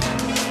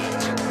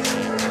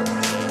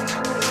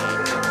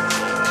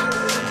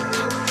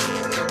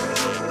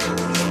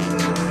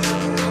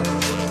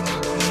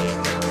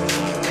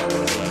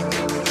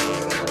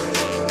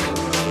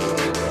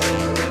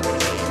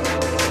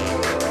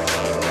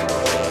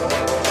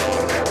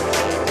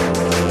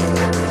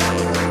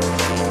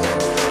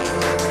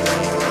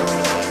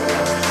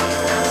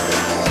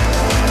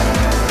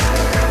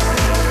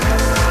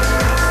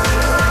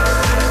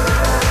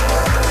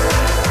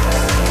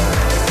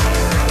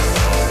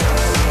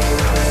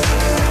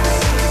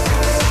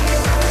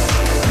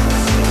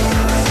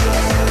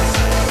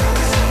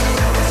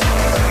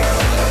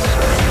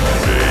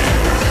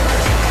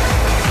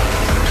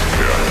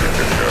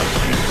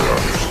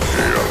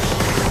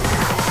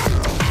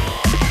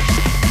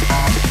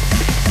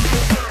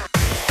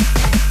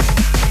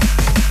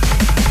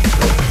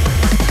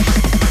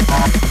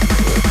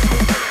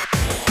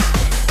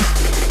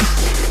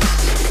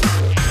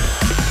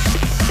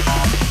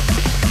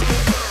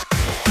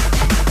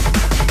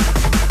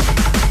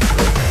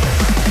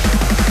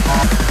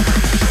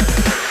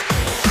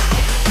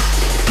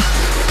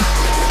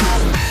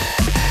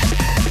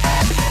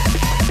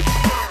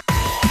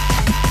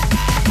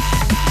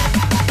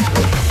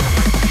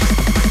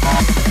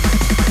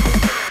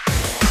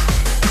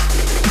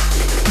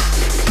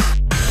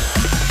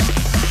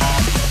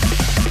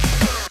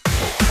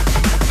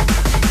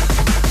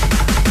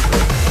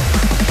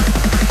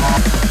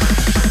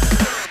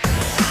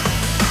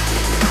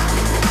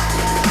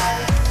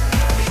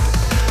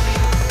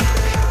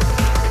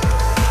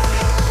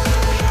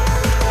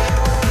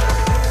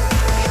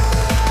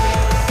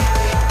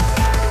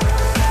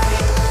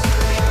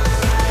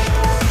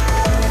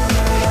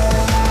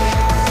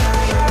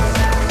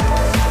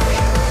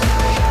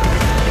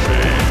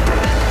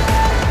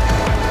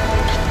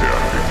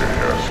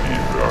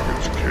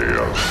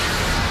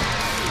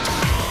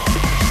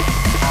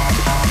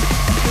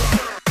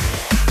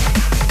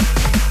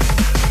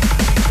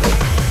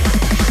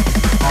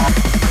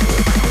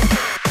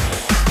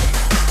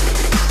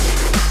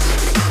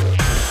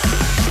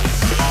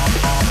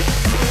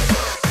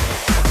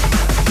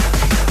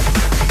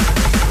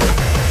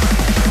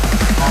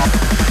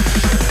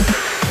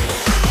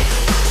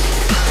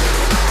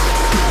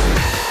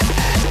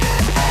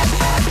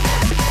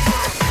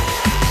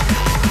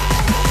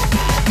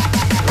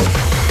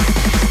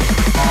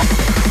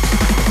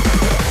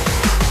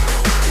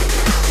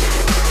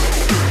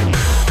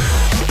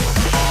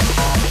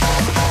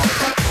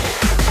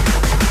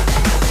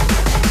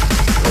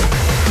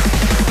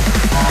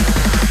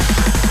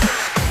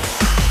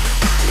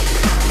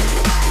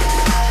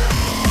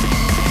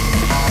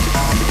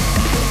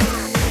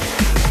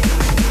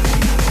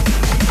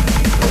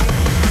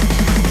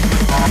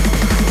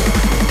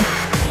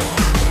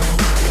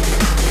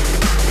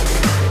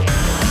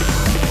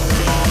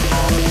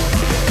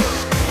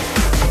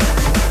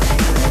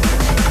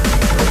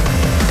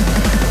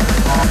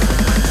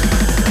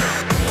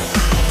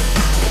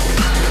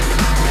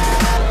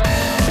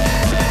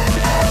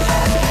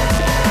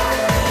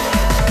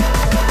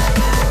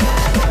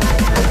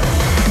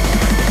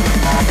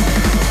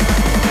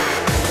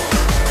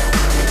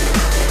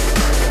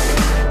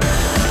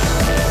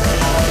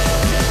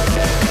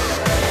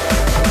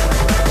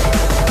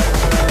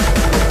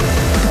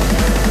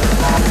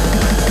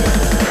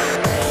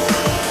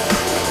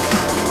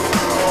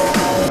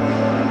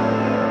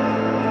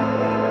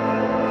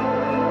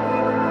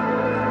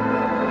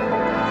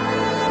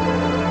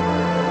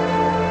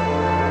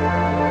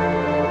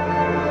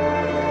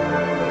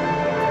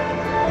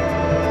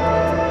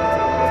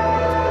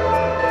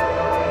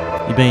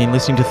 You've been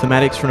listening to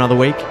Thematics for another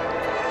week.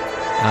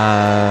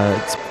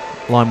 It's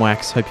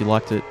Limewax. Hope you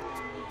liked it.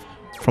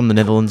 From the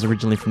Netherlands,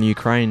 originally from the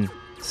Ukraine.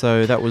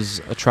 So that was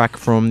a track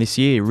from this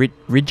year,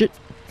 Rigit.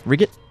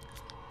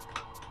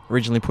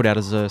 Originally put out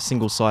as a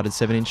single-sided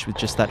 7-inch with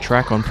just that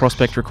track on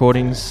Prospect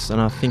Recordings, and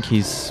I think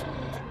he's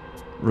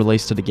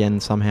released it again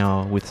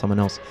somehow with someone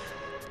else.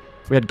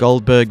 We had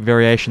Goldberg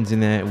variations in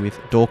there with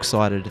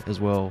Dork-sided as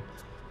well.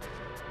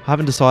 I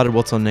haven't decided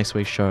what's on next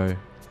week's show.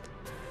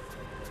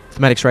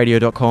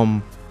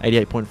 Thematicsradio.com,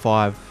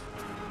 88.5,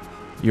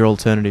 your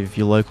alternative,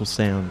 your local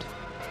sound.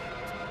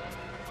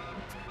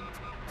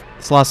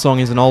 This last song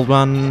is an old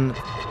one,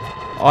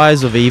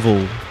 Eyes of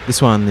Evil.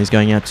 This one is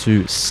going out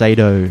to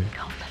Sado.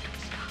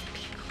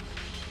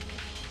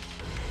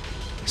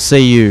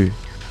 See you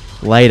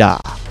later.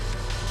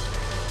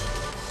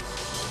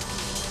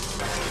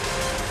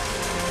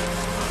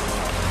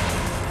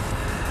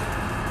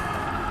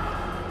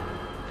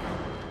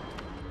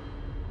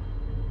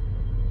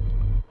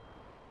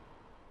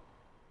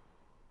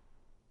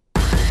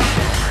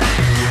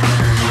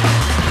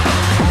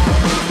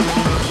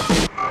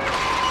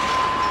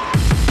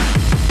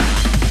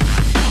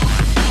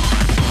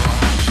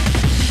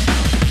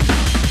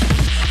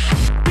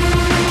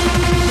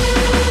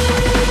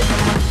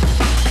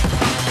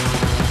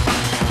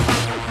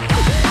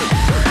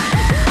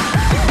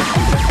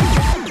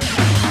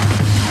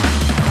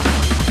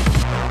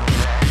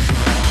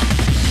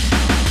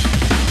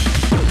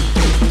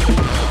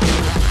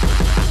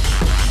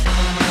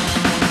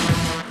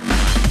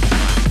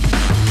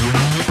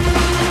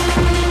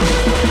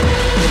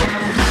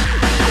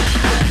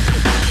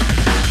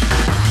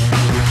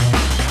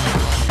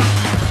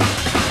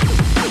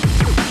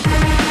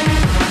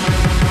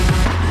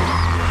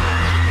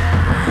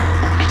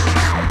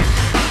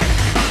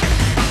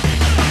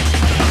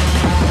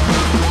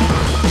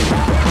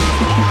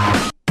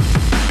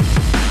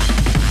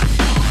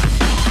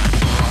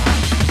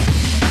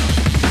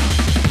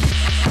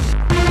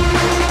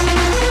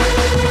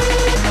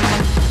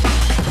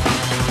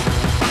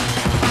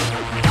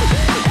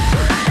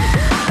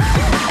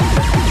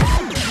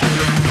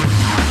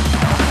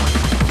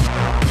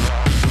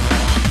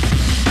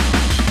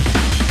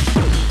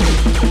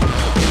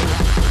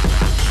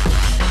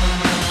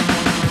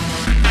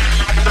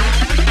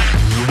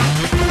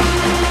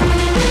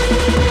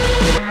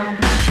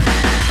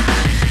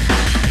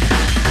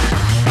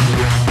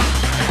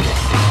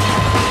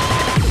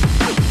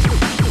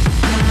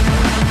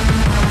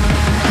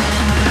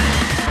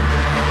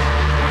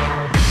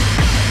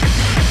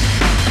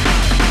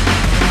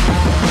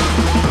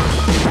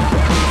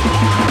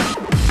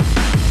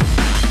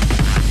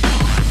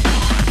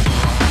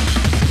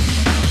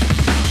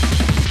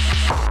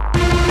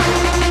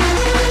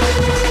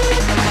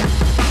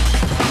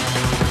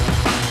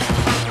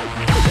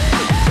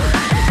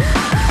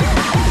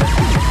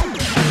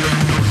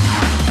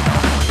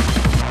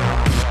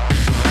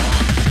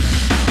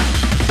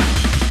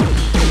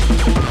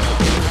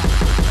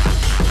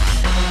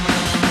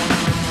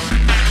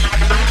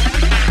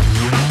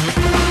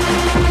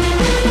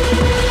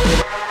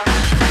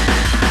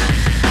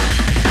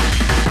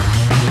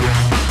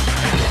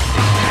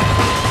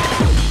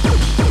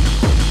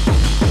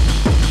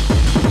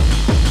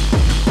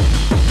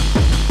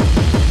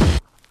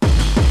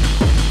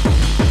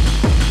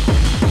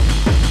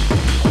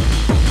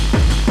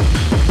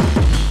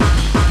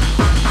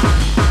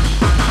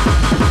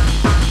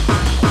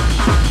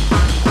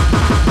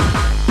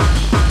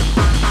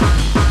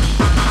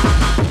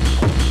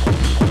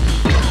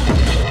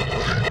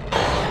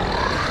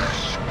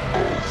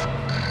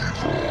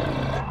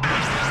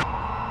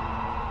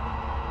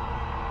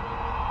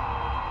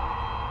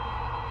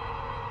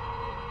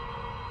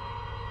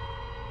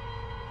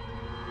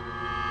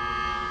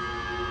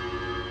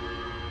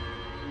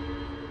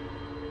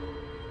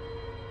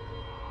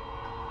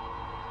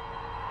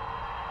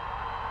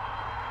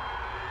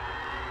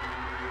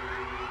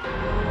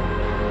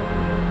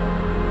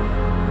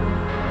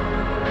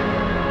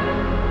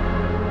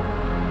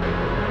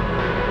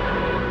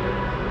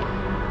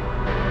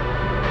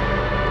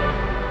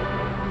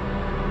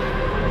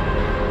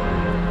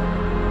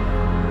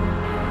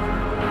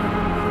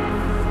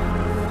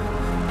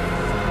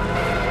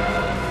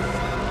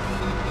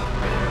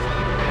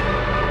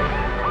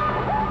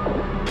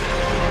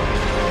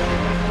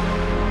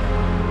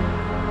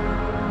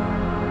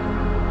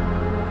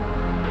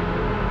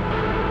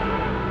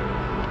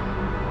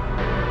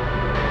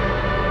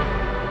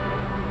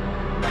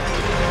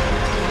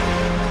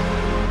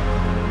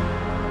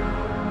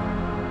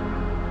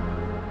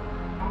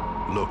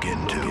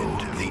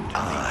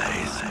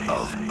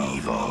 of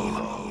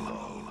evil.